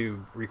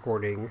YouTube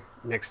recording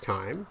next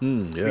time.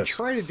 Yes. We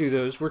try to do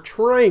those. We're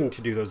trying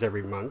to do those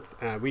every month.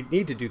 We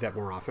need to do that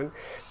more often.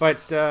 But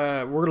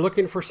we're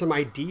looking for some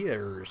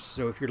ideas.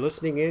 So if you're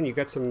listening in, you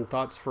got some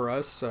thoughts for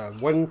us.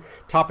 One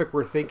topic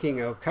we're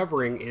thinking of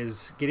covering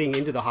is getting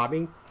into the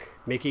hobby,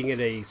 making it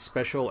a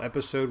special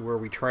episode where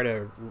we try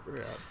to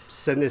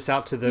send this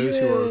out to those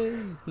who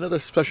are... Another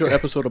special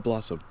episode of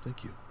Blossom.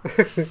 Thank you.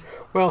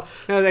 Well,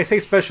 I say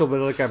special, but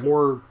like a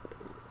more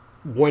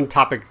one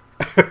topic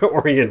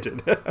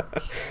oriented.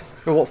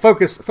 Well,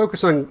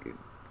 focus on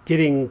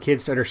getting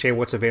kids to understand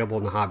what's available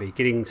in the hobby,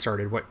 getting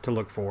started, what to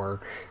look for,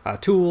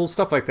 tools,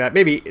 stuff like that.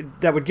 Maybe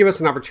that would give us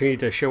an opportunity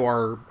to show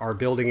our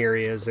building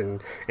areas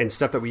and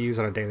stuff that we use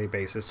on a daily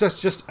basis. So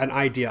that's just an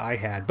idea I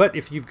had. But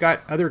if you've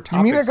got other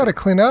topics... You mean I got to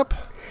clean up?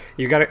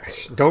 You got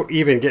to... Don't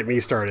even get me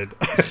started.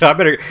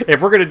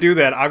 If we're going to do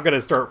that, I'm going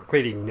to start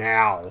cleaning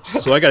now.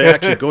 So I got to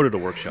actually go to the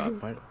workshop.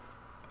 Right?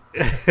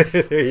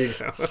 There you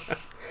go.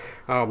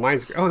 Oh,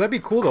 that'd be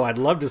cool though. I'd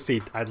love to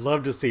see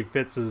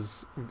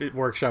Fitz's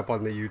workshop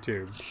on the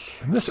YouTube.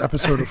 In this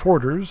episode of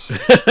Hoarders.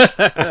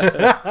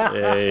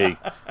 Hey.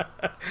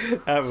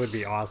 That would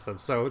be awesome.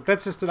 So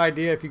that's just an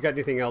idea. If you got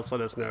anything else, let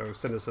us know.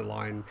 Send us a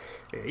line,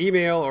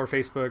 email or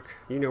Facebook.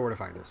 You know where to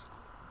find us.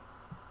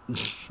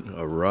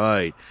 All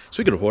right.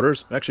 Speaking of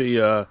hoarders, I'm actually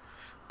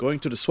going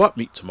to the swap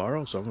meet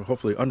tomorrow, so I'm going to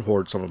hopefully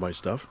unhoard some of my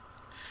stuff.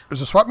 There's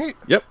a swap meet?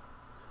 Yep.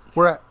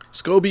 Where at?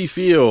 Scobie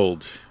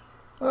Field.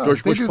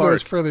 George Bush they do Park.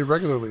 those fairly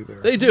regularly there.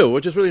 They do,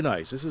 which is really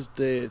nice.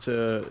 It's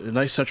a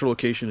nice central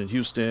location in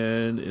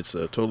Houston. It's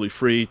a totally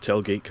free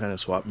tailgate kind of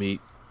swap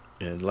meet,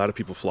 and a lot of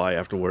people fly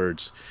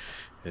afterwards.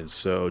 And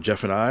so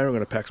Jeff and I are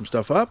going to pack some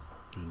stuff up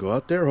and go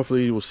out there.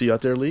 Hopefully we'll see you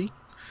out there, Lee.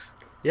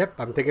 Yep,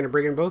 I'm thinking of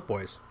bringing both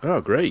boys. Oh,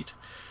 great.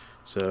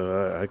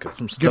 So I got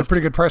some stuff. Get a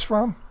pretty good price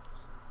for them?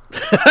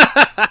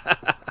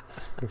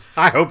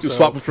 I hope You so.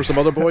 swap it for some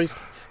other boys?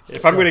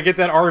 If I'm going to get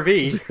that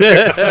RV.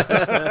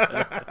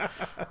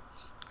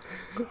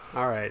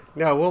 All right.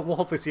 No, we'll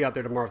hopefully see you out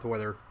there tomorrow if the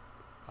weather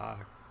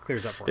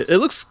clears up for us. It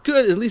looks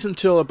good, at least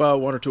until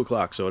about 1 or 2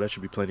 o'clock, so that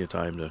should be plenty of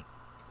time to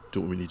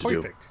do what we need to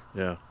do. Perfect.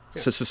 Yeah.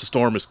 Since the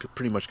storm is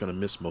pretty much going to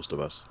miss most of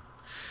us.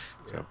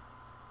 So.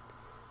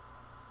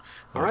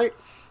 All right.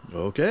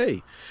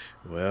 Okay.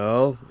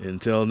 Well,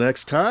 until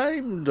next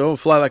time, don't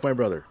fly like my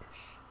brother.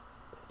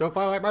 Don't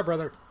fly like my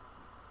brother.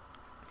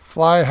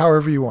 Fly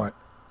however you want.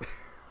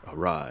 All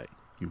right.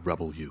 You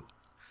rebel, you.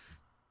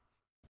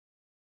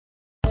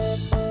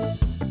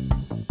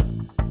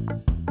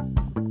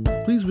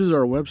 Please visit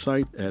our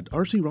website at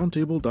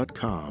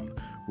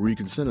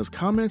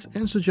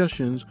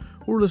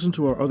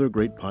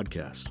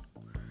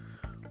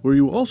where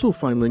you will also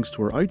find links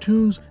to our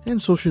iTunes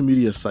and social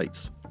media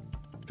sites.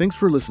 Thanks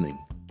for listening.